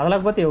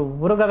కదలకపోతే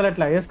ఎవరు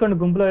కదలట్లా. వేసుకోండి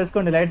గుంపులో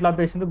వేసుకోండి. లైట్లు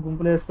ఆపేసింది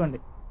గుంపులో వేసుకోండి.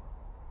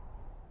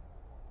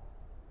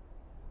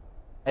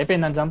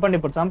 అయిపోయింది నన్ను చంపండి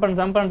ఇప్పుడు. చంపండి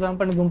చంపండి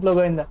చంపండి. గుంపులో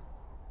పోయిందా?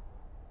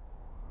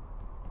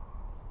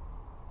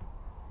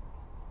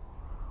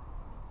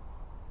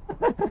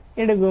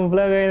 ఇటు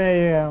గుంపులో పోయినా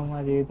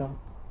మా జీవితం.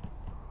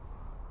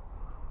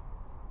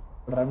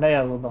 ఇప్పుడు రండి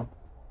అయ్యా చూద్దాం.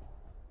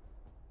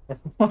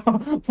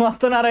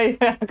 వస్తున్నారా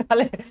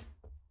కాలే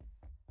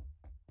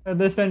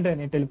పెద్ద అంటే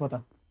నేను వెళ్ళిపోతా.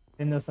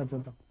 ఏం చేస్తా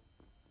చూద్దాం.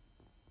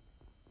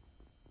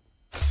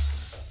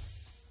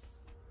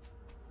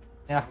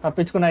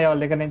 తప్పించుకున్నాయ్యా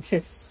వాళ్ళ దగ్గర నుంచి.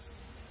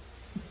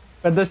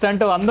 పెద్ద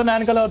స్టంట్ 100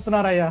 నాయనకలు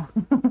వస్తున్నారయ్యా.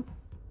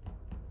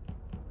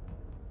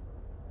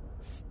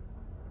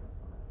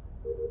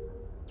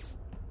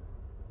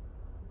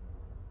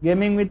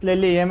 గేమింగ్ విత్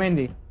లెల్లి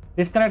ఏమైంది?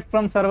 Disconnect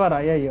from server.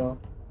 అయ్యయ్యో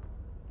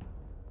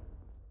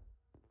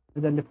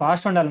ఇది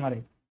ఫాస్ట్ ఉండాలి మరి.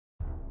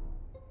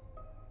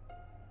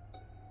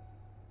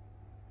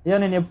 అయ్యో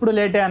నేను ఎప్పుడు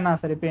లేటే అన్నా.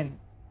 సరిపోయింది.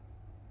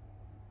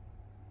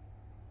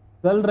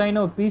 గర్ల్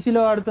రైనో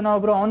పీసీలో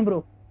ఆడుతున్నావు బ్రో? అవును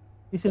బ్రో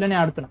పీసీలోనే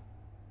ఆడుతున్నా.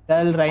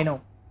 Girl rhino.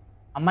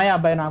 అమ్మాయి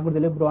అబ్బాయి నాకు కూడా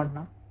తెలియదు బ్రో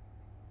అంటున్నా.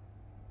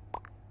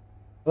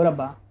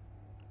 ఎవరబ్బా?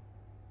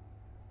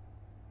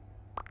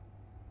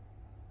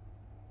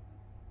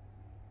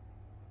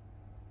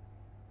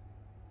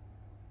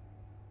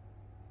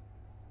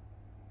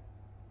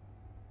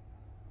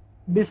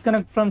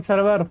 Disconnect from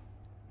server.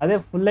 అదే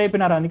ఫుల్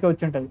అయిపోయినారు అందుకే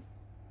వచ్చి ఉంటుంది.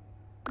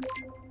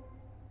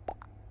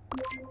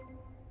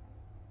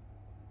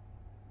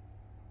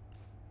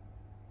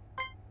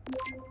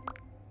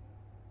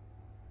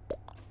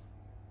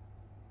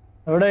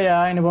 ఎవడయ్యా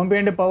ఆయన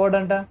పంపేయండి పవర్డ్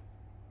అంట.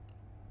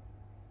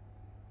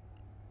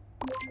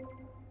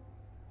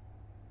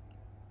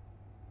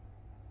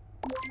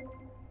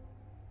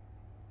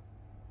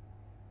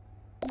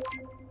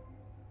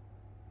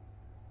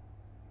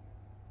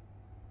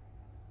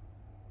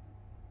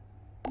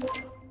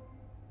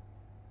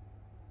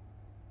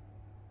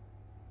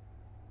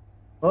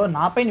 ఓ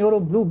నా పైన ఎవరు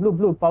బ్లూ బ్లూ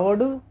బ్లూ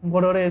పవర్డ్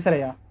ఇంకోటి ఎవరో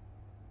వేసారయ్యా.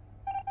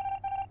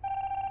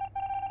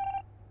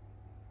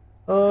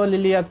 ఓ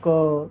లిల్లీ అక్కో.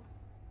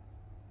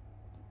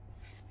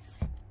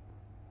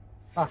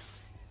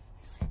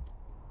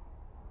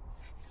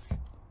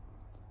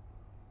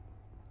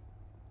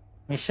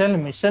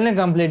 మిషన్ని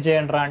కంప్లీట్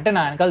చేయండి రా అంటే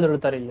నా వెనకాల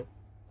దొరుకుతారు వీళ్ళు.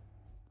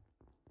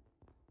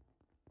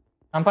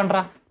 చంపండి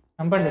రా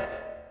చంపండి.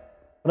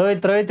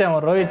 రోహిత్ రోహిత్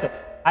ఏమో రోహిత్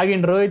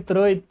ఆగిండి. రోహిత్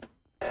రోహిత్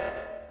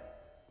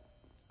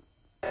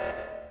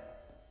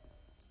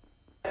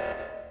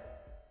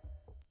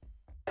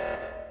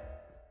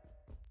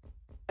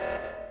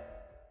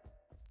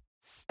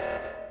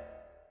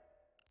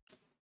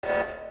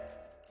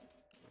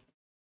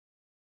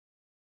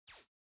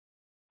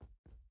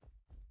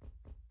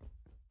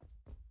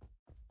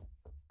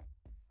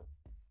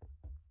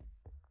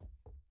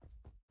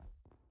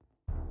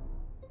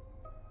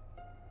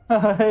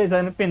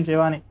చనిపోయింది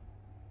శివాని.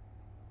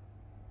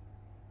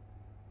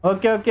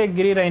 ఓకే ఓకే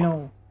గిరి రైను.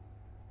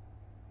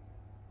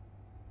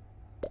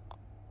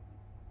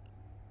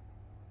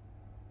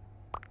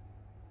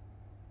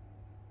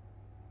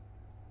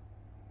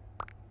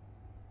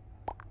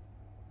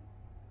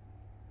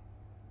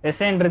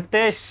 ఎస్ఎన్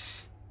రితేష్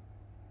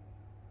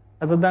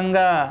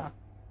అద్భుతంగా.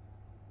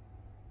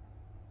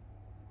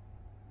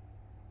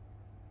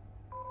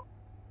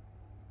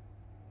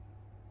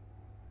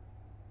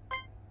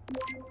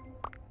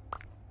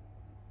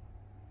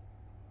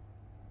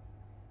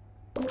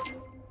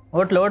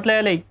 ఓట్లు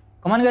వేయాలి.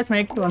 Come on guys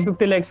make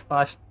 150 likes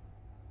fast.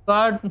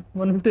 God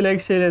 150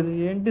 likes చేయలేదు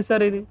ఏంటి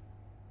సార్ ఇది,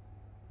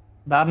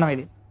 దారుణం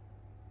ఇది.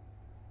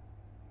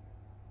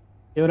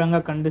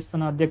 తీవ్రంగా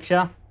ఖండిస్తున్న అధ్యక్ష.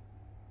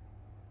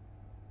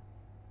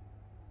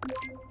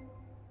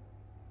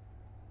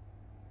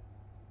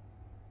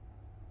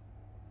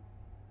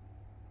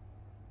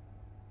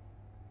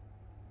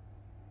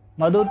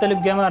 Madhu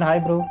Telugu gamer hi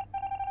bro.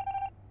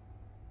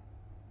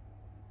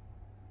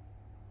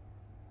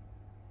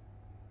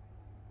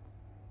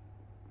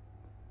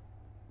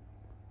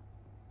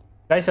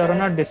 Guys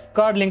ఎవరన్నా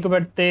డిస్కార్డ్ లింక్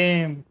పెడితే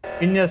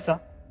పిన్ చేస్తా.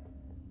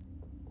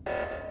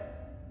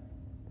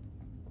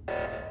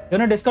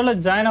 ఎవరైనా డిస్కార్డ్లో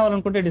జాయిన్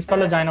అవ్వాలనుకుంటే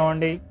డిస్కార్డ్లో జాయిన్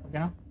అవ్వండి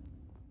ఓకేనా.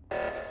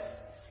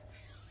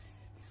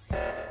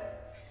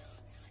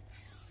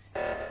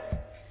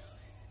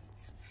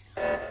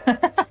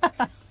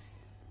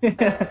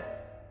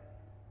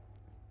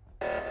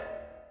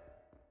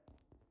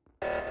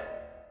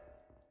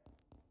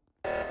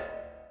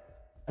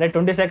 అరే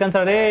 20 సెకండ్స్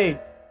అరే.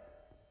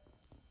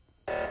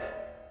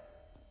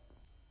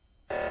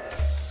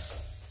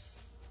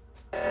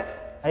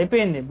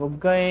 అయిపోయింది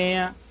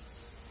బొగ్గయ్య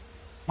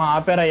మా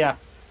ఆపారయ్యా.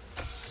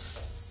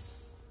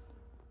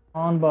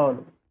 ఆన్ బాల్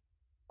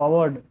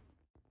ఫార్వర్డ్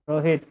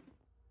రోహిత్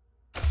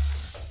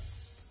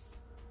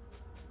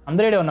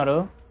అందరూ ఏడే ఉన్నారు.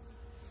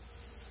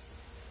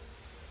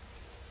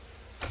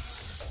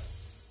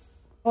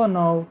 Oh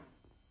no.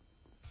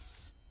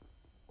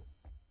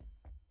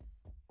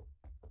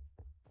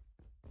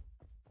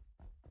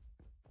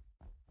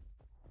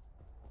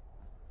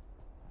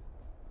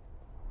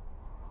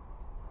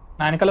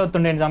 నా వెనకాల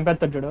వస్తుండే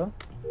చంపేస్తాడు చూడు.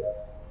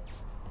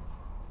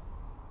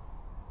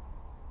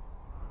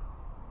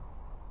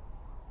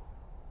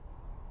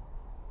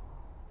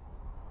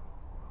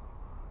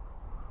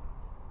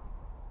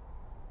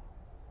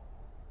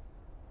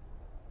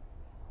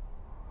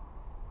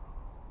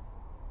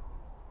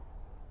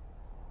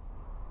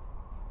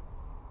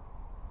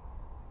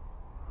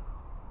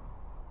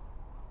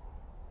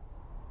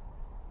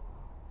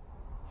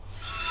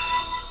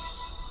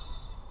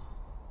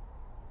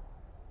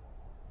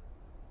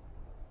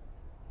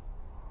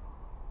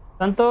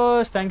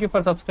 Santosh thank you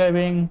for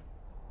subscribing.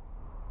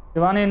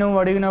 Shivani నువ్వు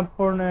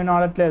అడిగినప్పుడు నేను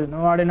ఆడట్లేదు,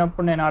 నువ్వు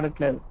ఆడినప్పుడు నేను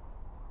ఆడట్లేదు.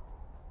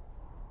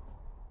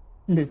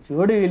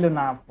 చూడు వీళ్ళు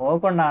నా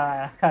పోకుండా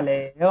అలే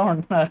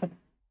ఉంటున్నారు.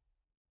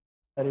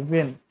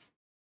 సరిపోయింది.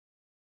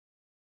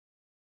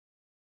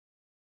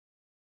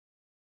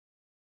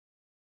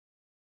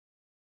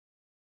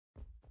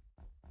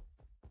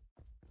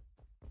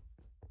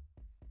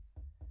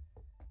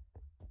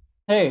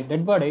 హే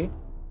డెడ్ బాడీ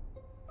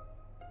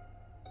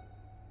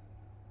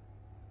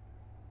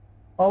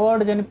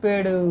ఫార్వర్డ్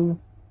చనిపోయాడు.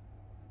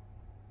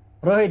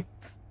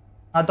 రోహిత్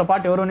నాతో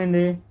పాటు ఎవరు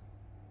ఉన్నింది?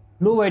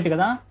 బ్లూ వైట్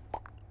కదా,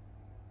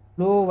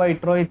 బ్లూ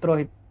వైట్ రోహిత్.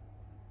 రోహిత్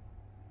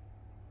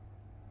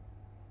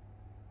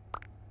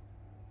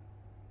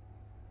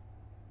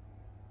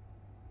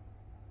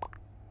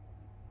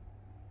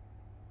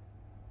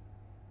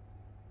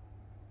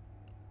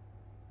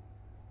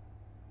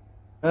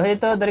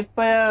రోహిత్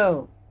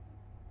దొరికిపోయావు.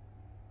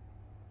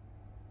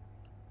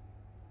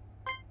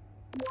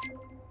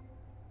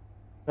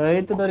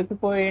 రోహిత్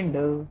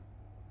దొరికిపోయిండు.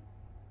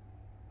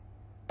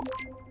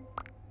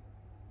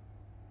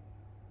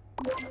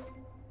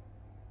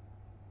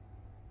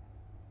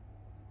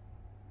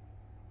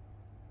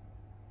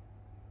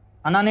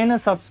 అన్నా నేను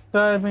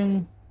సబ్స్క్రైబింగ్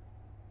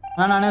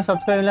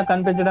లో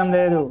కనిపించడం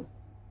లేదు.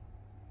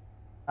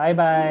 Bye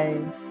bye.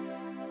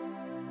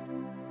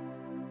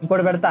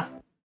 ఇంకోటి పెడతా.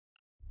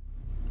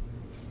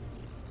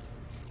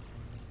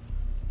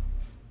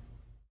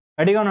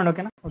 రెడీగా ఉన్నాడు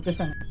ఓకేనా,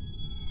 వచ్చేసాను.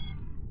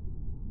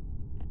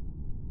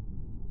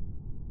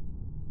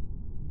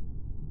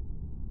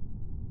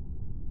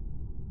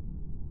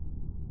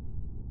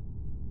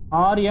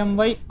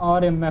 RMY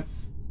RMF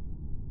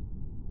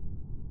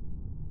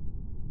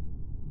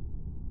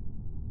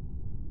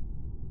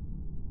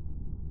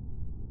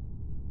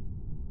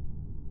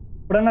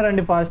ఇప్పుడన్నా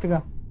రండి ఫాస్ట్గా,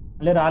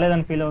 మళ్ళీ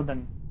రాలేదని ఫీల్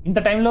అవుతాను. ఇంత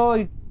టైంలో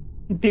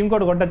టీం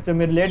కోడ్ కొట్టచ్చు,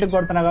 మీరు లేట్గా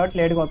కొడుతున్నారు కాబట్టి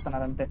లేట్గా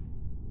వస్తున్నారు అంతే.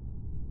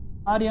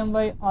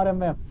 RMY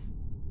RMF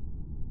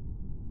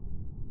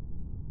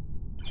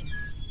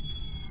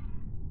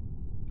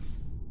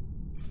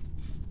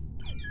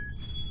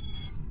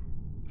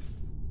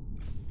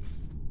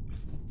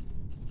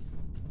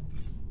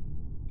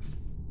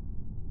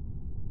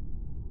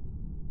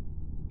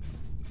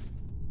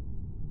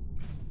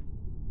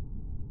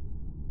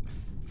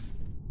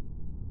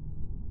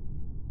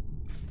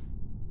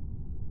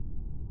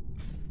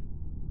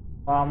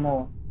వామ్మో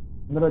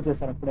అందరూ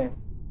వచ్చేసారు అప్పుడే.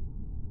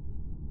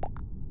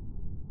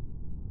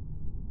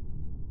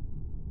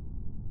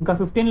 ఇంకా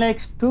 15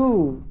 likes టూ.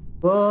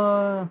 ఓ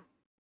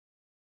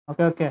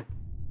ఓకే ఓకే.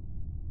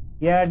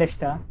 యా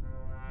డెస్టా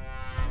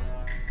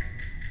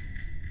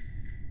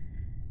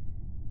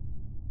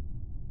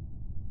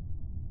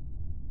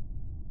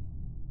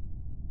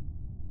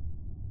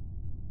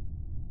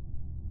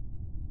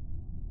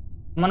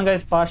మన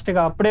గైస్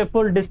ఫాస్ట్గా అప్పుడే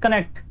ఫుల్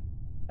డిస్కనెక్ట్.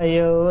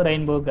 అయ్యో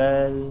రెయిన్బో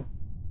గర్ల్.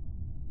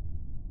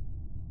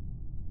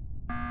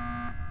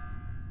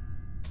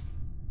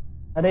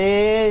 అరే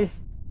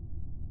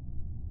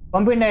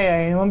పంపిండి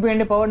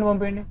పంపించండి పవర్ని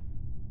పంపించండి.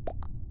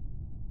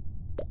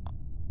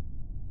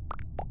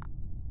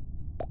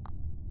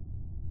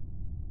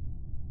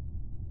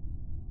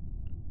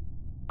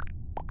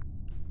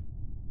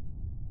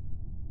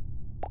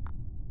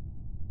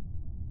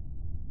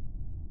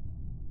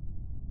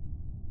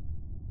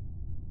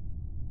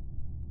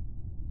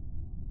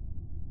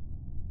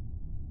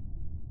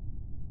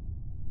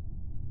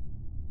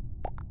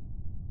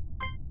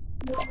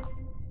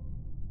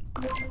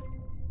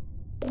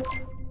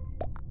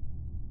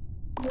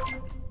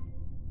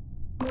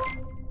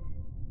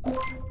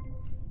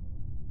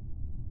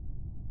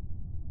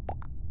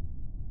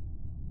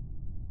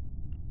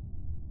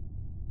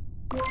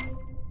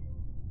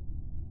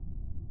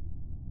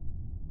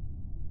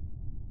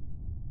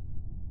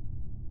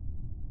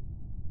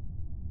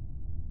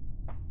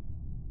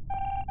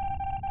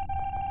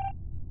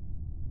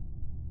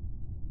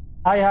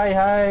 హాయ్ హాయ్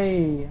హాయ్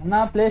అన్న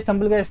play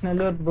స్టంపుల్ guys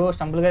Nellore bro.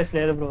 స్టంపుల్ guys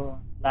లేదు బ్రో,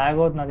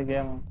 లాగ్ అవుతుంది అది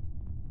గేమ్.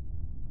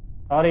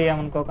 సారీ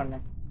ఏమనుకోకండి.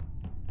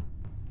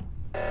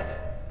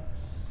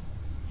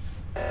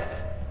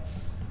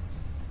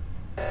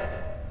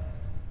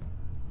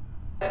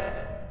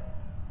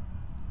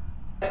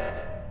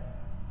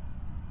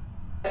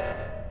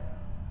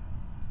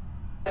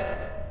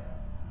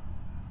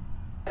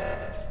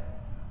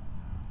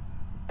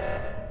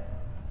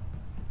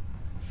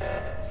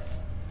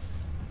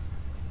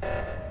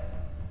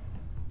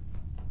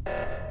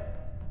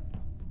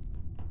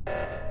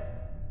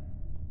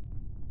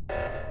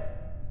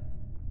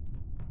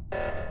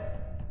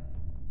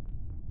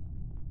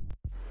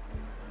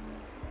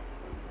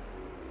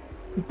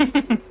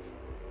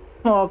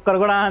 ఒక్కరు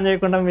కూడా ఆన్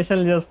చేయకుండా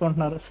మిషన్లు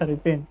చేసుకుంటున్నారు.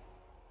 సరిపోయింది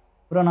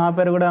బ్రో. నా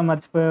పేరు కూడా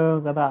మర్చిపోయావు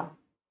కదా.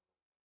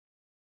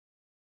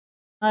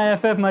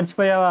 ఎఫ్ఎఫ్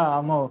మర్చిపోయావా?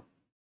 అమ్మో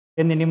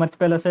ఏంది నీ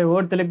మర్చిపోయావు? Sir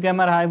old Telugu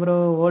gamer hi bro.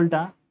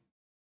 Volta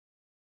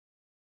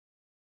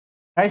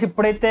guys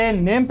ఇప్పుడైతే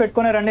నేమ్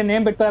పెట్టుకునే రండి.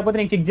 నేమ్ పెట్టుకోలేకపోతే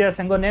నేను కిక్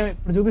చేస్తాను. ఇంకో నేమ్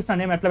ఇప్పుడు చూపిస్తాను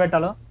నేమ్ ఎట్లా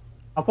పెట్టాలో.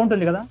 అకౌంట్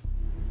ఉంది కదా,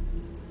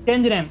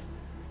 చేంజ్ నేమ్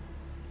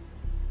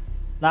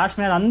లాస్ట్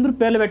మీద అందరూ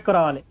పేర్లు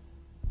పెట్టుకురావాలి.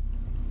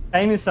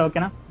 టైం ఇస్తా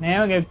ఓకేనా?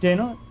 నేను గెట్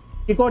చేయను,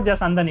 కిక్అవుట్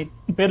చేస్తాను అందరినీ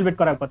పేర్లు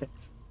పెట్టుకోలేకపోతే.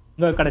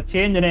 ఇంకో ఇక్కడ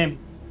చేంజ్ నేమ్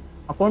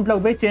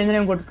అకౌంట్లోకి పోయి చేంజ్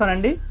నేమ్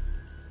కొట్టుకోనండి,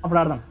 అప్పుడు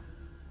అర్థం.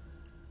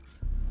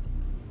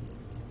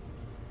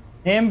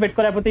 నేమ్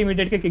పెట్టుకోలేకపోతే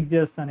ఇమీడియట్గా కిక్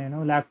చేస్తాను నేను,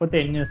 లేకపోతే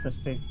ఏం చేస్తా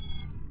స్ట్రైట్.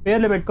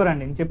 పేర్లు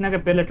పెట్టుకోరండి, నేను చెప్పినాక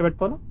పేర్లు ఎట్లా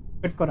పెట్టుకోరు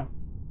పెట్టుకోరా.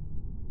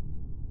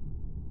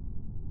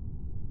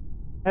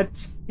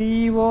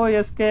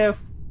 HPOSKF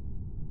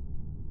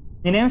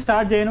నేనేం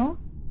స్టార్ట్ చేయను,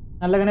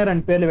 నల్లగానే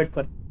రండి పేర్లు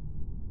పెట్టుకోరు.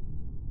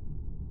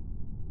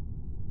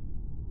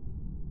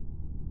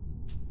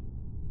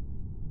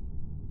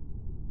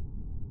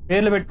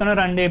 పేర్లు పెట్టుకుని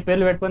రండి,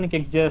 పేర్లు పెట్టుకొని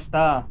కిక్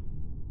చేస్తా.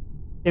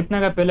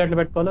 చెప్పినాక పేర్లు ఎట్లా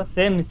పెట్టుకోవాలో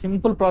సేమ్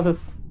సింపుల్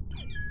ప్రాసెస్.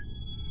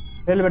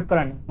 పేర్లు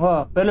పెట్టుకోరండి.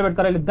 పేర్లు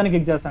పెట్టుకోవాలి, ఇద్దరిని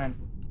కిక్ చేస్తాను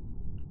నేను.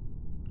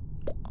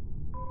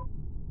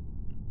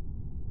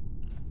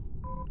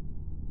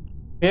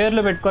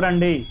 పేర్లు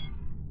పెట్టుకోరండి.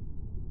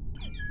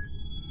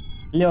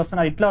 మళ్ళీ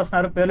వస్తున్నారు, ఇట్లా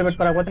వస్తున్నారు. పేర్లు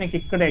పెట్టుకోలేకపోతే నీకు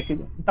ఇక్కడే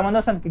ఇంతమంది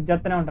వస్తాను కిక్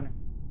చేస్తూనే ఉంటాను.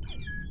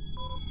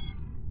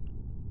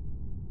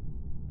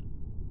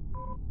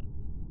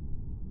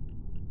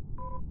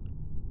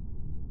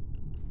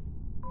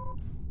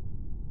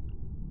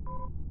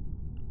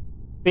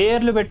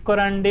 పేర్లు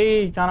పెట్టుకోరండి,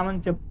 చాలా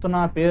మంది చెప్తున్నా.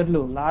 పేర్లు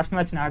లాస్ట్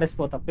మ్యాచ్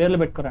ఆడేసిపోతా. పేర్లు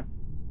పెట్టుకోరండి,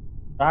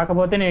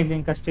 రాకపోతే నేను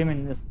ఇంకా స్ట్రీమ్ ఏం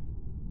చేస్తాను.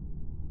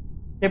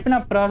 చెప్పిన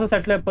ప్రాసెస్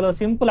ఎట్లా చెప్పాలో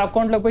సింపుల్.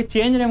 అకౌంట్లోకి పోయి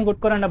చేంజ్ నేమ్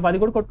కొట్టుకోరండి.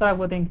 అది కూడా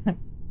కొట్టుకోరాకపోతే ఇంకా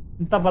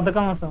ఇంత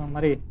బద్ధకం వస్తాం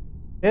మరి.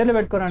 పేర్లు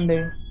పెట్టుకోరండి.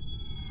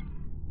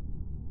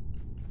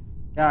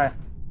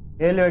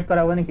 పేర్లు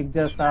పెట్టుకోరాకపోతే నీకు కిక్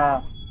చేస్తా.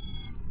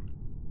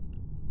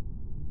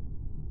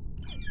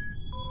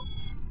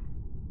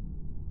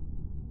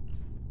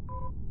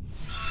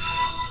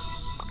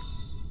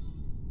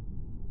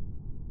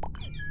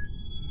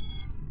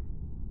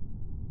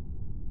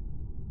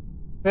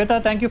 శ్వేత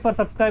thank you for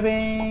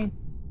subscribing.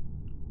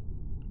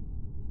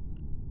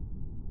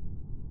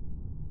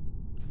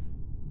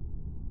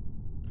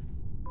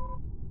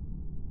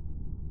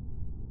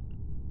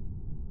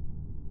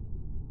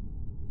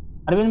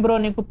 Arvind bro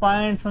నీకు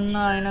పాయింట్స్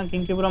ఉన్నా ఆయన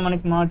కింకి బ్రో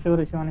మనకి మార్క్స్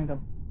ఎవరు శివాని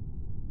తప్ప.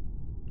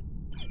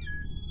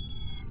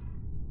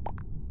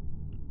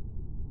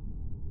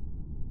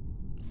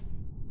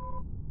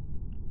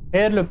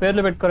 పేర్లు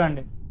పేర్లు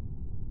పెట్టుకోరండి.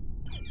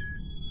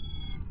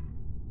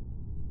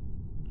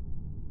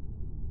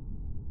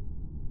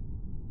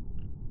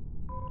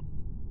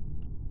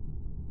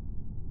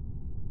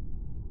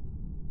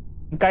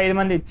 ఇంకా 5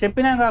 మంది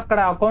చెప్పినాక అక్కడ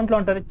అకౌంట్లో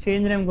ఉంటుంది,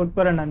 చేంజ్ నేమ్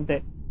కొట్టుకోరండి అంతే.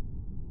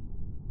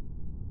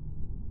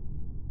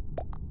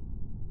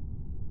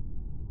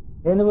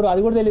 ఏంది బ్రో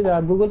అది కూడా తెలీదు,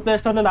 గూగుల్ ప్లే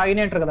స్టోర్లో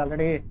లాగిన్ అంటారు కదా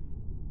ఆల్రెడీ.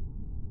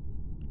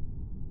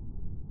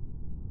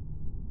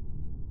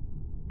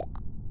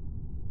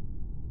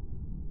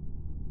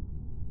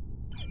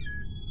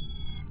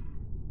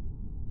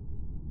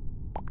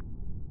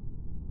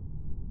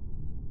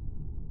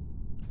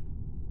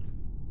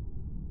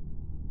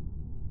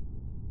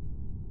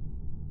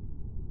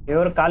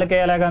 ఎవరు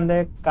కాలికేయ లాగా ఉంది,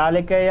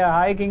 కాలికేయ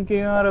హాయ్ కింకి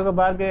ఒక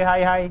బాగా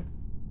hi hi.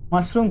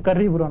 Mushroom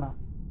curry బ్రోనా.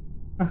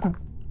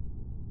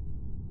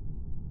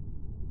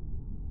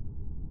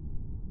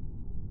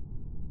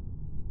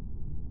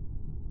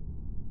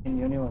 In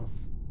universe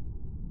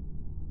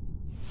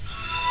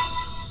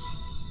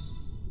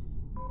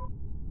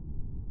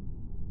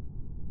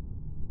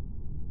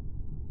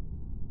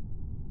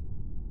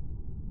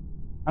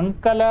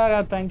uncle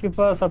thank you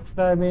for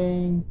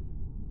subscribing.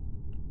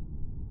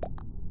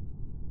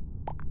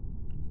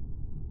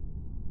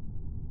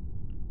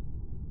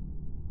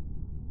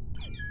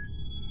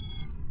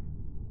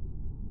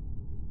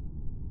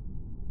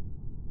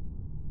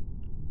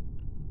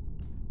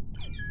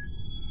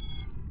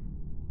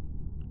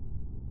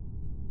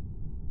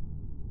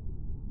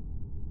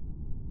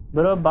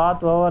 Bro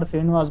bath over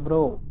Srinivas bro.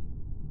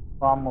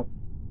 వామ్మో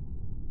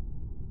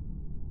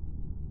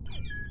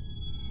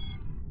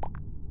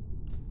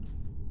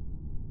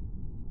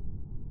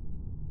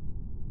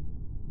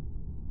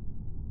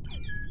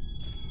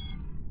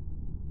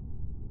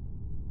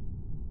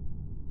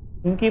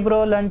ఇంకీ బ్రో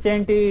లంచ్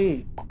ఏంటి?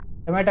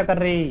 టమాటా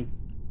కర్రీ.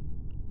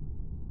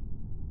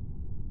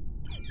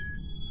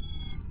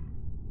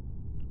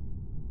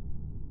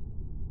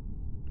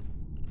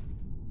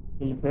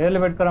 వీళ్ళు పేర్లు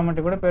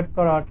పెట్టుకోరమ్మంటే కూడా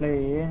పెట్టుకోరావట్లేదు,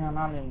 ఏం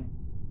అనాలి.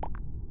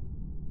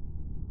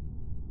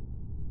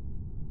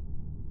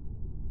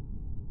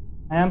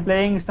 I'm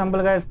playing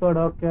stumble guys code.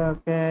 Okay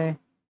okay.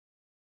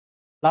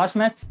 Last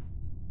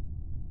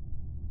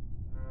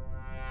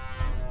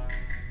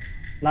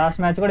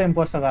match కూడా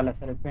ఇంపోస్టర్ కాలేదు,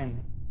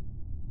 సరిపోయింది.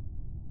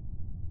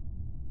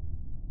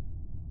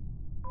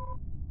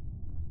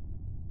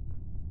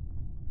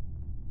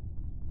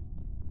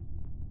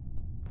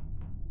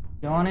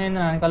 జోన్ ఏంది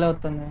వెనకాలే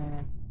వస్తుంది.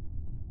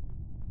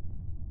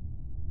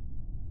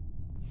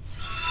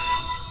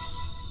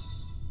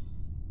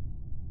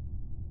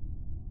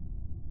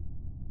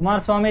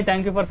 కుమార్ స్వామి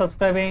thank you for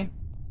subscribing.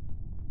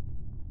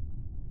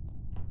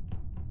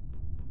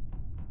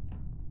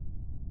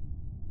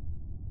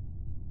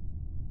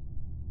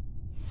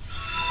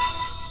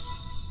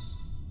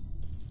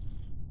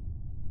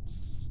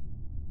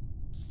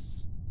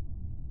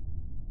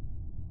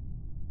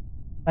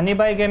 Sunny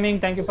Bhai Gaming,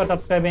 thank you for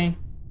subscribing.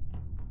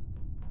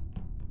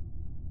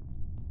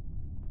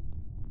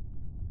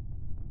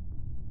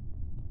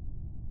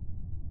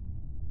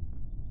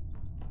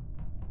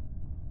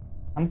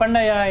 చంపండి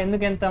అయ్యా,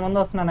 ఎందుకు ఎంతమంది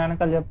వస్తున్నారు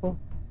వెనకాల చెప్పు.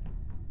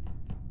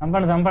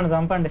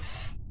 చంపండి.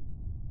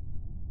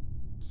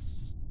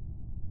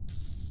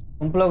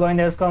 గుంపులో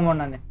గోవింద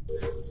వేసుకోమండి.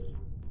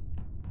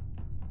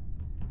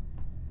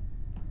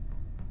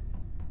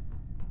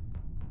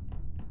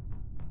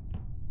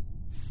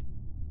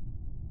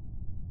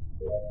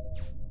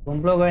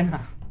 గుంపులో పోయినా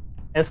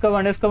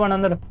వేసుకోమండి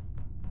అందరు.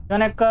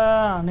 వెనక్క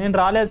నేను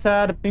రాలేదు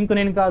సార్, పింక్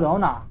నేను కాదు.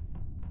 అవునా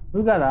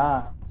నువ్వు కదా?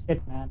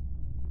 Shit man.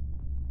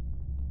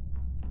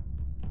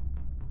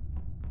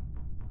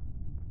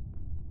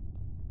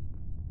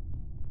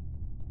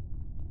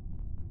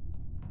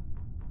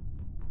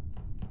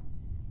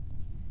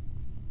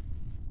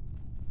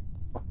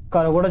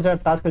 ఒక్కరు కూడా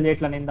టాస్క్లు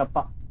చేయట్లే నేను తప్ప.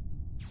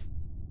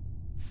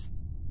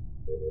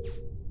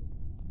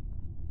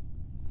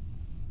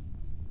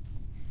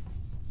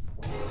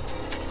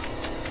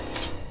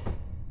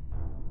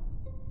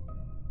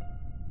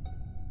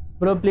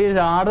 బ్రో ప్లీజ్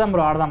ఆడదాం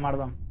బ్రో,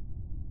 ఆడదాం.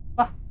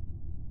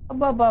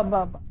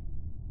 అబ్బా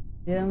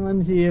ఏం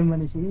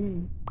మనిషి.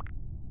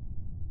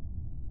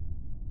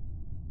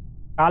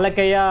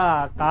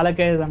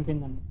 కాలకేయ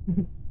చంపిందండి.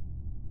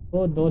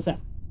 ఓ dosa.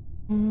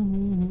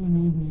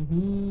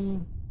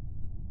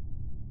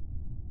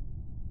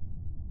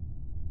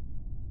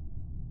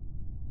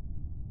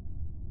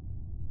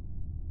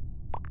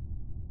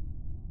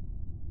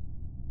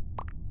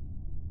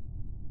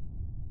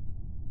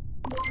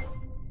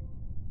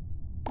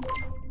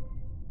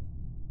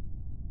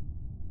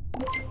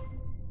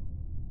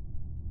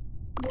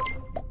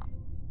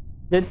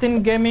 Jathin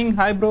Gaming,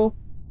 hi bro.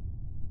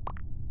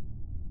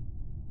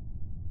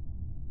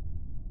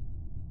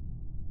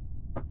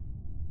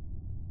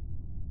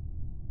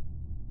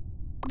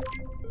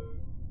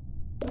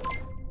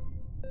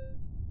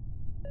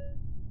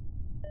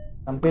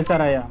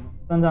 చంపేశారయ్యా,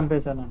 మొత్తం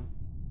చంపేశాను.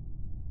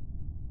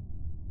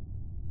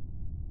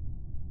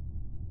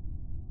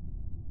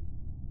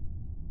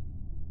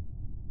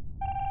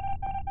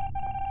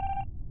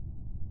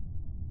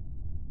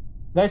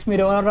 గైస్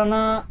మీరు ఎవరైనా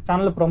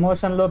ఛానల్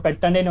ప్రమోషన్లో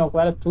పెట్టండి, నేను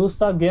ఒకవేళ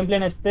చూస్తా. గేమ్ ప్లే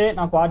నచ్చితే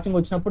నాకు వాచింగ్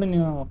వచ్చినప్పుడు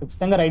నేను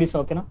ఖచ్చితంగా రైడ్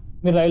ఇస్తాను. ఓకేనా?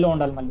 మీరు రైడ్లో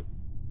ఉండాలి. మళ్ళీ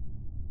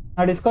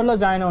నా డిస్కౌంట్లో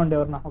జాయిన్ అవ్వండి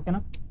ఎవరన్నా.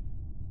 ఓకేనా?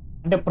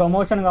 అంటే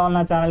ప్రమోషన్ కావాలి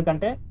నా ఛానల్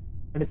కంటే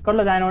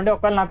డిస్కౌంట్లో జాయిన్ అవ్వండి.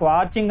 ఒకవేళ నాకు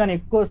వాచింగ్ కానీ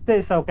ఎక్కువ వస్తే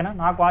ఇస్తా, ఓకేనా?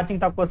 నాకు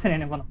వాచింగ్ తక్కువ వస్తే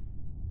నేను ఇవ్వను.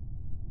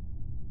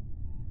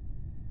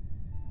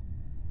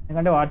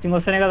 ఎందుకంటే వాచింగ్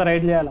వస్తేనే కదా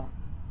రైడ్ చేయాలా,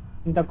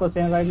 ఇంత తక్కువ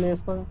వస్తే రైడ్లు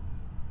చేసుకోదు.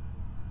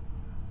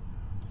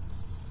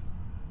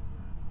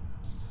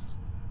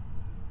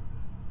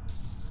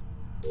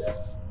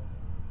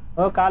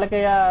 ఓ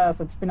కాలకేయ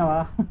చచ్చిపోయినావా?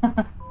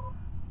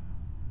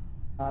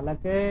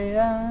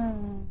 కాలకేయ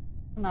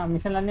నా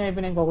మిషన్లు అన్నీ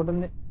అయిపోయినాయి, ఇంకొకటి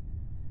ఉంది.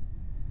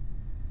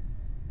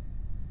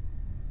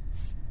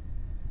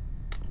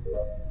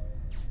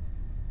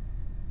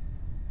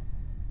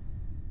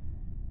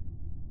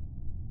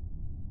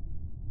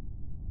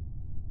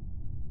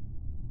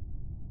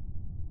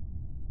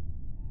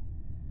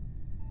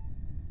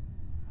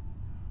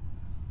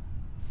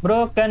 Bro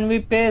can we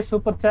pay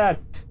super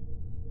chat?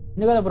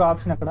 ఉంది కదా బ్రో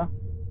ఆప్షన్ అక్కడ.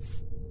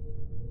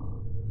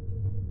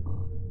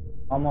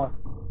 అమోర్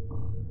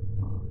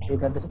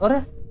అరే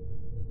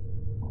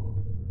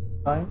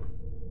hi.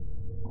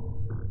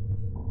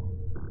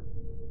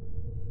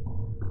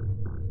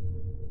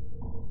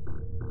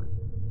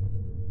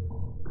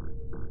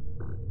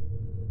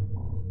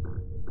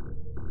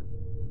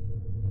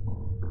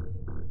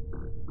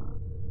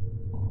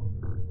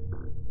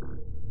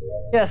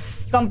 Yes,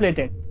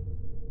 completed.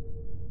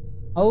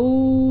 How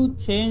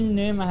change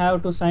name I have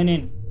to sign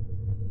in?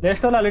 Play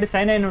Store already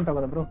sign in ఉంటావు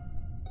కదా బ్రో.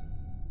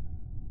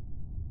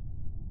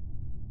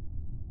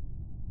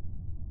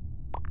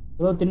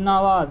 బ్రో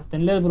తిన్నావా?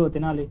 తినలేదు బ్రో,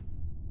 తినాలి.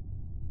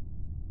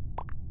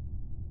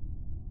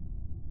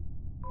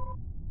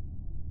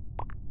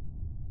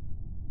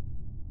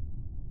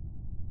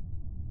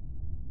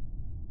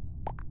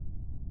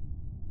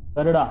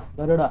 గరుడా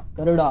గరుడా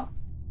గరుడా.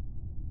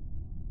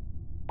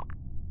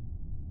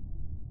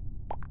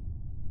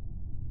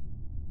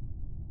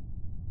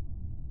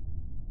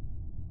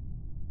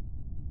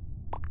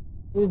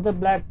 ద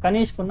బ్లాక్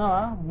కనీష్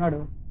ఉన్నావా? ఉన్నాడు.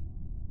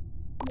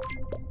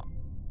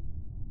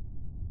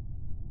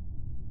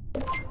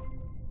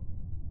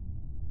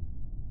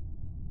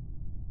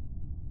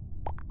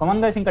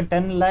 కమన్ గైస్, ఇంకా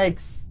 10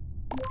 likes.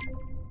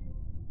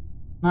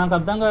 నాకు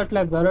అర్థం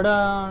కావట్లే, గరుడ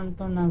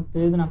అంటూ నాకు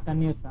తెలియదు. నాకు 10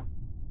 years.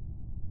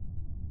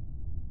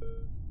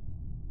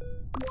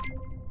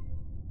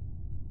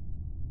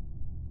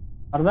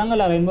 అర్థం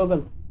కల రెయిన్బో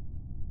గల్.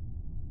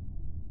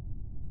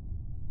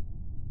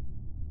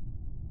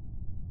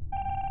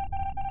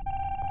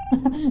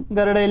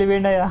 గరుడ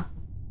వెళ్ళిపోయిండయా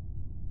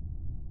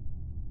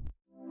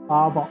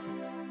పాపం.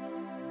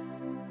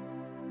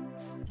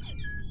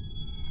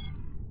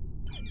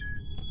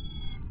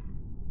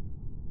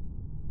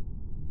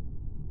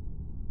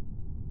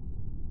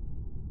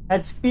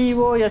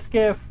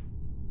 HPOSKF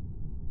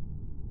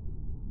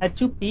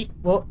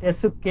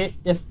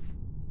HPOSKF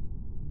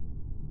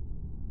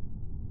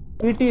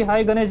PT.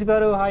 Hi Ganesh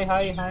గారు. హాయ్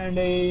హాయ్ హాయ్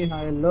అండి.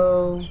 Hi hello.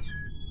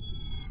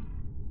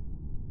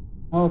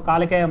 ఓ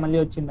కాలకాయ మళ్ళీ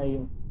వచ్చింది.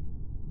 అయ్యో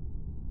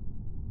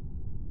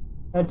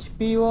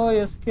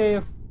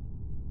HPOSKF.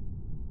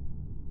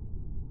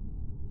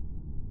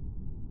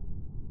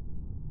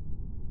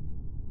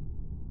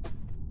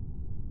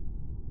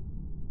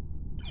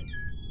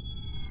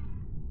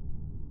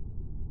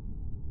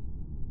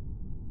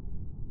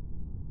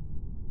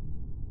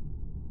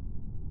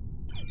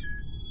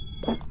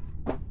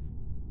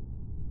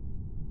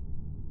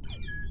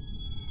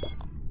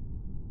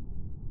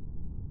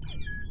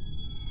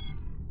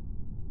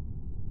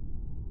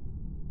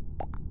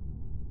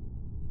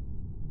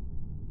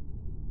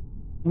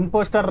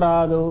 ఇంపోస్టర్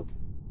రాదు.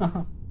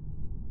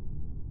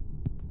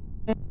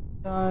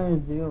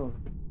 Jio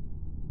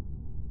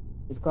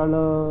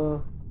డిస్కార్డ్లో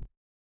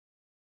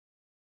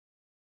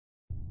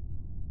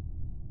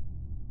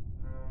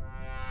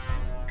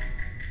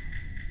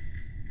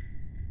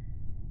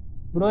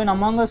bro in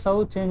among us how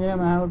change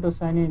name I have to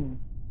sign in.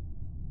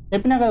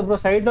 చెప్పినా కదా బ్రో,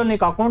 సైడ్లో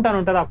నీకు అకౌంట్ అని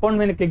ఉంటుంది. అకౌంట్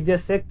మీద క్లిక్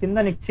చేస్తే కింద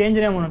నీకు చేంజ్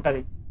నేమ్ అని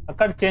ఉంటుంది,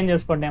 అక్కడ చేంజ్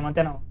చేసుకోండి నేమ్,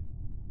 అంతేనా?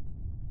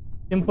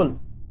 సింపుల్.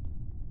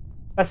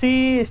 కసి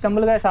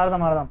స్టంబుల్గా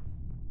ఆడదాం ఆడదాం.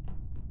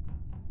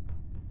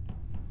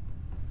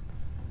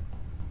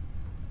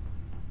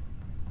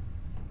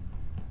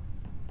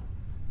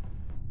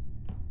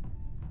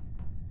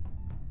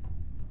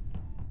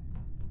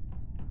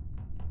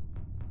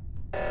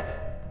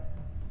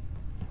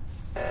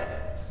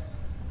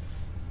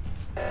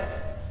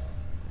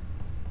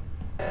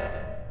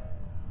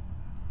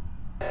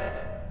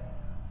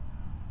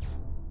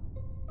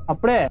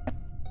 అప్పుడే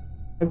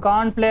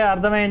కాన్ ప్లే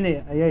అర్థమైంది.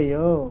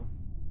 అయ్యయ్యో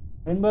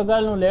రెయిన్బో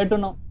గర్ల్ నువ్వు లేట్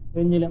ఉన్నావు,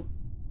 ఏం చేయలేం.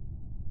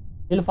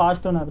 వీళ్ళు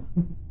ఫాస్ట్ ఉన్నారు.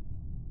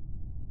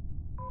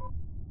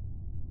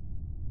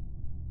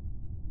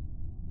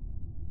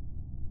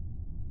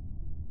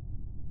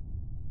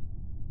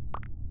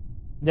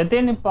 జతే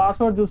నీ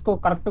పాస్వర్డ్ చూసుకో,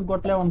 కరెక్ట్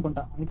కొట్టలేవు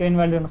అనుకుంటా, అందుకే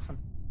ఇన్వాలిడ్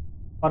వస్తుంది.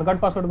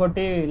 ఫర్గట్ పాస్వర్డ్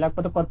కొట్టి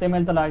లేకపోతే కొత్త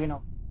ఈమెయిల్తో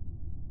లాగినావు.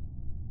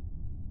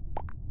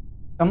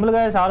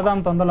 కంబులుగా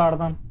ఆడదాం, తొందరలో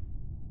ఆడదాం.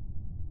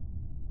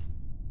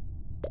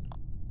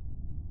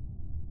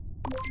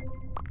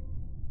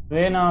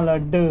 వేనా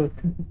లడ్డు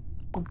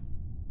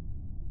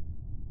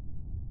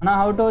అన్నా.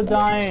 How to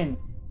join?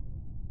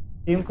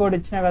 Team code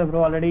ఇచ్చినా కదా బ్రో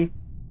ఆల్రెడీ.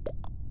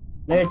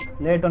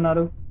 లేట్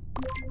ఉన్నారు.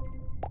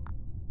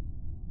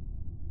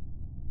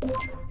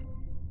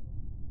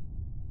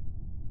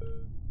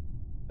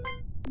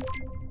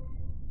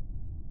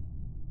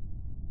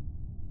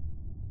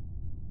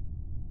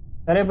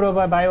 సరే bro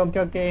bye.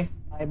 Okay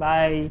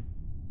bye.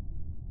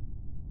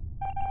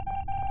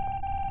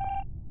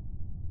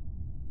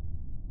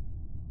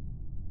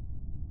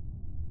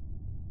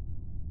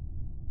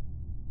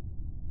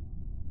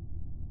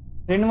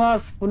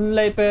 Srinivas full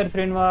అయిపోయారు.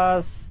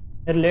 శ్రీనివాస్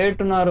మీరు లేట్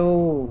ఉన్నారు,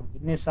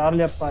 ఎన్నిసార్లు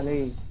చెప్పాలి.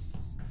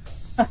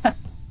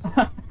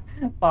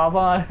 పాప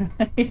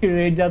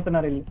వెయిట్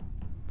చేస్తున్నారు వీళ్ళు.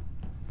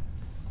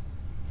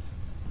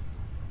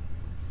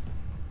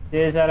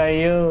 చేశారు.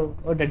 అయ్యో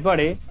ఓ డెడ్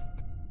బాడీ.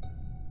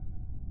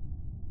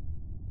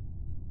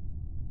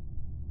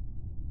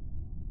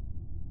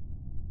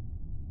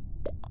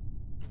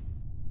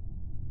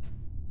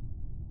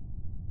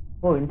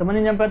 ఓ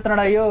ఇంతమందిని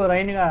చంపేస్తున్నాడు. అయ్యో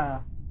రైన్గా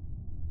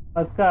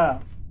పక్క.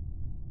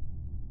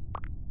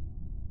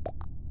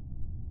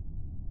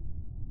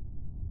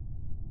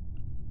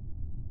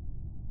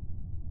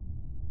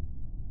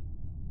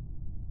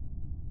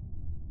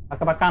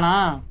 పక్కనా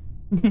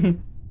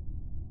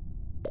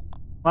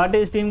వాటి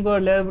స్టీమ్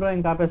కోడ్ లేదు బ్రో,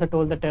 ఇంకా ఆపేసా.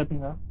 12:30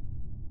 అవుతుందా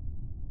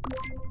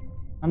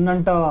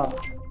అన్నంటావా?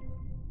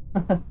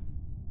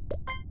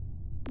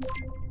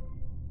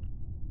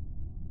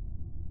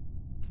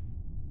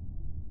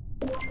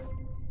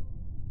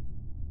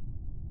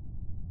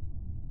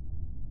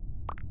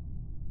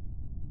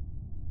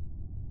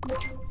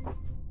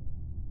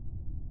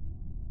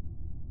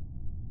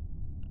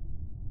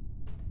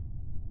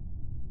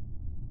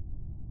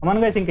 Come on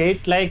guys, ఇంకా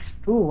 8 likes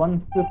to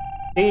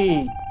 150.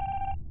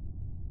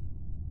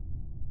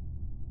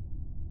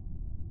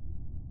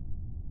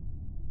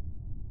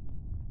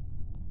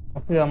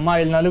 అమ్మా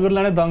వీళ్ళు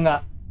నలుగురులోనే దొంగ.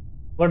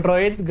 ఒకటి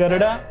రోహిత్,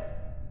 గరుడ,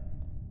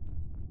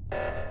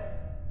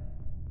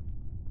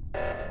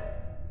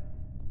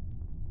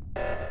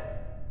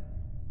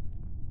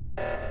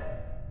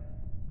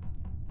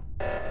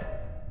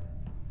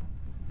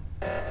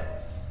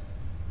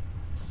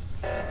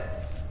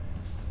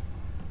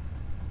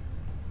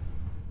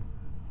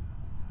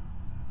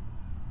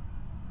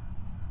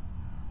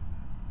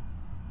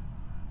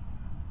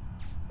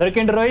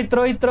 దొరికిండు.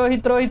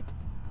 రోహిత్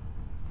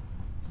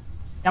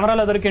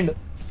కెమెరాలో దొరికిండు.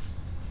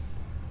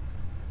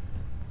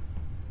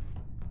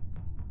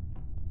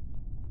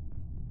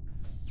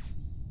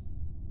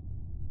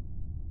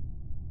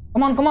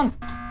 కమాన్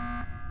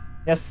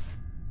ఎస్.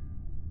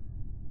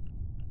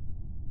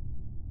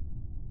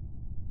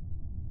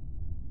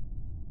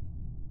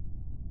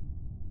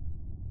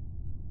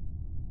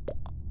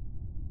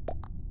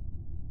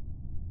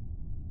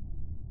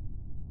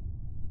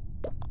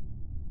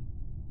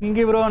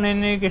 ఇంకే బ్రో నేను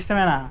నీకు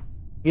ఇష్టమేనా?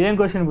 ఇదేం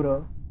క్వశ్చన్ బ్రో?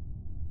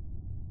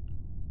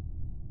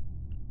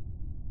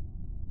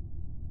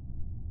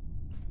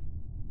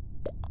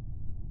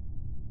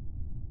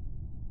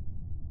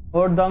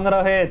 ఓట్ దొంగ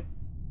రోహిత్.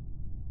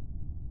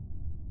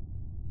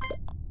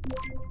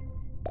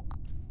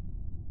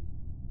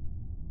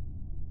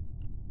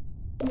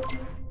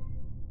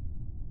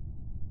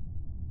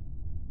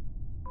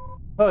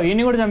 ఓ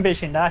ఈయన్ని కూడా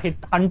చంపేసిండా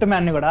హంట్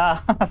మ్యాన్ని కూడా.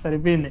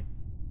 సరిపోయింది.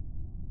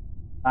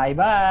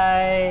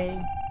 బాయ్.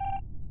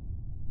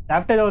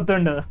 చాప్టర్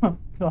చదువుతుండు.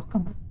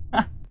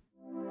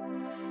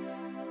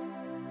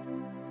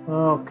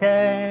 ఓకే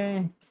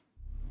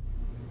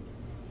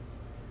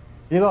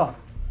ఇదిగో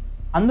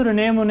అందరూ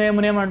నేమ్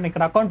అంటే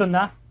ఇక్కడ అకౌంట్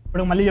ఉందా?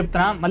 ఇప్పుడు మళ్ళీ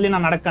చెప్తున్నా, మళ్ళీ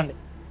నన్ను అడగండి.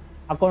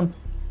 అకౌంట్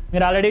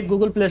మీరు ఆల్రెడీ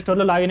గూగుల్ ప్లే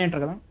స్టోర్లో లాగిన్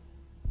అయ్యారు కదా,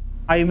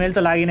 ఆ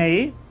ఈమెయిల్తో లాగిన్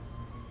అయ్యి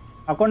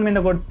అకౌంట్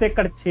మీద కొడితే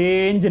ఇక్కడ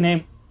చేంజ్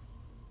నేమ్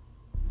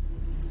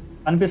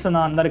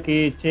కనిపిస్తుందా అందరికీ?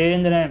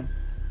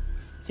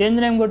 చేంజ్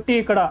నేమ్ కొట్టి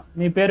ఇక్కడ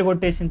మీ పేరు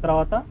కొట్టేసిన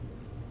తర్వాత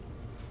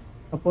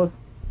సపోజ్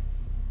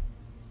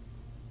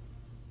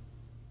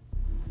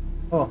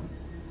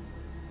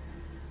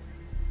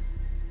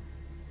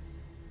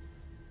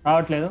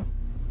రావట్లేదు,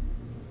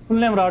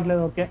 ఫుల్ నేమ్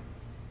రావట్లేదు. ఓకే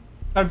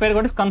ఇక్కడ పేరు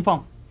కొట్టి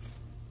కన్ఫర్మ్,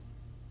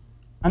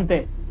 అంతే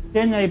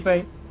చేంజ్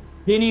అయిపోయి.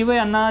 దీని ఇవ్వ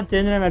అన్న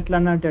చేంజ్ నేమ్ ఎట్లా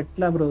అన్నట్టు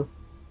ఎట్లా బ్రో?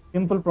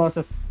 Simple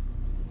process.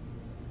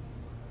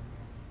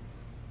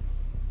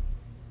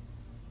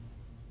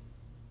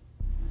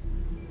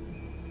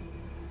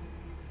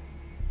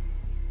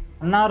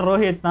 అన్నా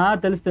రోహిత్ నా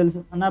తెలుసు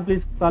అన్నా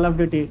ప్లీజ్ కాల్ ఆఫ్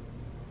డ్యూటీ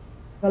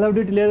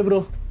లేదు బ్రో.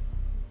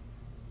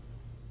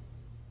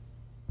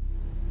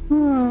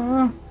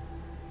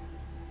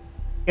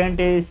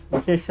 ఏంటి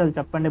విశేషాలు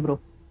చెప్పండి బ్రో.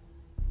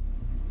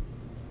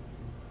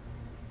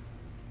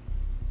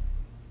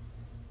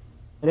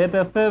 రేపు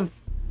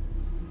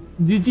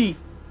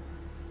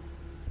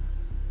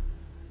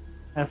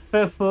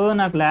ఎఫ్ఎఫ్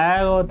నాకు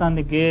ల్యాగ్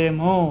అవుతుంది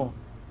గేము.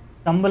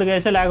 స్టంబుల్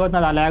కేసే ల్యాగ్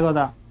అవుతుంది. అలా ల్యాగ్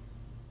అవుతా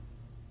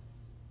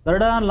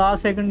దొరడా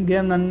లాస్ట్ సెకండ్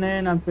గేమ్ నన్నే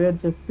నా పేరు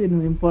చెప్పి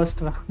నువ్వు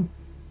ఇంపోస్టరా?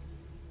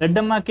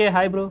 రెడ్డమ్మకే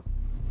హాయ్ బ్రో.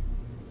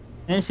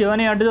 నేను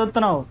శివని అడ్డు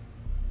చూస్తున్నావు,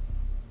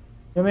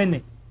 ఏమైంది?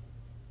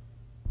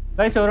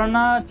 గైస్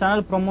ఎవరన్నా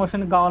ఛానల్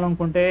ప్రమోషన్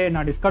కావాలనుకుంటే నా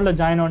డిస్కౌంట్లో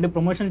జాయిన్ అవ్వండి.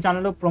 ప్రమోషన్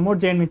ఛానల్ ప్రమోట్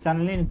చేయండి మీ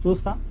ఛానల్ని, నేను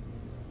చూస్తా.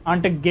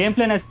 అంటే గేమ్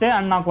ప్లే నచ్చితే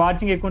అండ్ నాకు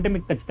వాచింగ్ ఎక్కువ ఉంటే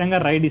మీకు ఖచ్చితంగా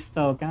రైడ్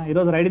ఇస్తా. ఓకే,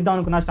 ఈరోజు రైడ్ ఇద్దాం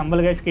అనుకున్నా.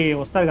 స్టంబుల్ గైస్కి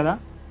వస్తారు కదా,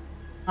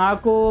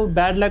 నాకు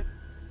bad luck,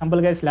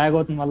 stumble guys lag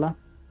అవుతుంది, వల్ల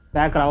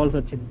బ్యాక్ రావాల్సి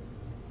వచ్చింది.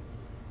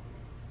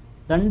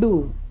 దండు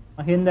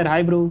మహేందర్,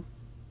 హాయ్ బ్రూ.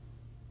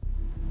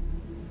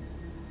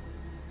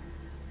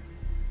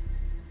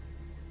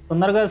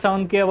 తొందరగా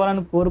 7K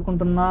అవ్వాలని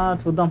కోరుకుంటున్నా,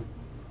 చూద్దాం.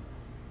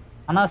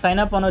 అన్న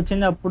సైన్ అప్ అని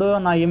వచ్చింది, అప్పుడు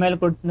నా ఈమెయిల్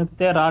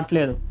కొట్టితే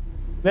రావట్లేదు.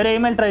 వేరే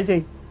ఈమెయిల్ ట్రై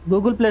చేయి.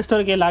 గూగుల్ ప్లే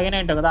స్టోర్కి లాగిన్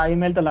అయింటావు కదా, ఆ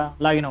ఈమెయిల్తో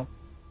లాగిన్ అవ్వు.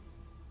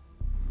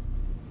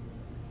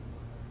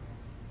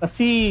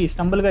 కసి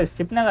స్టంబుల్ గైస్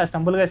చెప్పినా కదా,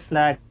 stumble guys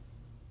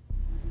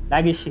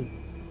log issue.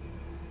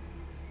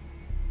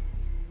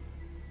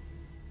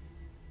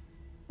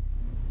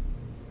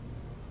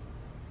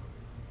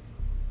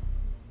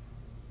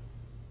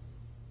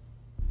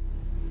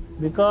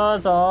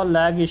 Because all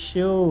lag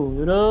issue.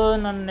 ఈరోజు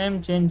నన్ను నేమ్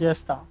చేంజ్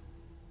చేస్తా.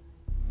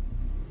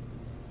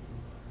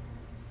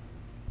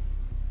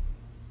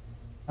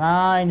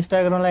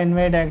 ఇన్స్టాగ్రామ్లో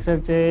ఇన్వైట్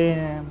యాక్సెప్ట్ చేయి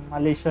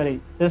మల్లీశ్వరి.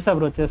 చేస్తా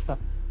బ్రో, చేస్తా.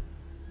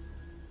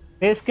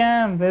 ఫేస్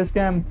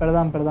క్యామ్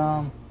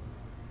పెడదాం.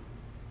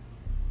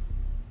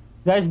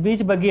 Guys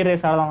beach buggy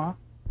race ఆడదామా?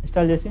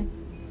 Install చేసి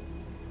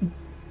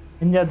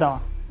ఏం చేద్దామా?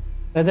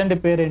 ప్రజెంట్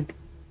పేరేంటి?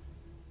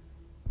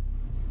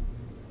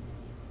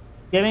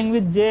 గేమింగ్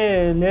విత్ జే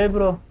లేదు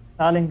బ్రో,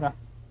 చాలు. ఇంకా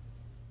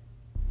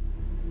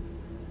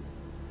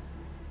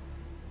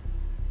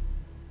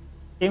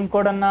టీమ్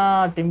కోడ్ అన్నా,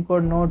 team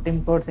code no team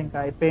codes ఇంకా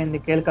అయిపోయింది.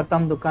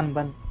 కేల్కత్తాం దుకాన్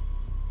బంద్.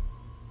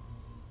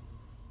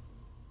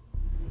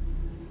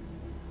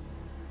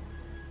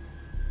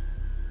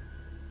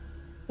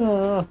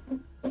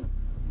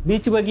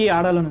 Beach buggy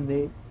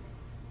ఆడాలనుంది.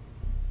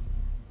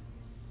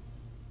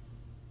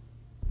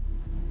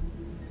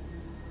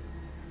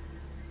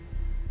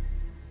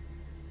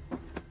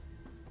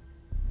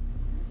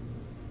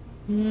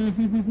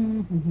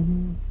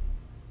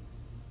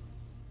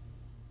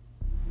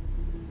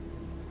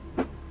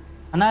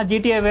 అన్నా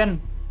GTA వెన్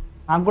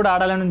నాకు కూడా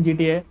ఆడాలని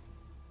GTA.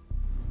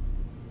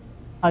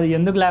 అది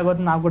ఎందుకు ల్యాగ్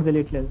అవుతుంది నాకు కూడా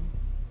తెలియట్లేదు.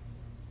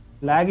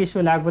 ల్యాగ్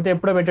ఇష్యూ లేకపోతే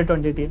ఎప్పుడో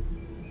పెట్టేటోండి GTA.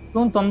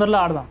 తొందరలో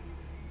ఆడదాం.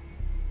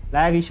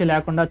 ల్యాగ్ ఇష్యూ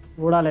లేకుండా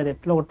చూడాలి, అది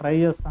ఎట్లా ఒక ట్రై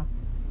చేస్తాం.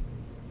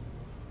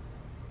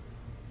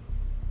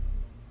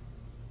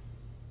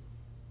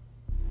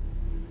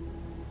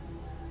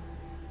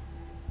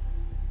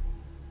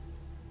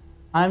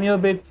 I'm your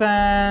big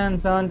fan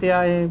seventh.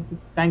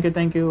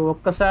 Thank you.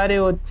 ఒక్కసారి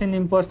వచ్చింది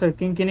ఇంపోస్టర్,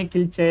 కింగ్కిని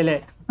కిల్ చేయలే.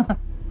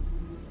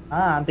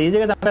 అంత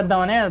ఈజీగా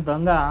చంపేద్దామనే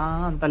దొంగ,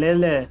 అంత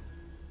లేదులే.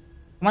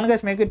 మన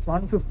గైస్ మేక్ ఇట్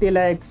 150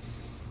 likes.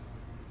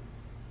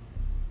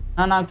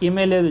 నాకు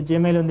ఈమెయిల్ లేదు,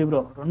 జీమెయిల్ ఉంది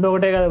బ్రో. రెండు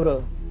ఒకటే కదా బ్రో.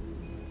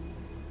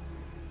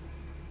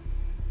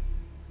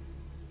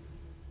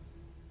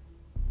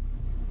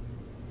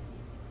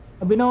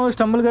 అభినవ్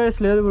స్టంబుల్ గైస్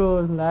లేదు బ్రో,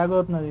 ల్యాగ్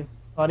అవుతున్నది.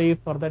 Sorry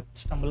for that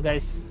stumble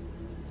guys.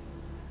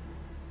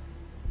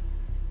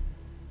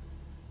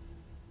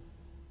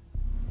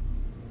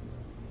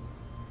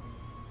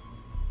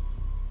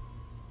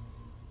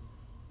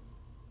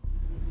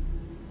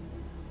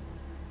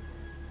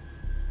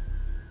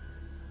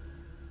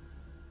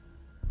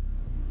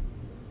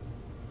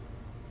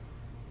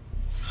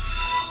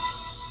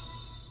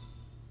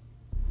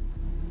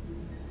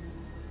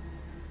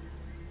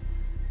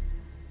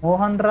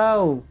 Mohan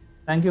Rao,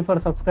 thank you for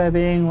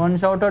subscribing. 1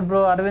 shout out bro.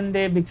 Arvind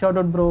big shout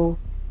out bro.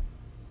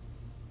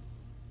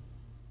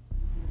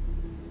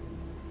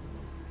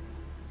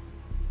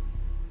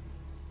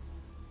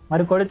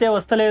 మరి కొడితే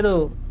వస్తలేదు,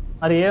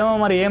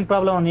 మరి ఏం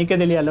ప్రాబ్లం నీకే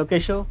తెలియాలి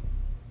లోకేష్.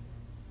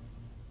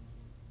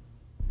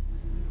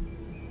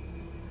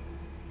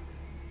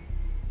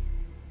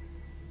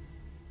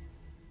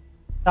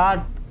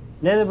 స్టార్ట్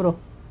లేదు బ్రో,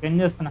 ఏం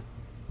చేస్తున్నా.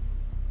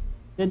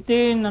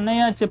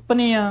 నన్నయ్య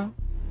చెప్పనయ్యా,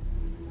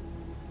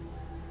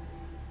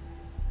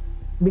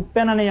 బిగ్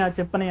పెన్ అనయ్యా,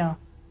 చెప్పనయ్యా,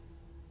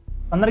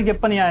 అందరికి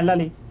చెప్పనయ్యా,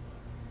 వెళ్ళాలి.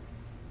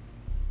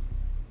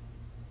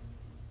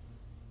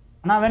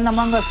 అన్నా వెన్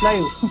అమంగ్ us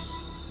లైవ్.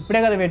 ఇప్పుడే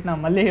కదా పెట్టినా,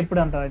 మళ్ళీ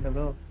ఎప్పుడు అంటారు అయితే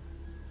బ్రో.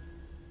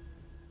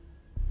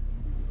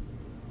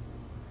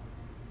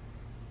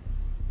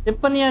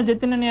 చెప్పనయ్యా,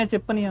 జతినయ్యా,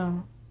 చెప్పనయ్యా.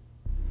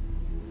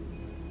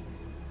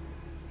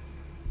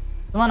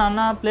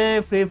 అన్న play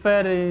free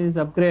fire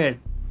is upgrade.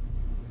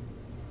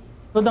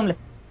 చూద్దాంలే.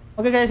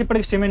 ఓకే గైస్,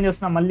 ఇప్పటికి స్ట్రీమింగ్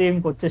చేస్తున్నాం. మళ్ళీ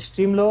ఇంకొచ్చే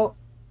స్ట్రీమ్లో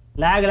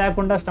ల్యాగ్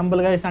లేకుండా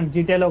స్టంబుల్ గైస్ అండ్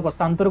జీటీఏలోకి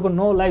వస్తా. అంతవరకు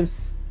నో లైవ్స్,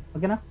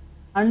 ఓకేనా?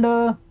 And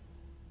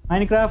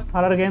Minecraft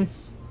horror games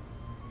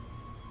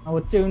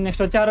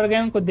next వచ్చే హారర్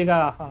గేమ్ కొద్దిగా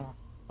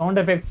సౌండ్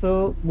ఎఫెక్ట్స్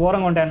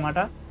ఘోరంగా ఉంటాయి అన్నమాట.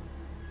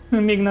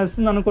 మీకు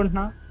నచ్చుతుంది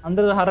అనుకుంటున్నా.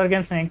 అందరూ హారర్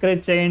గేమ్స్ని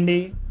ఎంకరేజ్ చేయండి.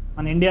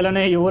 మన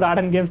ఇండియాలోనే ఎవరు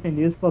ఆడని గేమ్స్ నేను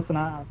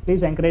తీసుకొస్తున్నా.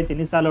 ప్లీజ్ ఎంకరేజ్,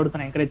 ఎన్నిసార్లు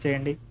అడుగుతున్నా, ఎంకరేజ్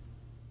చేయండి.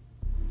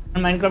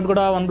 అండ్ మైన్క్రాఫ్ట్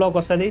కూడా 1 block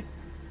వస్తుంది.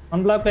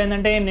 1 block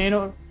ఏంటంటే నేను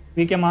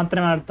వీకే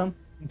మాత్రమే ఆడతాం,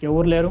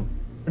 ఇంకెవరు లేరు.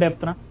 ఇప్పుడే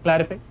చెప్తున్నా,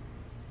 క్లారిఫై.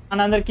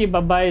 అండ్ అందరికీ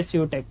bye, see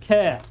you, take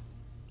care.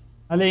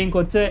 మళ్ళీ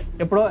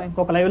ఎప్పుడో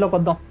ఇంకొక లైవ్లోకి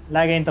వద్దాం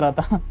లాగ్ అయిన తర్వాత.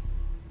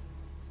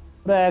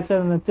 ఇప్పుడు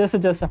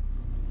యాక్సెప్ట్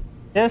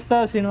చేస్తా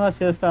శ్రీనివాస్,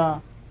 చేస్తా.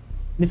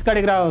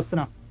 డిస్కార్డ్కి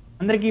వస్తున్నా.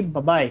 అందరికీ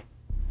bye.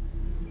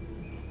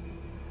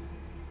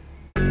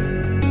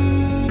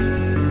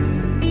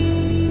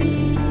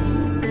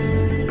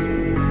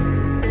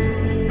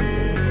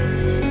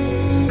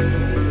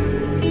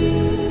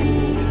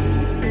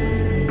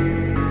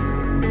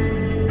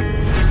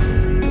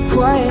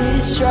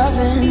 quiet's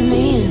driving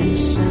me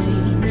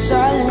insane.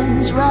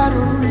 Silence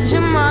rattles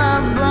in my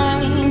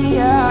brain.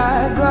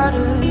 Yeah, I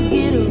gotta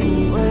get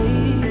away.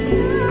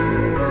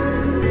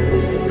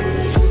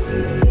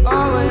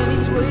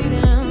 Always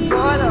waiting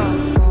for the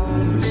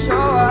phone, so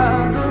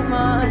I built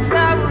my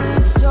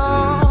tower's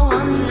tall,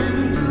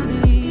 wandering through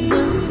these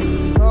empty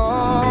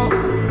halls.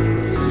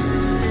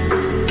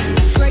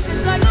 Break the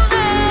cycle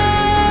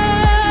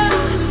now,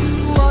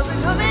 walls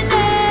are coming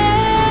down.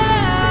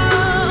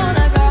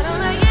 I gotta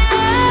make it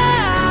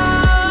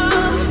out.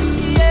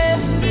 Yeah,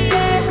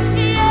 yeah,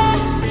 yeah,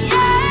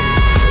 yeah.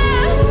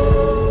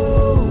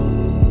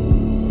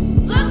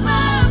 Look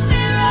my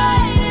fear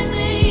right in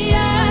the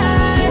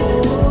eye.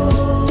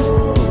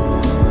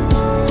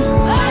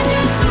 I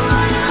just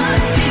wanna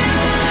feel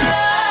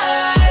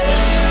alive.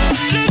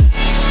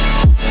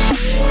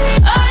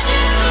 I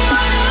just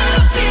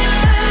wanna feel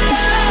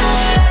alive.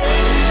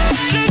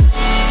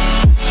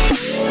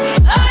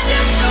 I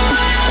just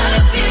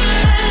wanna feel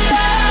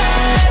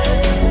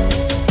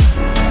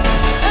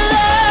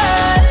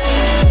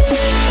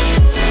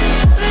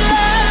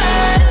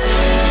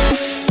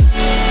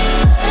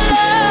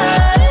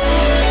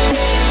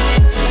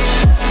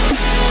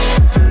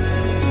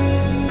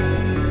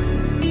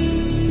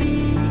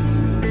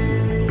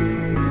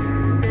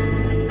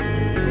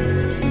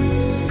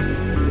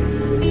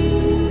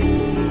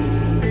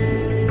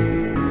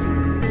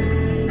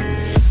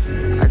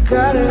I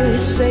gotta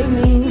save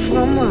me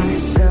from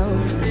myself.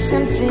 This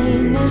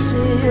emptiness,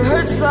 it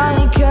hurts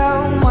like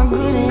hell. My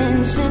good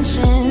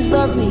intentions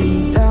let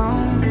me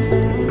down.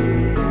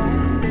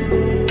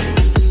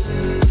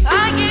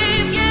 I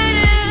keep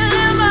getting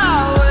in my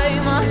way.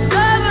 My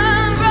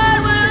stubborn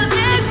pride will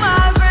dig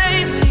my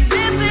grave.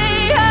 Leaving me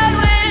hard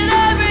with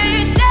every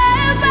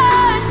day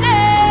by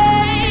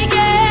day.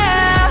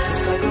 Yeah,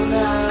 cycle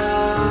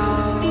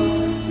down,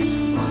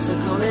 walls are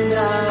coming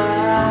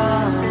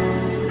down.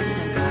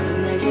 I gotta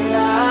make it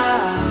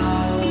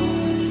out.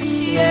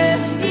 Yeah,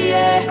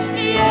 yeah,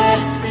 yeah,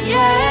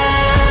 yeah.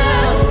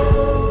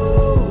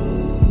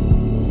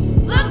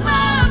 Look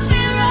my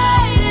fear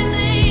right in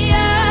the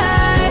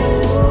eye.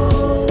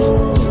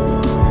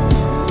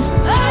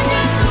 I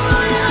just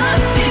wanna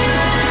feel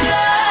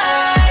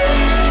alive.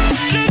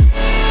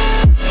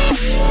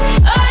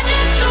 I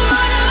just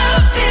wanna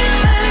feel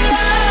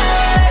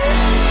alive.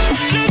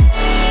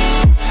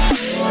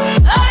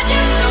 I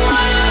just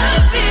wanna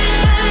feel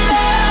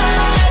alive.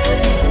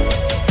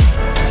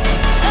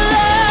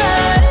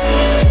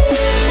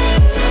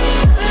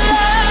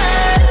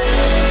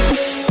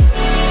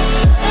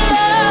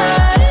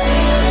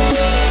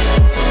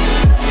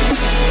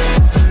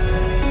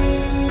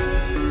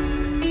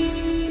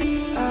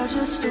 I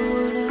just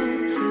wanna